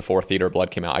days before Theater of Blood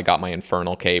came out. I got my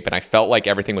Infernal Cape, and I felt like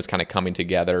everything was kind of coming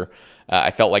together. I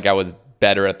felt like I was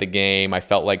better at the game. I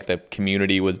felt like the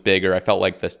community was bigger. I felt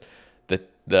like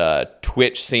the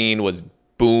Twitch scene was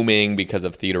booming because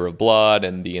of Theater of Blood,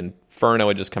 and the Inferno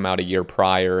had just come out a year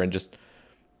prior, and just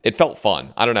it felt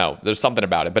fun. I don't know. There's something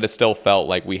about it, but it still felt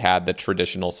like we had the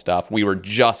traditional stuff. We were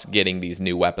just getting these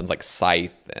new weapons like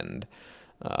Scythe and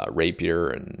Rapier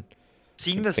and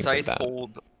seeing the Scythe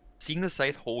hold. Seeing the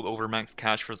Scythe hold over max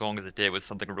cash for as long as it did was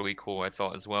something really cool, I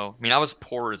thought, as well. I mean, I was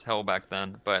poor as hell back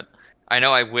then, but I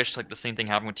know I wish like the same thing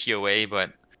happened with TOA,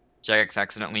 but Jagex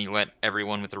accidentally let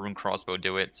everyone with a rune crossbow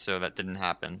do it, so that didn't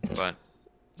happen. But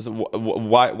so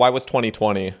why was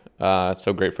 2020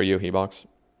 so great for you, Hebox?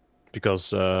 Because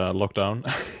lockdown.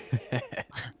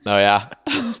 Oh yeah.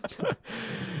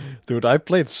 Dude, I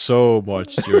played so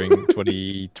much during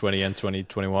 2020 and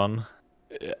 2021.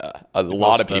 Yeah, a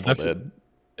lot of people did.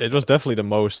 It was definitely the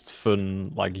most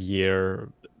fun like year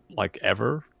like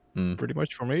ever, pretty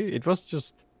much for me. It was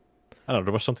just, I don't know,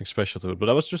 there was something special to it. But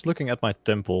I was just looking at my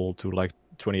temple to like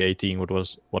 2018,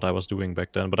 what I was doing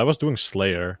back then. But I was doing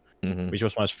Slayer, which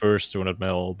was my first 200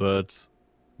 mil. But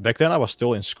back then I was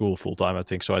still in school full time, I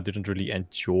think, so I didn't really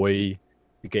enjoy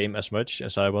the game as much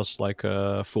as I was like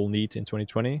full need in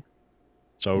 2020.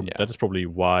 So that is probably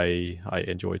why I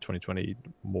enjoyed 2020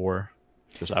 more,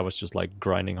 because I was just like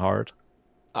grinding hard.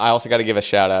 I also got to give a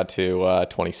shout out to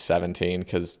 2017,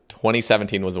 because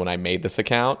 2017 was when I made this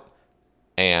account,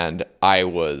 and I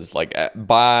was like, I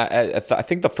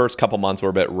think the first couple months were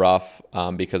a bit rough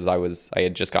because I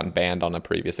had just gotten banned on a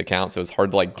previous account, so it was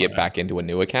hard to like get back into a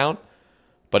new account.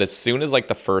 But as soon as like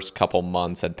the first couple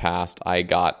months had passed, I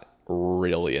got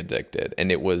really addicted,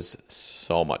 and it was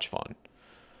so much fun.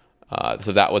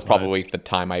 So that was probably the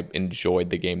time I enjoyed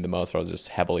the game the most. I was just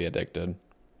heavily addicted.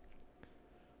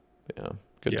 Yeah.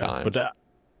 Good times. But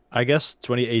I guess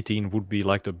 2018 would be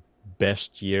like the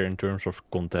best year in terms of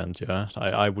content. Yeah,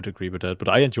 I would agree with that. But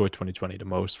I enjoyed 2020 the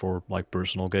most for like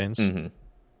personal gains.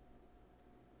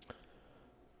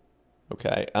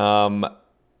 Okay. Vala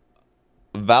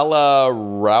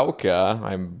Rauka,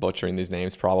 I'm butchering these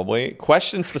names probably.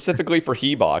 Question specifically for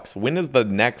Hebox: when is the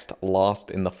next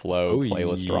Lost in the Flow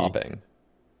playlist dropping?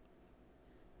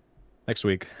 Next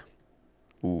week.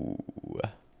 Ooh.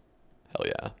 Hell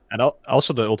yeah. And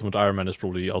also the Ultimate Iron Man is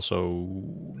probably also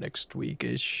next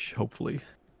week-ish, hopefully.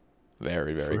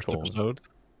 Very, very First cool. episode.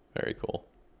 Very cool.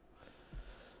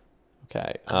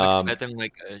 Okay. I'm expecting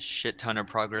like a shit ton of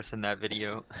progress in that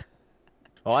video.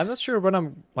 Well, I'm not sure where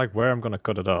I'm gonna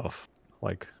cut it off.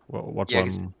 Like what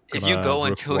one. If you go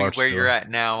until where you're at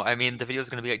now, I mean, the video's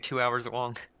gonna be like 2 hours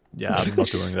long. Yeah, I'm not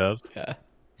doing that. Yeah.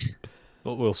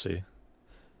 We'll see.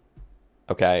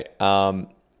 Okay.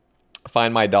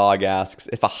 Find My Dog asks,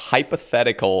 if a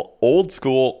hypothetical old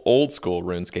school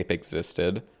RuneScape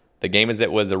existed, the game as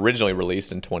it was originally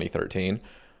released in 2013,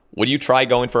 would you try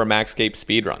going for a Maxscape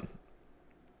speedrun?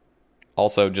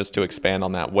 Also, just to expand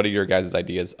on that, what are your guys'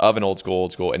 ideas of an old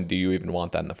school, and do you even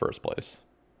want that in the first place?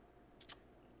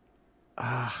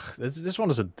 This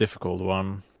one is a difficult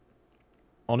one.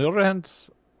 On the other hand,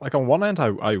 like on one hand,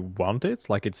 I want it,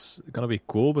 like it's gonna be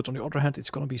cool, but on the other hand, it's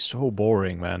gonna be so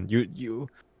boring, man.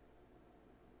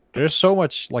 There's so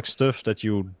much like stuff that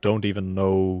you don't even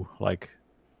know like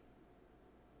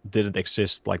didn't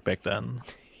exist like back then.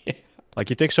 Like,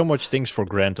 you take so much things for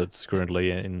granted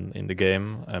currently in the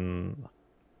game, and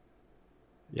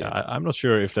I'm not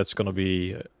sure if that's gonna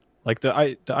be like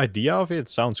the idea of it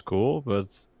sounds cool, but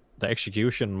the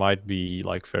execution might be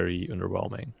like very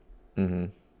underwhelming. Mm-hmm.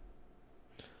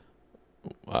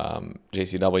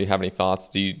 JCW, have any thoughts?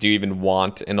 Do you even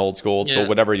want an old school?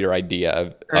 Whatever your idea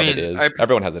of it is.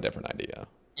 Everyone has a different idea.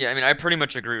 Yeah, I mean, I pretty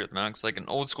much agree with Max. Like an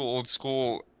old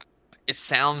school, it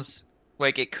sounds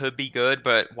like it could be good,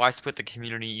 but why split the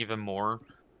community even more?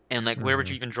 And like, where would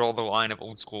you even draw the line of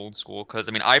old school? Because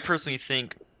I mean, I personally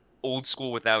think old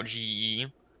school without GE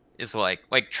is like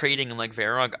trading in like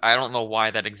Varrock. I don't know why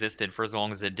that existed for as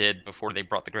long as it did before they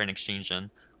brought the Grand Exchange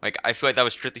in. Like, I feel like that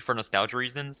was strictly for nostalgia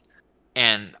reasons.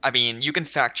 And I mean, you can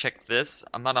fact check this.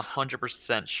 I'm not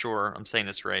 100% sure I'm saying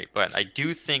this right, but I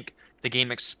do think the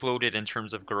game exploded in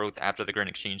terms of growth after the Grand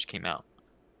Exchange came out.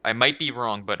 I might be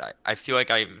wrong, but I feel like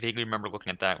I vaguely remember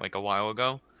looking at that like a while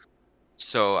ago.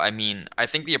 So, I mean, I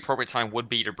think the appropriate time would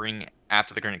be to bring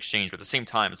after the Grand Exchange, but at the same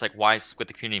time, it's like, why split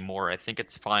the community more? I think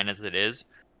it's fine as it is.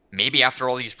 Maybe after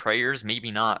all these prayers, maybe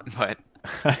not, but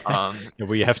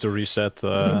we have to reset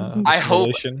I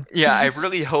hope. Yeah, I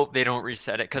really hope they don't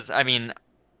reset it, because I mean,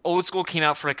 old school came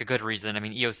out for like a good reason. I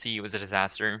mean, EOC was a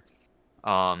disaster.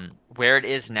 Where it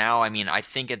is now, I mean, I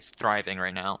think it's thriving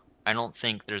right now. I don't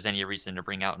think there's any reason to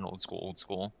bring out an old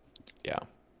school. Yeah.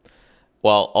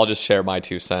 Well, I'll just share my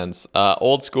 2 cents.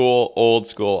 Old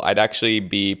school, I'd actually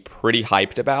be pretty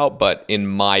hyped about, but in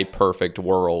my perfect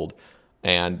world,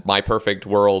 and my perfect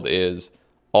world is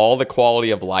all the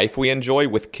quality of life we enjoy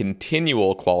with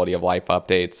continual quality of life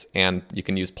updates, and you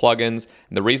can use plugins.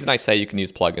 And the reason I say you can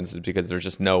use plugins is because there's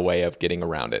just no way of getting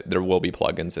around it. There will be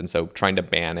plugins, and so trying to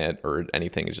ban it or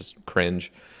anything is just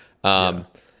cringe. But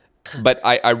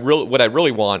what I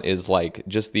really want is like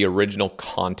just the original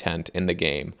content in the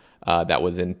game that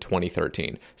was in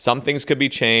 2013. Some things could be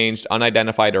changed.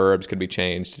 Unidentified herbs could be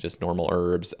changed to just normal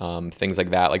herbs. Things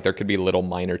like that. Like there could be little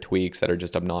minor tweaks that are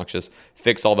just obnoxious.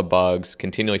 Fix all the bugs.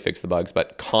 Continually fix the bugs.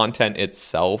 But content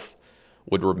itself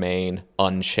would remain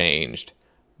unchanged.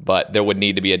 But there would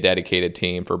need to be a dedicated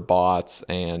team for bots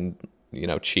and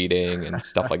cheating and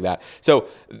stuff like that. So.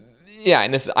 Yeah,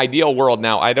 in this ideal world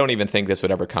now, I don't even think this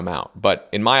would ever come out. But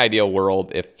in my ideal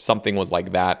world, if something was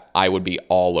like that, I would be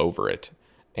all over it.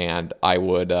 And I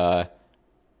would, I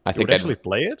think I'd actually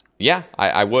play it? Yeah,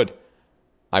 I would.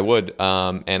 I would.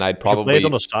 And I'd probably... play it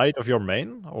on the side of your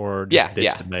main? Or just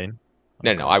ditch the main?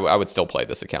 No, I would still play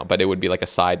this account. But it would be like a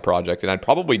side project. And I'd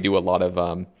probably do a lot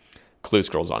of clue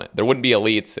scrolls on it. There wouldn't be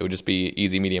elites. It would just be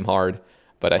easy, medium, hard.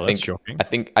 But I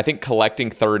think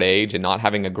collecting Third Age and not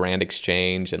having a Grand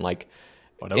Exchange and like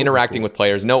interacting with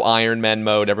players, no Iron Man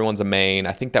mode, everyone's a main.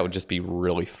 I think that would just be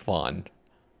really fun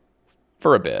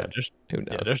for a bit. Who knows?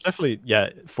 Yeah, there's definitely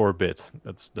for a bit.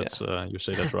 That's you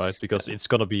say that right, because it's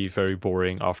gonna be very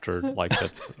boring after like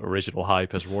that original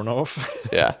hype has worn off.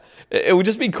 Yeah, it would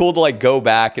just be cool to like go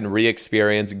back and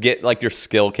re-experience, get like your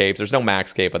skill capes. There's no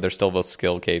max cape, but there's still those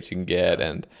skill capes you can get,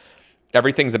 and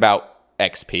everything's about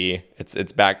XP.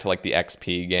 It's back to like the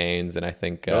XP gains, and I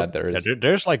think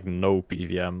there's like no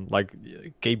PVM, like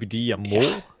KBD and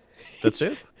more. That's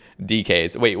it.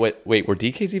 DKs. Wait, were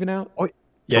DKs even out? Oh,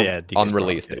 yeah. DKs on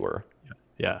release they were.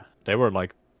 Yeah, they were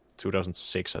like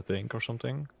 2006, I think, or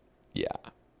something. Yeah.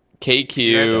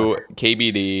 KQ,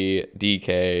 KBD,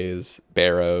 DKs,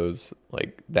 Barrows,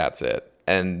 like that's it.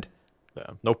 And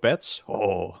no pets.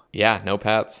 Oh, yeah, no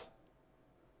pets.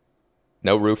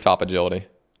 No rooftop agility.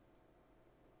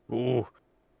 Ooh,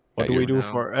 what do we do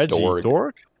for edgy?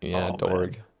 Dorg? Yeah,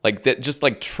 Dorg. Man. Like that, just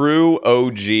like true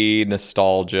OG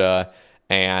nostalgia,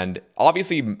 and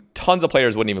obviously tons of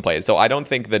players wouldn't even play it. So I don't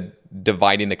think that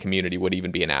dividing the community would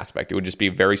even be an aspect. It would just be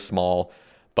very small,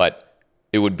 but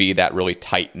it would be that really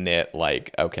tight knit.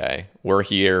 Like, okay, we're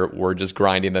here, we're just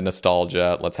grinding the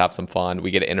nostalgia. Let's have some fun.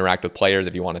 We get to interact with players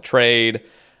if you want to trade,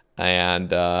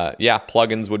 and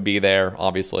plugins would be there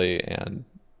obviously, and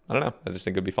I don't know. I just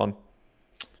think it'd be fun.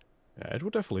 Yeah, it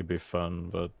would definitely be fun,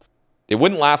 but it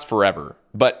wouldn't last forever.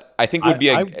 But I think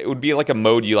it would be like a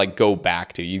mode you like go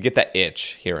back to. You get that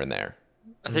itch here and there.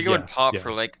 I think it would pop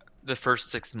for like the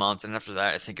first 6 months, and after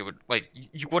that, I think it would like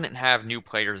you wouldn't have new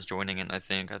players joining in. I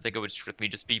think it would strictly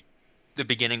just be the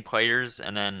beginning players,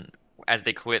 and then as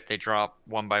they quit, they drop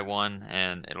one by one,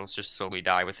 and it'll just slowly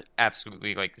die with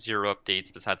absolutely like zero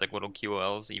updates besides like little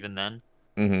QOLs. Even then,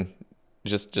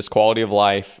 just quality of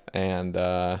life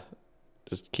and.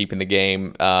 Just keeping the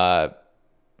game,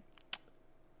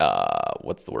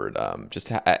 what's the word?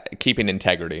 Keeping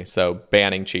integrity. So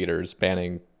banning cheaters,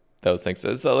 banning those things.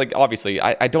 So like, obviously,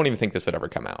 I don't even think this would ever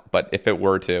come out. But if it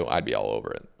were to, I'd be all over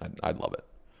it. I'd love it.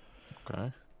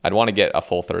 Okay. I'd want to get a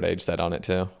full third age set on it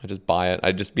too. I just buy it.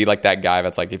 I'd just be like that guy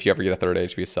that's like, if you ever get a third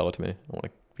age, please sell it to me. I want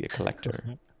to be a collector.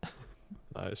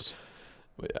 Nice.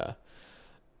 But yeah.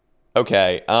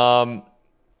 Okay.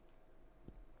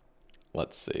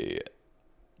 Let's see.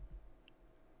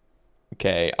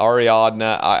 Okay,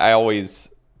 Ariadna.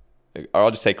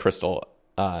 I'll just say Crystal.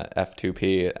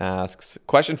 F2P asks,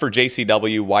 question for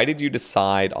JCW: why did you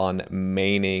decide on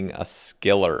maining a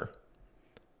skiller?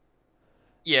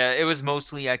 Yeah, it was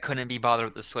mostly I couldn't be bothered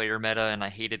with the Slayer meta, and I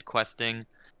hated questing.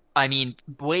 I mean,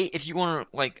 if you want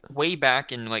to like way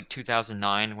back in like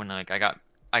 2009 when like I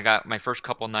got my first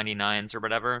couple 99s or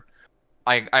whatever.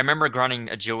 I remember grinding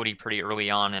agility pretty early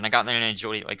on, and I got in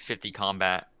agility at like 50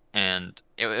 combat, and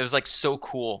it was like so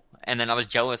cool. And then I was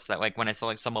jealous that like when I saw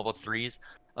like some level 3s,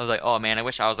 I was like, oh man, I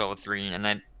wish I was level 3, and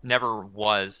I never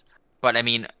was. But I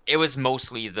mean, it was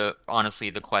mostly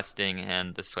honestly the questing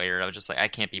and the Slayer. I was just like, I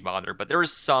can't be bothered. But there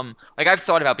was some like I've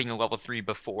thought about being a level 3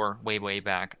 before, way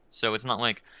back. So it's not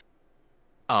like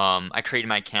I created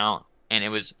my account and it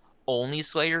was only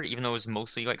Slayer, even though it was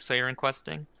mostly like Slayer and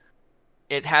questing.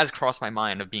 It has crossed my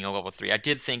mind of being a level 3. I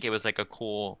did think it was like a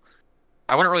cool,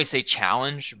 I wouldn't really say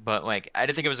challenge, but like I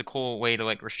did think it was a cool way to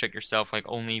like restrict yourself, like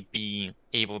only be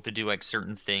able to do like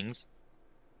certain things.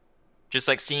 Just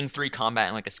like seeing 3 combat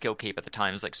and like a skill cape at the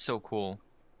time is like so cool.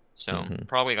 So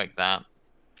probably like that.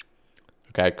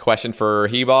 Okay, question for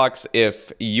Hebox: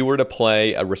 if you were to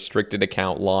play a restricted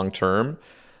account long term,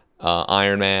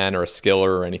 Iron Man or a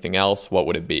skiller or anything else, what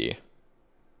would it be?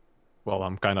 Well,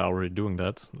 I'm kind of already doing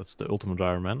that. That's the Ultimate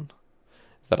Iron Man.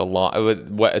 Is that a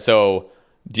long? So,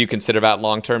 do you consider that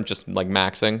long term, just like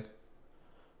maxing?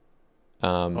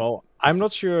 Well, I'm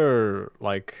not sure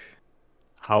like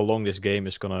how long this game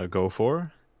is gonna go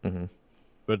for,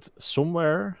 but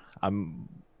somewhere I'm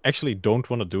actually don't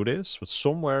want to do this. But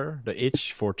somewhere the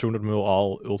itch for 200 mil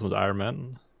all Ultimate Iron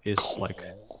Man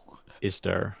is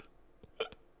there.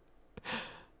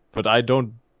 But I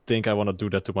don't think I want to do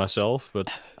that to myself, but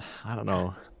I don't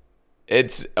know.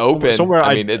 It's open. Somewhere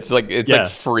I mean, it's like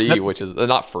free, which is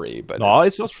not free, but no,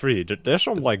 it's not free. There's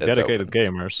some like dedicated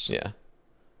gamers. Yeah.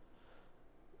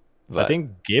 But I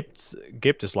think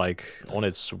Gipt is like on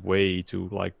its way to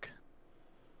like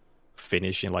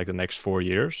finish in like the next 4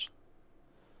 years.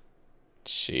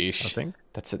 Sheesh. I think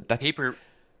that's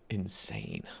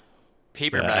insane.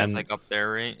 Paperback's like up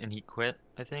there, right? And he quit,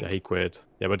 I think. Yeah, he quit.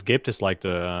 Yeah, but Gipt is like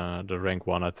the rank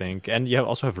 1, I think. And you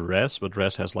also have Res, but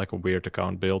Res has like a weird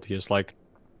account build. He has like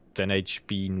 10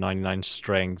 HP, 99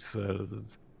 strength,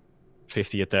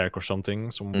 50 attack or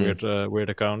something. Some weird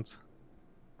account.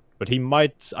 But he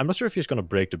might... I'm not sure if he's going to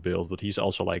break the build, but he's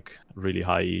also like really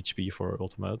high HP for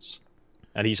ultimates.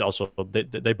 And he's also...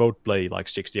 They both play like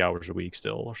 60 hours a week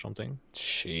still or something.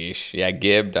 Sheesh. Yeah,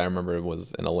 Gibbed, I remember it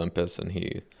was in Olympus and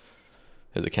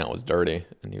his account was dirty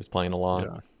and he was playing a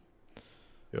lot.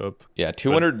 Yeah. Yep. Yeah,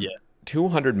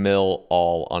 200 mil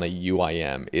all on a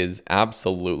UIM is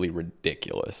absolutely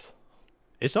ridiculous.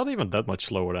 It's not even that much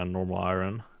slower than normal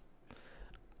iron.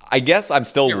 I guess I'm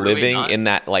still living really in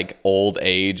that like old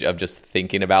age of just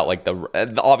thinking about like the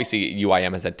obviously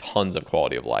UIM has had tons of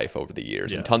quality of life over the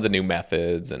years and tons of new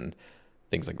methods and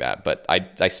things like that. But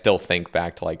I still think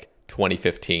back to like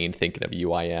 2015 thinking of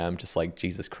UIM just like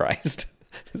Jesus Christ.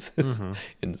 This is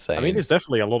insane. I mean, it's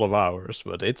definitely a lot of hours,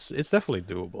 but it's definitely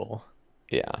doable.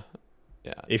 Yeah.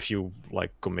 If you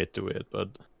like commit to it, but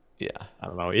yeah, I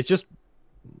don't know. It's just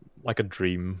like a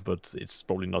dream, but it's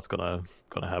probably not gonna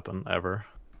happen ever.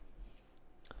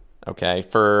 Okay,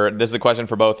 this is a question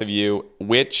for both of you.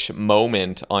 Which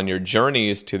moment on your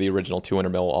journeys to the original 200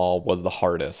 mil all was the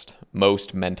hardest,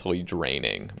 most mentally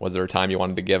draining? Was there a time you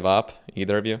wanted to give up,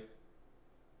 either of you?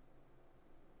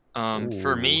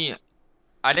 For me,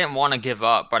 I didn't want to give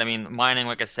up, but I mean, mining,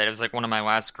 like I said, it was like one of my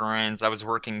last grinds. I was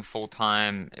working full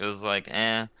time. It was like,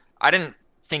 I didn't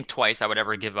think twice I would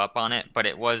ever give up on it, but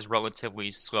it was relatively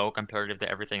slow comparative to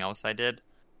everything else I did.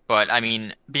 But I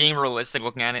mean, being realistic,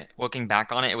 looking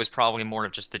back on it, it was probably more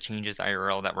of just the changes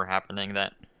IRL that were happening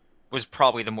that was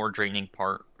probably the more draining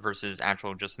part versus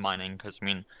actual just mining. Because I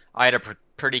mean, I had a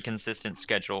pretty consistent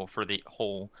schedule for the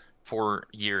whole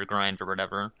 4-year grind or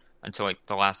whatever until like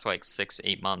the last like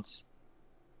 6-8 months.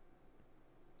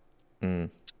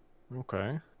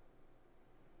 Okay.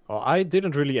 Well, I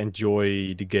didn't really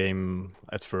enjoy the game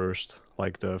at first.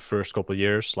 Like the first couple of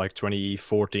years, like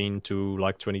 2014 to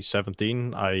like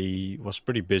 2017, I was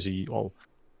pretty busy. Well,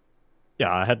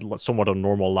 yeah, I had somewhat a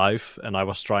normal life, and I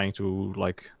was trying to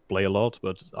like play a lot,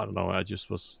 but I don't know, it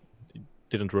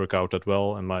didn't work out that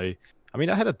well. And I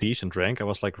had a decent rank. I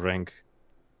was like rank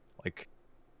like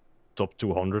top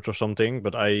 200 or something,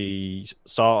 but I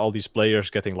saw all these players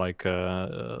getting like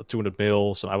 200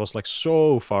 mils, and I was like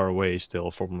so far away still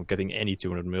from getting any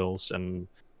 200 mils. And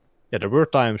yeah, there were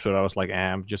times where I was like,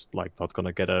 I'm just like not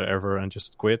gonna get it ever, and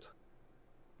just quit.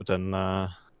 But then, I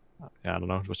don't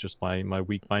know, it was just my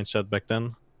weak mindset back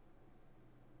then.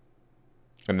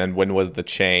 And then when was the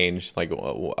change? Like,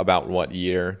 about what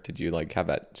year did you like have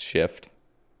that shift?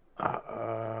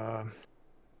 I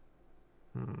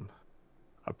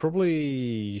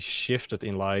probably shifted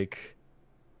in like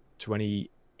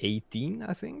 2018,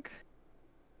 I think.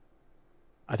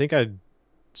 I think I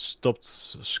stopped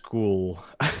school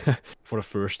for the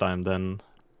first time then.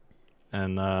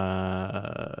 And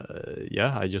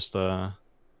I just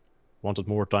wanted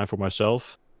more time for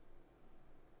myself.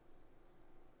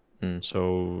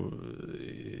 So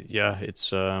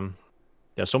it's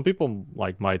some people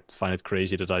like might find it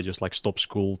crazy that I just like stop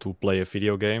school to play a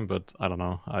video game, but I don't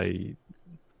know. I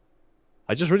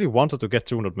just really wanted to get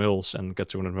 200 mils and get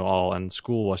 200 mil all, and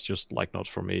school was just like not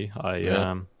for me.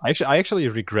 I actually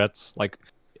regret, like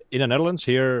in the Netherlands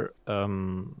here,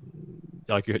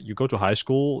 like you go to high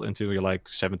school until you're like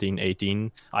 17,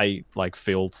 18. I like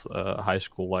failed high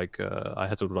school, like I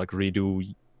had to like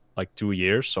redo like 2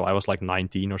 years, so I was like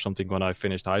 19 or something when I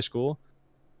finished high school,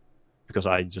 because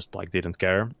I just like didn't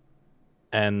care.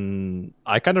 And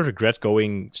I kind of regret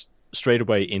going straight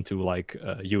away into like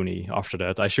uni after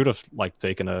that. I should have like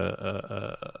taken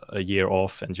a year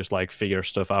off and just like figure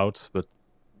stuff out, but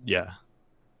yeah,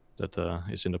 that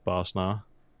is in the past now.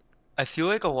 I feel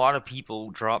like a lot of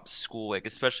people drop school, like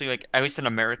especially like at least in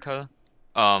America,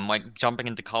 like jumping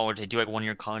into college, they do like 1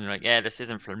 year college, and you're like, yeah, this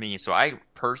isn't for me. So I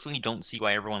personally don't see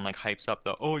why everyone like hypes up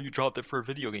the, oh, you dropped it for a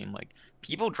video game. Like,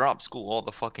 people drop school all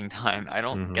the fucking time. I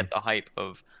don't get the hype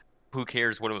of who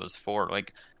cares what it was for.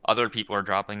 Like, other people are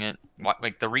dropping it.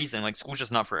 Like, the reason, like, school's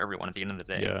just not for everyone at the end of the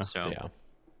day. Yeah. So yeah.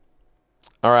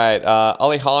 All right.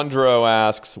 Alejandro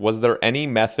asks, was there any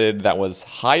method that was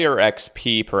higher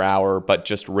XP per hour but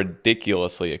just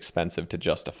ridiculously expensive to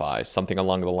justify? Something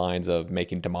along the lines of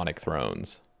making demonic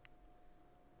thrones.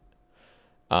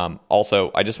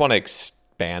 Also, I just want to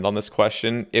expand on this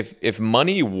question. If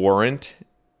money weren't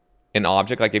an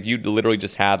object, like if you literally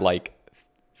just had like,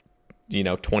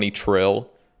 20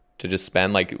 trill to just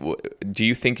spend, like, do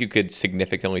you think you could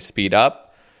significantly speed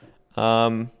up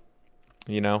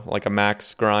like a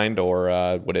max grind,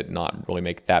 or would it not really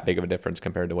make that big of a difference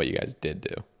compared to what you guys did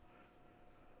do?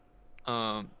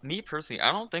 Me personally,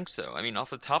 I don't think so. I mean, off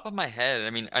the top of my head, I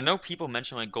mean, I know people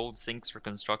mention like gold sinks for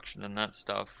construction and that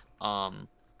stuff.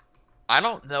 I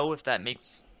don't know if that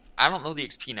makes... I don't know the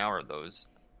XP an hour of those.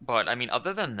 But, I mean,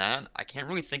 other than that, I can't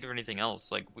really think of anything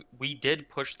else. Like, we did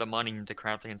push the money into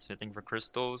crafting and smithing for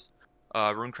crystals,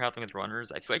 rune crafting with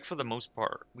runners. I feel like for the most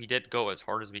part, we did go as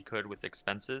hard as we could with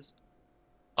expenses.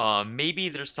 Maybe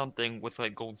there's something with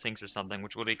like gold sinks or something,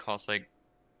 which would cost like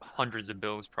hundreds of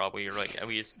bills probably, or like at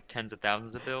least tens of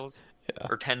thousands of bills,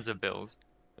 or tens of bills.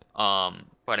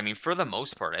 But I mean, for the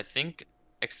most part, I think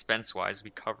expense-wise,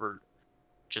 we covered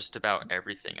just about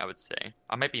everything, I would say.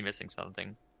 I might be missing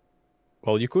something.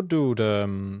 Well, you could do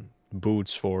the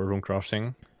boots for rune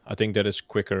crafting. I think that is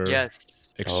quicker.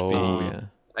 Yes. XP. Oh, yeah.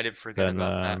 I did forget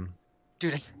about that.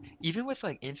 Dude, even with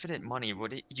like infinite money,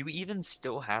 would you even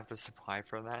still have the supply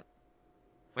for that?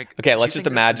 Like, okay, let's just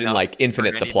imagine like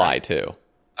infinite supply too.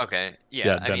 Okay,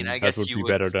 yeah. I mean, I guess would you be would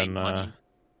better save than money.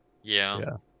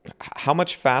 Yeah. How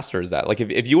much faster is that? Like,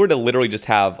 if you were to literally just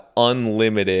have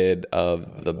unlimited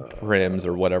of the prims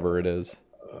or whatever it is.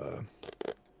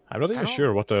 I'm not even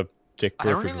sure what the tick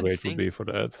perfect rate would be for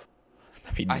that.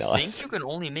 That'd be nuts. I think you can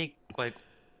only make like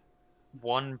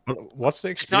one. What's the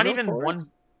XP? It's not even one.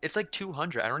 It's like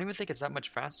 200. I don't even think it's that much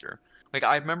faster. Like,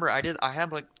 I remember I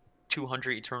had like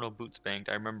 200 eternal boots banked.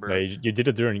 I remember. Yeah, you did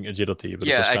it during agility, but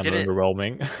yeah, it was kind of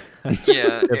underwhelming.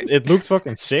 Yeah. it looked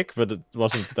fucking sick, but it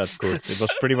wasn't that good. It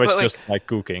was pretty much just like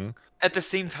cooking. At the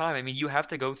same time, I mean, you have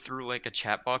to go through like a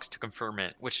chat box to confirm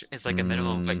it, which is like a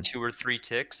minimum of like 2 or 3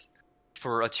 ticks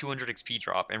for a 200 XP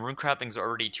drop. And rune crafting's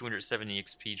already 270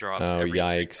 XP drops every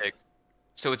 3 ticks.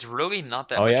 So it's really not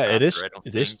that much faster, it is. I don't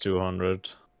it think. is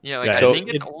 200. Yeah, like, I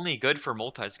think it's only good for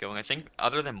multi-skilling. I think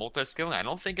other than multi-skilling, I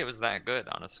don't think it was that good,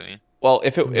 honestly. Well,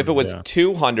 if it was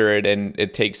 200 and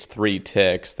it takes 3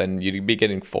 ticks, then you'd be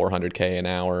getting 400k an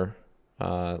hour.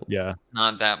 Yeah.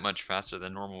 Not that much faster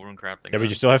than normal rune crafting. Yeah, but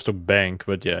you still have to bank.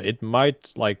 But yeah, it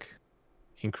might like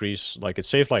increase, like it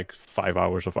saves like 5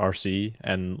 hours of RC,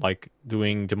 and like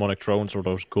doing demonic thrones or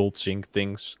those gold sink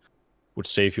things would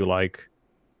save you like,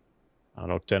 I don't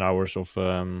know, 10 hours of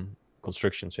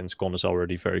construction, since con is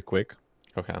already very quick.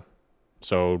 Okay.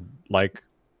 So like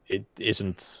it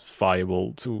isn't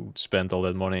viable to spend all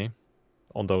that money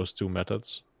on those two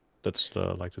methods. That's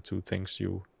the two things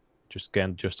you just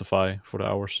can't justify for the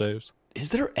hours saved.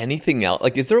 Is there anything else?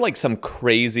 Like, is there like some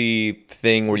crazy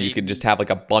thing where you could just have like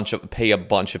pay a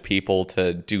bunch of people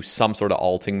to do some sort of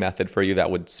alting method for you that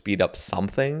would speed up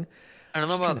something? I don't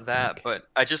know about that, but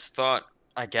I just thought,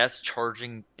 I guess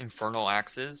charging Infernal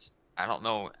Axes, I don't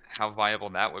know how viable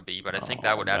that would be, but I think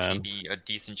that would actually be a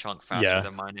decent chunk faster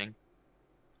than mining.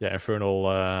 Yeah,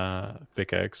 Infernal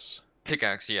Pickaxe.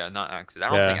 Pickaxe, yeah, not Axes. I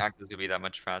don't think Axes would be that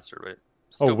much faster, but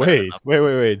oh wait!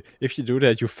 If you do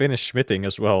that, you finish smithing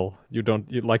as well. You have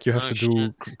to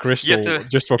do crystal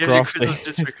just for crafting.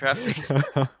 Just for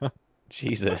crafting.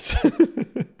 Jesus.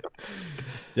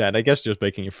 Yeah, and I guess just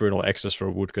making Infernal Axes for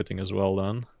woodcutting as well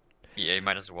then. Yeah, you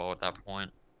might as well at that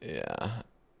point. Yeah.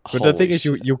 But the thing is,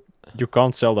 you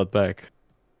can't sell that back.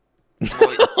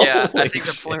 Well, yeah, I think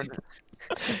the point.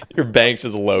 Your bank's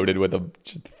just loaded with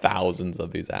just thousands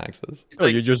of these axes.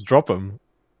 You just drop them.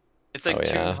 It's like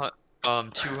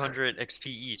 200 XP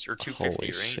each, or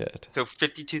 250, right? Shit. So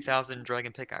 52,000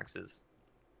 dragon pickaxes.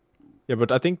 Yeah,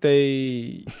 but I think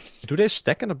do they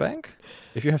stack in the bank?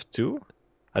 If you have two?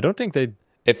 I don't think they...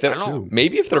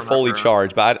 Maybe if they're fully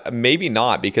charged, but maybe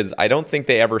not, because I don't think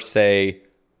they ever say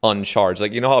uncharged.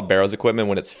 Like, you know how Barrow's equipment,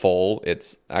 when it's full,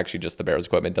 it's actually just the Barrow's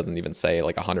equipment. It doesn't even say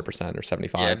like 100% or 75%.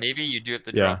 Yeah, maybe you do have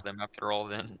to drop them after all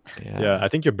then. Yeah, I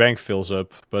think your bank fills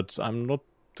up, but I'm not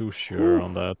too sure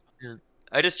on that. Yeah.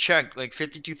 I just checked, like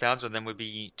 52,000 of them would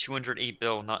be 208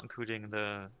 bill, not including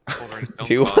the smoldering stone.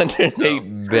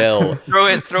 208 bill. Throw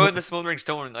in the smoldering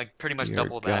stone, like pretty much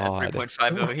double that at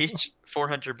 3.5 bill each.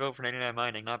 400 bill for 99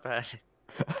 mining, not bad.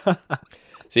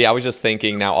 See, I was just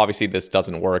thinking, now obviously this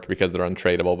doesn't work because they're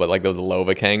untradeable, but like those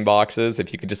Lovakang boxes,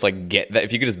 if you could just like get that,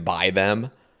 if you could just buy them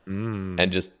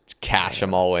and just cash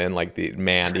them all in, like the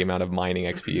amount of mining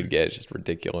XP you'd get is just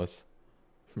ridiculous.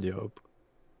 Yup.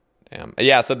 Damn.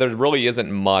 Yeah, so there really isn't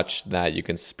much that you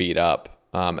can speed up,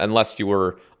 unless you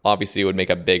were, obviously it would make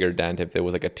a bigger dent if there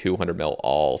was like a 200 mil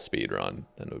all speed run,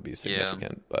 then it would be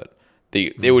significant, but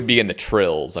it would be in the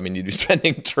trills. I mean, you'd be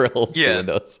spending trills doing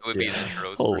those. It would be in the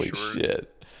trills. Holy for sure.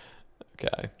 shit.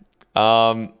 Okay.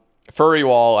 Furry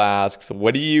Wall asks,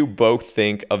 what do you both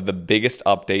think of the biggest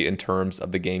update in terms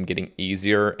of the game getting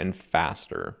easier and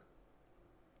faster?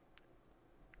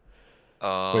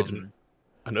 Wait, an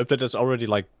update that's already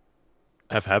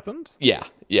have happened? Yeah.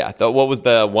 What was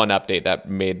the one update that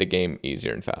made the game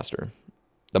easier and faster?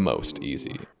 The most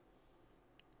easy.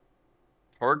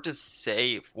 Hard to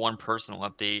say one personal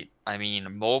update. I mean,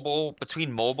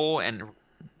 between mobile and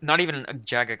not even a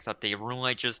Jagex update,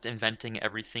 RuneLite just inventing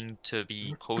everything to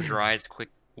be close your eyes,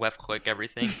 left click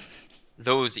everything.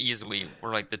 Those easily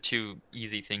were like the two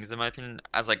easy things in my opinion.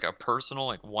 As like a personal,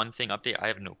 like one thing update, I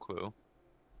have no clue.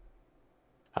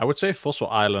 I would say Fossil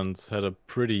Island had a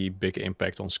pretty big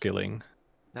impact on skilling.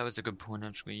 That was a good point,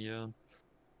 actually, yeah.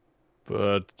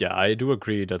 But yeah, I do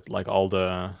agree that like all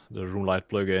the RuneLite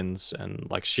plugins and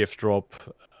like Shift Drop,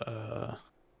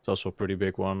 it's also a pretty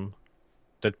big one.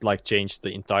 That like changed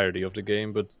the entirety of the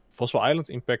game. But Fossil Island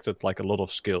impacted like a lot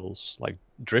of skills. Like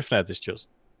DriftNet is just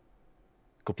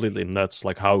completely nuts.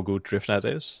 Like how good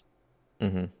DriftNet is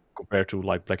compared to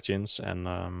like Black Chins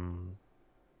and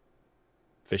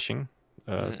fishing.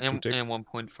 And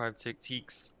 1.5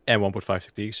 techniques. And 1.5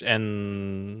 techniques.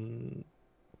 And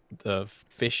the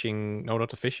fishing, no,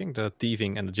 not the fishing, the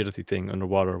thieving and agility thing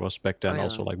underwater was back then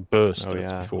also like bursted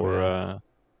before.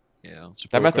 Yeah,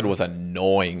 that method was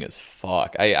annoying as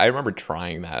fuck. I remember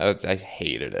trying that. I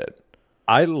hated it.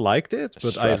 I liked it,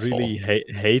 but stressful. I really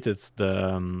hated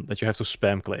the that you have to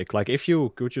spam click. Like if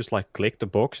you could just like click the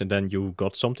box and then you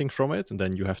got something from it, and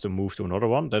then you have to move to another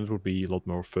one, then it would be a lot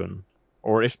more fun.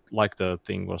 Or if like the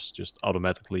thing was just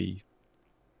automatically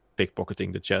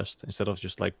pickpocketing the chest instead of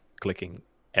just like clicking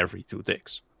every 2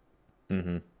 ticks. Do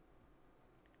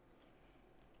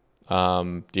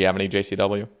you have any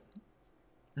JCW?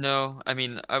 No, I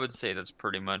mean, I would say that's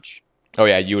pretty much. Oh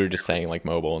yeah, you were just saying like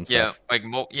mobile and stuff.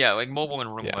 Yeah, like mobile and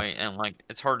RuneLite, and like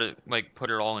it's hard to like put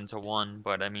it all into one.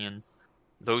 But I mean,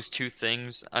 those two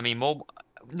things. I mean, mobile,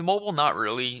 not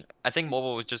really. I think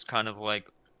mobile was just kind of like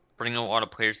bringing a lot of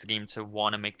players to the game to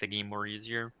want to make the game more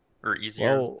easier.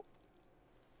 Well,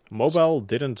 mobile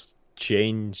didn't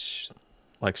change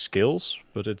like skills,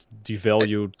 but it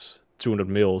devalued 200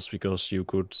 mils because you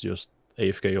could just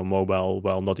AFK on mobile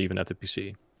while not even at the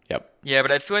PC. Yep. Yeah,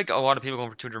 but I feel like a lot of people going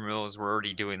for 200 mils were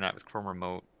already doing that with Chrome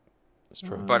Remote. That's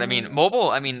true. But I mean,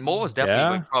 mobile is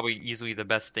definitely like, probably easily the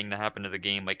best thing to happen to the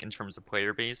game, like in terms of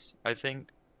player base, I think.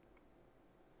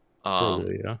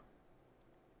 Probably, yeah.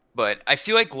 But I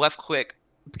feel like left click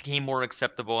became more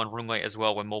acceptable on RuneLite as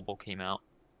well when mobile came out.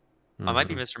 I might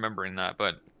be misremembering that,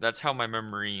 but that's how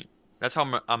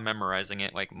I'm memorizing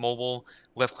it. Like mobile,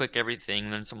 left click everything,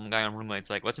 and then some guy on RuneLite's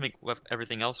like, let's make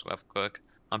everything else left click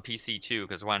on PC too,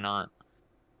 because why not?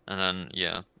 And then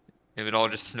yeah, it all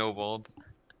just snowballed.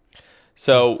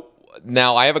 So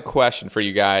now I have a question for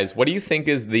you guys. What do you think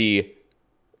is the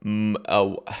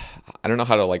I don't know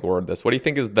how to word this. What do you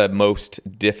think is the most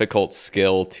difficult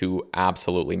skill to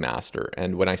absolutely master?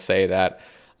 And when I say that,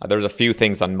 there's a few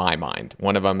things on my mind.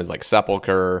 One of them is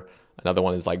Sepulcher. Another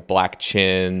one is Black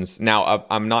Chins. Now,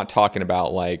 I'm not talking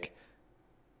about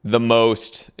the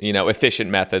most efficient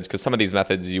methods, because some of these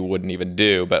methods you wouldn't even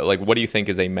do. But what do you think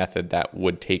is a method that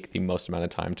would take the most amount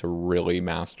of time to really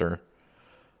master?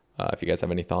 If you guys have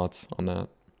any thoughts on that.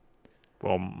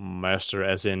 Well, master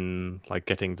as in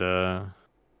getting the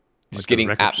just getting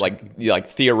at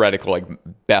theoretical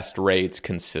best rates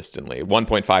consistently.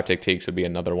 1.5 ticks would be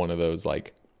another one of those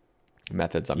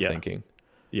methods I'm thinking.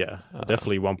 Yeah,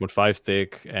 definitely 1.5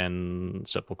 tick and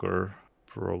Sepulcher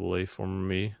probably for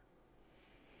me.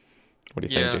 What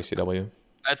do you think, JCW?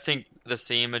 I think the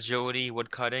same agility,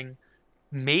 woodcutting.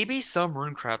 Maybe some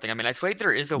rune crafting. I mean, I feel like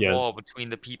there is a wall between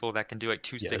the people that can do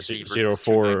 260 versus 0.4.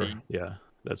 290. Yeah,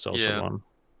 that's also one.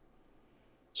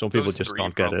 Some people just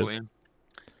don't get it.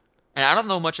 And I don't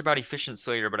know much about Efficient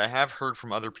Slayer, but I have heard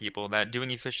from other people that doing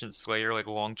Efficient Slayer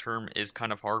long term is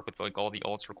kind of hard with all the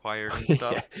alts required and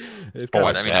stuff.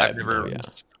 But I mean,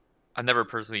 I've never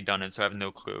personally done it, so I have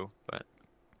no clue. But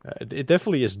it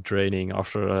definitely is draining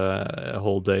after a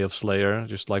whole day of Slayer,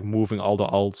 just moving all the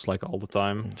alts all the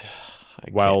time.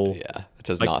 It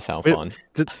does not sound fun.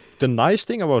 The nice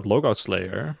thing about Logout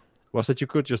Slayer was that you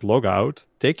could just log out,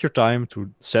 take your time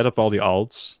to set up all the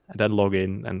alts, and then log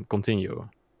in and continue.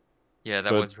 Yeah,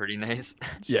 that was pretty nice.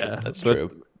 That's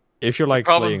true. If you're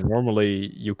slaying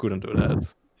normally, you couldn't do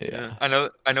that. Yeah, I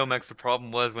know, Max. The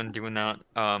problem was when doing that.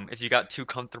 If you got too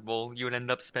comfortable, you would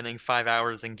end up spending 5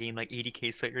 hours and gain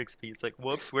 80k Slayer XP. It's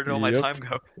whoops, where did all my time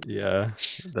go? Yeah,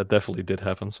 that definitely did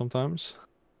happen sometimes.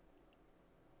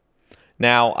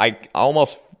 Now, I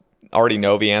almost already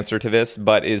know the answer to this,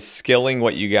 but is skilling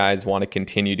what you guys want to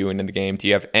continue doing in the game? Do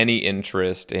you have any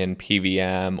interest in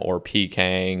PVM or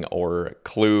PKing or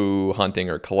clue hunting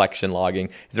or collection logging?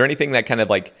 Is there anything that kind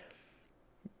of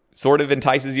sort of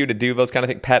entices you to do those kind of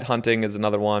things? Pet hunting is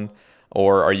another one.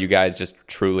 Or are you guys just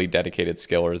truly dedicated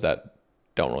skillers that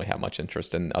don't really have much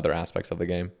interest in other aspects of the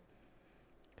game?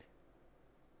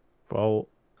 Well,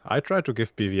 I try to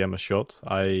give PVM a shot.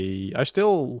 I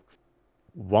still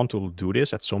want to do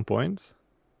this at some point.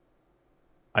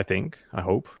 I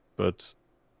hope, but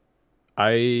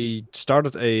I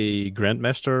started a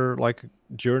Grandmaster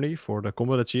journey for the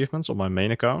combat achievements on my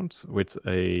main account with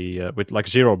with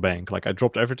 0 bank. I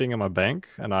dropped everything in my bank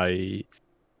and I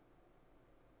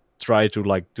tried to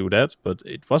do that, but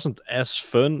it wasn't as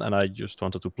fun, and I just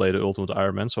wanted to play the Ultimate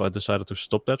Iron Man, so I decided to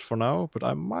stop that for now. But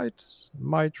I might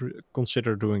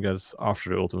consider doing that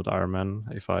after the Ultimate Iron Man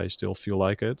if I still feel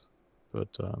like it. But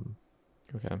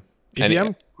okay,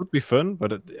 PVM could be fun,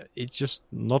 but it's just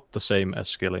not the same as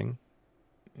skilling.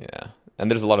 Yeah,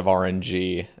 and there's a lot of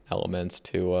RNG elements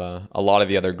to a lot of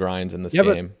the other grinds in this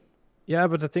game.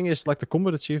 But the thing is, the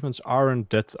combat achievements aren't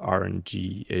that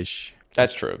RNG-ish.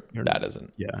 That's true. That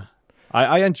isn't. Yeah,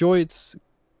 I enjoyed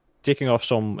ticking off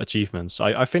some achievements.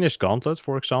 I finished Gauntlet,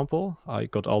 for example. I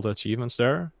got all the achievements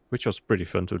there, which was pretty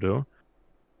fun to do.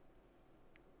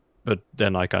 But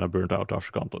then I kind of burned out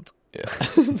after Gauntlet. Yeah.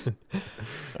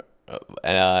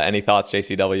 Any thoughts,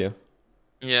 JCW?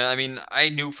 Yeah, I mean, I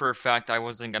knew for a fact I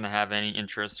wasn't going to have any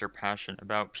interest or passion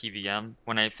about PVM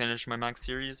when I finished my Max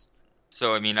series.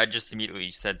 So, I mean, I just immediately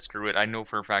said, screw it. I know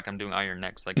for a fact I'm doing Iron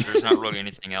next. There's not really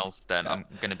anything else that I'm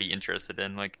going to be interested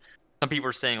in. Some people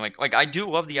are saying, I do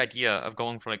love the idea of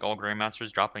going for, all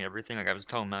Grandmasters, dropping everything. I was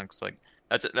telling Max,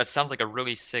 that sounds like a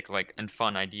really sick, and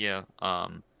fun idea,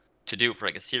 to do for,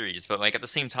 a series. But, at the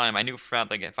same time, I knew for a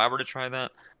fact, if I were to try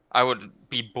that, I would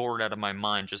be bored out of my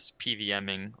mind just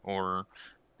PVMing, or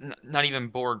not even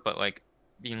bored, but,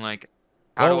 being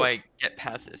how do I get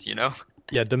past this,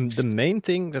 Yeah, the main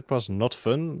thing that was not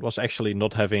fun was actually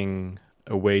not having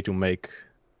a way to make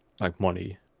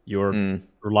money. You're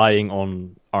relying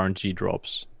on RNG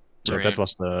drops. So that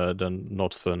was the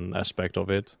not fun aspect of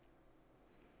it.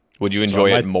 Would you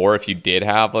enjoy it more if you did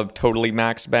have a totally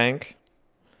maxed bank?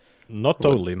 Not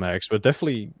totally maxed, but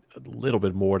definitely a little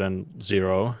bit more than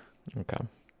 0. Okay.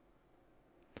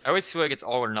 I always feel like it's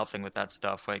all or nothing with that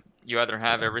stuff. You either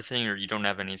have everything or you don't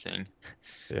have anything.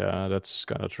 Yeah, that's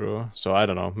kind of true. So I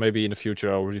don't know. Maybe in the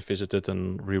future I'll revisit it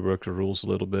and rework the rules a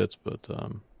little bit. But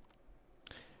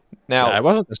Now, I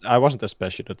wasn't as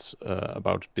passionate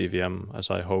about BVM as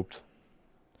I hoped.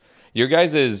 Your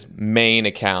guys' main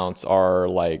accounts are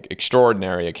like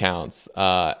extraordinary accounts.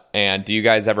 And do you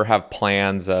guys ever have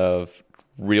plans of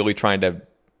really trying to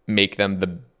make them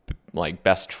the like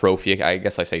best trophy? I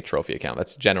guess I say trophy account.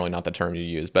 That's generally not the term you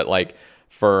use, but like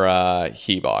for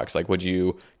Hebox, like would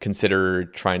you consider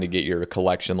trying to get your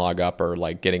collection log up or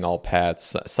like getting all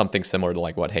pets, something similar to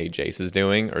like what Hey Jace is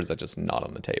doing, or is that just not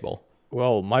on the table?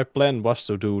 Well, my plan was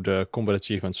to do the combat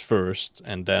achievements first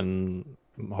and then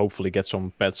hopefully get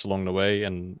some pets along the way,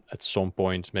 and at some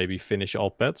point maybe finish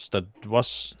all pets. That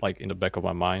was like in the back of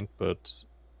my mind, but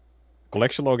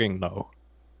collection logging, no.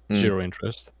 Zero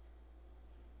interest.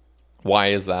 Why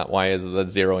is that? Why is that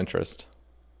zero interest?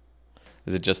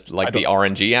 Is it just like the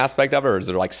RNG aspect of it, or is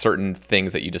there like certain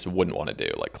things that you just wouldn't want to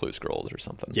do, like clue scrolls or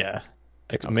something? Yeah.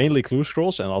 Mainly clue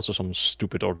scrolls and also some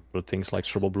stupid other things like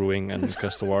trouble brewing and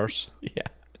custom wars. Yeah.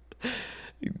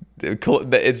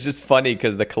 It's just funny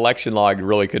because the collection log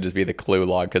really could just be the clue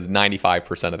log because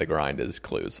 95% of the grind is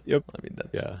clues. Yep. I mean,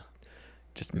 that's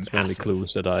just it's mainly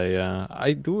clues that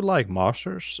I do like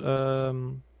masters a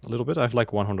little bit. I have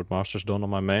like 100 masters done on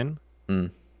my main.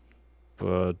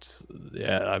 But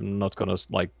yeah, I'm not gonna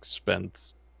like spend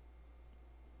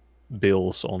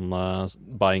bills on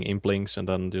buying implinks and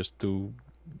then just do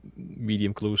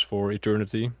medium clues for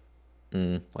eternity.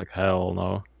 Like hell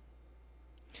no.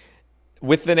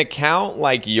 With an account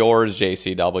like yours,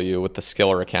 JCW, with the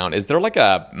Skiller account, is there like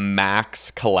a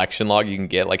max collection log you can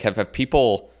get? Like have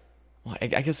people... Well, I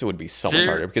guess it would be so much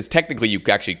harder because technically you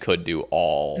actually could do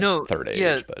all third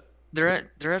age, but...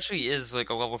 There actually is like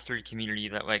a level 3 community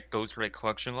that like goes for like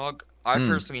collection log. I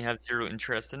personally have zero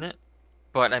interest in it.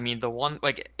 But I mean, the one,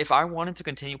 like, if I wanted to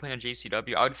continue playing on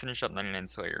JCW, I would finish up 99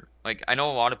 Slayer. Like, I know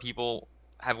a lot of people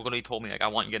have literally told me, like, I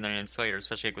want you to get 99 Slayer,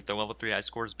 especially like, with the level 3 high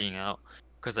scores being out.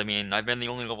 Because, I mean, I've been the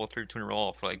only level 3 tuner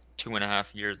roll for like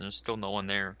 2.5 years, and there's still no one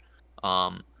there.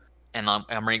 And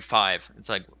I'm rank 5. It's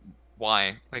like,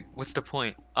 why? Like, what's the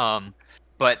point?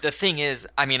 But the thing is,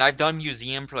 I mean, I've done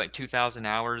Museum for like 2,000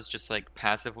 hours, just like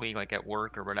passively, like at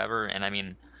work or whatever, and I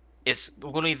mean, it's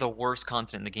literally the worst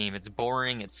content in the game. It's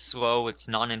boring, it's slow, it's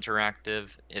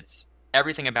non-interactive, it's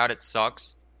everything about it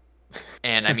sucks.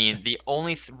 And I mean, the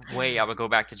only way I would go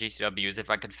back to JCW is if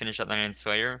I could finish up 99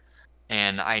 Slayer,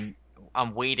 and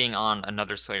I'm waiting on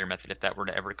another Slayer method if that were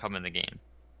to ever come in the game.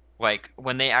 Like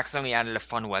when they accidentally added a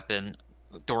fun weapon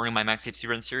during my Max Cape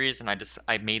Speedrun series, and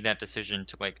I made that decision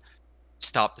to like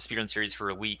stop the speedrun series for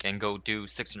a week and go do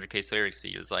 600k Slayer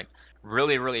XP. It was like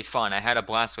really, really fun. I had a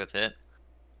blast with it.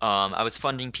 I was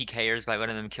funding PKers by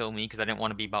letting them kill me because I didn't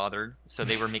want to be bothered. So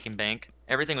they were making bank.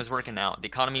 Everything was working out. The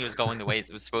economy was going the way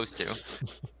it was supposed to.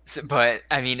 But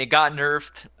I mean, it got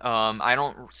nerfed. I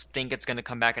don't think it's going to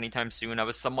come back anytime soon. I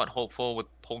was somewhat hopeful with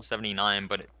Pulp 79,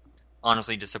 but it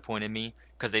honestly disappointed me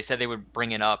because they said they would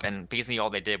bring it up, and basically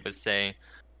all they did was say,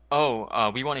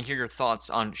 "Oh, we want to hear your thoughts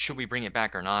on should we bring it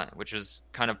back or not," which is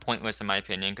kind of pointless in my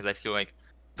opinion because I feel like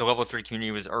the level 3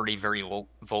 community was already very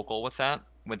vocal with that,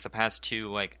 with the past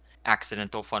 2 like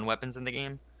accidental fun weapons in the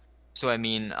game. So I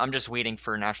mean, I'm just waiting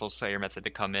for Natural Slayer method to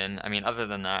come in. I mean, other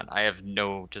than that, I have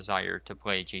no desire to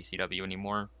play JCW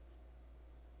anymore.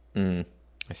 I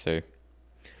see.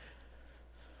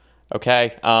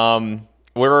 Okay.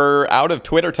 We're out of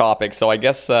Twitter topics, so I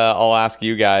guess I'll ask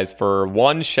you guys for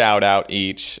one shout out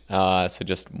each. So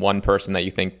just one person that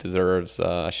you think deserves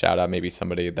a shout out, maybe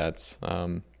somebody that's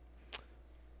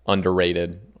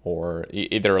underrated, or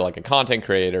either like a content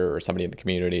creator or somebody in the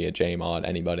community, a JMod,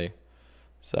 anybody.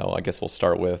 So I guess we'll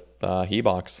start with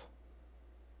Hebox.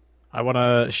 I want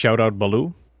to shout out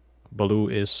Baloo. Baloo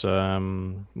is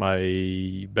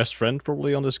my best friend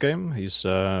probably on this game. He's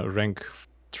rank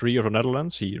 3 of the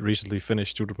Netherlands. He recently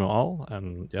finished Tour de Moal,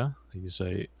 and yeah, he's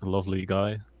a lovely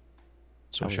guy.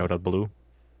 So shout out Baloo.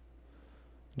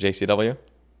 JCW?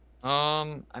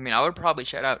 I mean, I would probably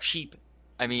shout out Sheep.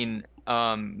 I mean,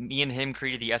 me and him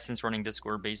created the Essence Running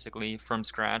Discord basically from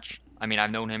scratch. I mean,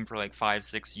 I've known him for like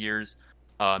 5-6 years.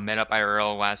 Met up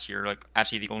IRL last year, like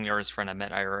actually the only artist friend I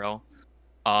met IRL.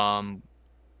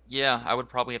 Yeah, I would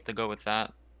probably have to go with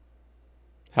that.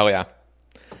 Hell yeah.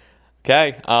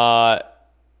 Okay.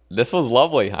 This was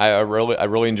lovely. I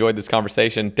really enjoyed this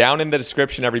conversation. Down in the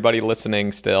description, everybody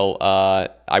listening still,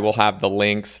 I will have the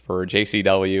links for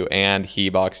JCW and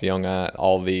Hebox Jonge,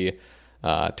 all the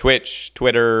Twitch,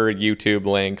 Twitter, YouTube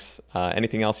links.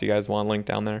 Anything else you guys want linked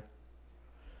down there?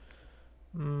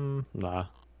 Nah.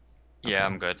 Yeah,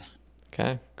 I'm good.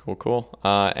 Okay, cool.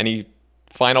 Any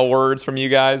final words from you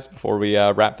guys before we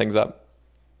wrap things up?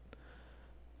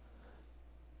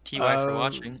 TY for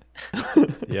watching.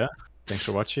 Yeah. Thanks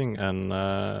for watching, and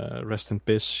rest in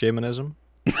peace, shamanism.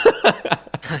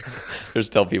 There's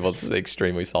still people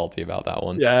extremely salty about that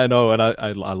one. Yeah, I know, and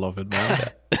I love it,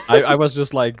 man. I was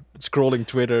just like scrolling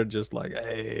Twitter, just like,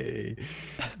 hey,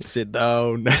 sit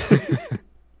down.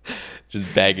 Just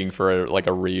begging for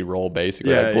a re-roll,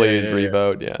 basically. Please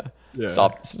revote. Yeah.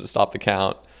 Stop the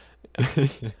count. Yeah.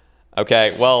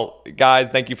 Okay, well, guys,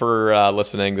 thank you for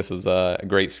listening. This was a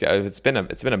great. It's been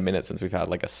a minute since we've had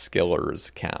like a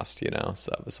Skillers cast,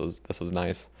 so this was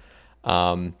nice.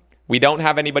 We don't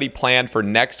have anybody planned for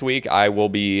next week. I will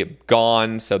be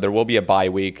gone, so there will be a bye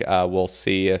week. We'll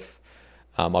see if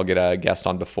I'll get a guest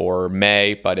on before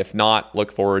May, but if not,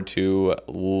 look forward to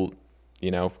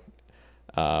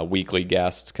weekly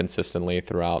guests consistently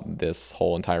throughout this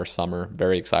whole entire summer.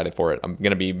 Very excited for it. I'm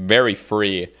going to be very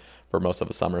free for most of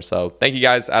the summer. So thank you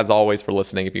guys, as always, for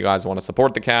listening. If you guys want to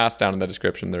support the cast, down in the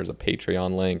description, there's a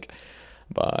Patreon link.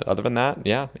 But other than that,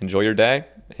 enjoy your day,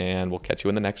 and we'll catch you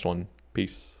in the next one.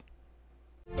 Peace.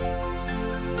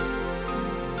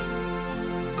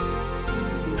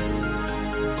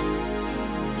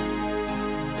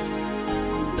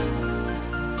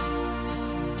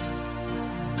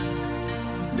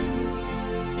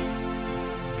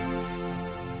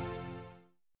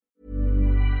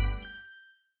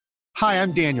 Hi,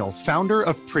 I'm Daniel, founder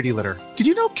of Pretty Litter. Did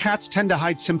you know cats tend to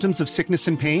hide symptoms of sickness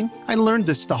and pain? I learned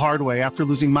this the hard way after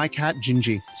losing my cat,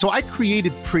 Jonge. So I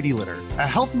created Pretty Litter, a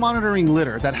health monitoring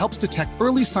litter that helps detect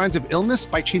early signs of illness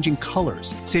by changing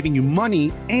colors, saving you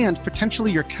money and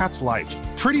potentially your cat's life.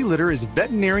 Pretty Litter is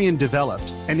veterinarian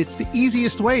developed, and it's the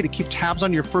easiest way to keep tabs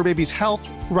on your fur baby's health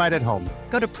right at home.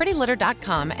 Go to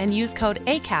prettylitter.com and use code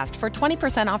ACAST for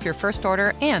 20% off your first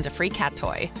order and a free cat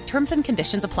toy. Terms and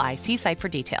conditions apply. See site for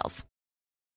details.